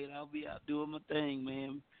be late. I'll be out doing my thing,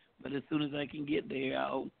 man. But as soon as I can get there,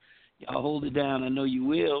 y'all hold it down. I know you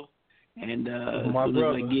will. And as soon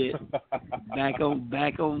as I get back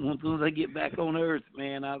on, as soon as I get back on Earth,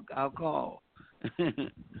 man, I'll call.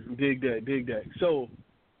 Dig that. So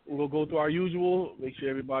we'll go through our usual, make sure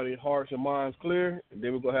everybody's hearts and minds clear, and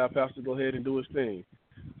then we're going to have Pastor go ahead and do his thing.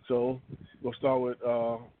 So we'll start with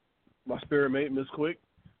my spirit mate, Miss Quick.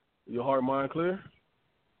 Your heart and mind clear?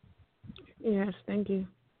 Yes, thank you.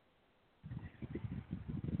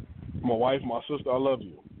 My wife, my sister, I love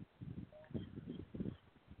you.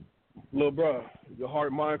 Little brother, your heart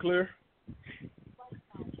and mind clear?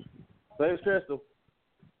 Thanks, Crystal.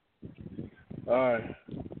 All right.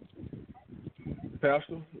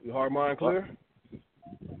 Pastor, your heart and mind clear?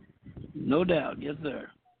 No doubt. Yes, sir.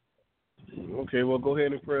 Okay, well, go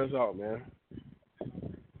ahead and pray us out, man.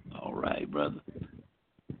 All right, brother.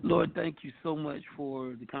 Lord, thank you so much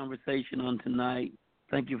for the conversation on tonight.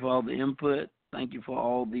 Thank you for all the input. Thank you for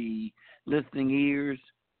all the listening ears.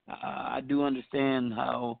 I do understand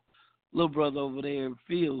how little brother over there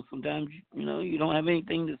feels. Sometimes, you don't have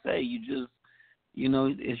anything to say. You just,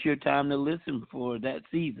 it's your time to listen for that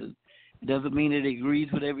season. It doesn't mean that he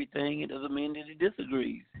agrees with everything. It doesn't mean that he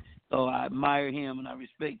disagrees. So I admire him and I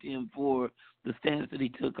respect him for the stance that he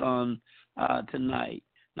took on tonight.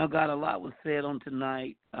 Now, God, a lot was said on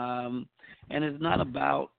tonight, and it's not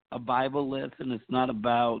about a Bible lesson. It's not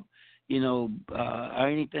about, or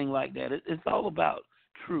anything like that. It's all about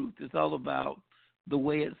truth. It's all about the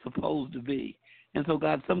way it's supposed to be. And so,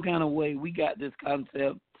 God, some kind of way we got this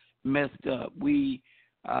concept messed up. We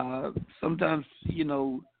sometimes,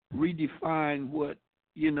 redefine what,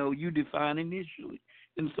 you defined initially.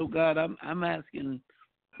 And so, God, I'm asking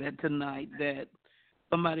that tonight that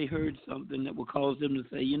somebody heard something that will cause them to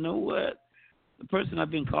say, you know what, the person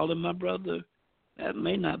I've been calling my brother, that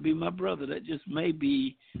may not be my brother. That just may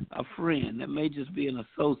be a friend. That may just be an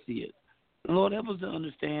associate. And Lord, help us to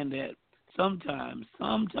understand that sometimes,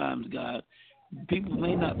 God, people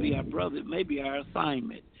may not be our brother. It may be our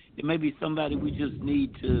assignment. It may be somebody we just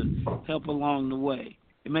need to help along the way.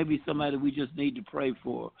 It may be somebody we just need to pray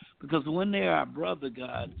for. Because when they're our brother,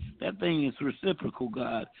 God, that thing is reciprocal,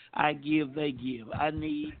 God. I give, they give. I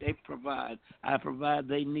need, they provide. I provide,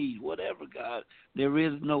 they need. Whatever, God, there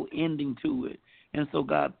is no ending to it. And so,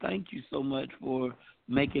 God, thank you so much for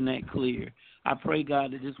making that clear. I pray,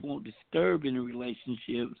 God, that this won't disturb any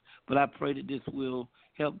relationships, but I pray that this will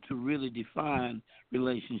help to really define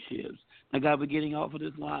relationships. Now, God, we're getting off of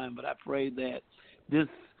this line, but I pray that this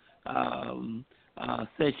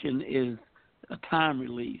session is a time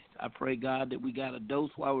release. I pray, God, that we got a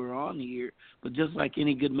dose while we're on here, but just like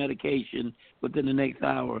any good medication, within the next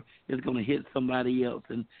hour, it's going to hit somebody else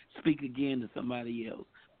and speak again to somebody else.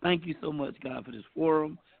 Thank you so much, God, for this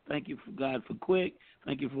forum. Thank you, for God, for Quick.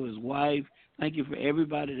 Thank you for his wife. Thank you for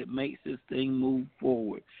everybody that makes this thing move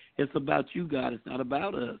forward. It's about you, God. It's not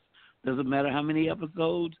about us. Doesn't matter how many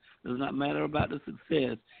episodes. Does not matter about the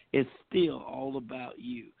success. It's still all about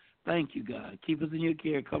you. Thank you, God. Keep us in your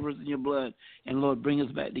care, cover us in your blood, and, Lord, bring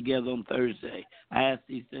us back together on Thursday. I ask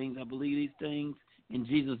these things. I believe these things. In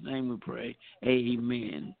Jesus' name we pray.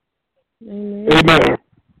 Amen. Amen. Amen.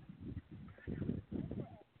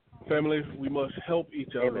 Family, we must help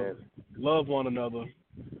each other, Amen. love one another.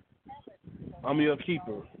 I'm your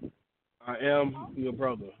keeper. I am your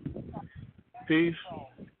brother. Peace.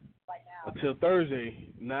 Until Thursday,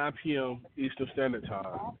 9 p.m. Eastern Standard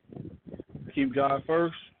Time. Keep God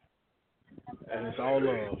first, and it's all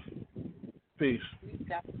love. Peace.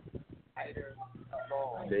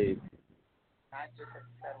 Dave.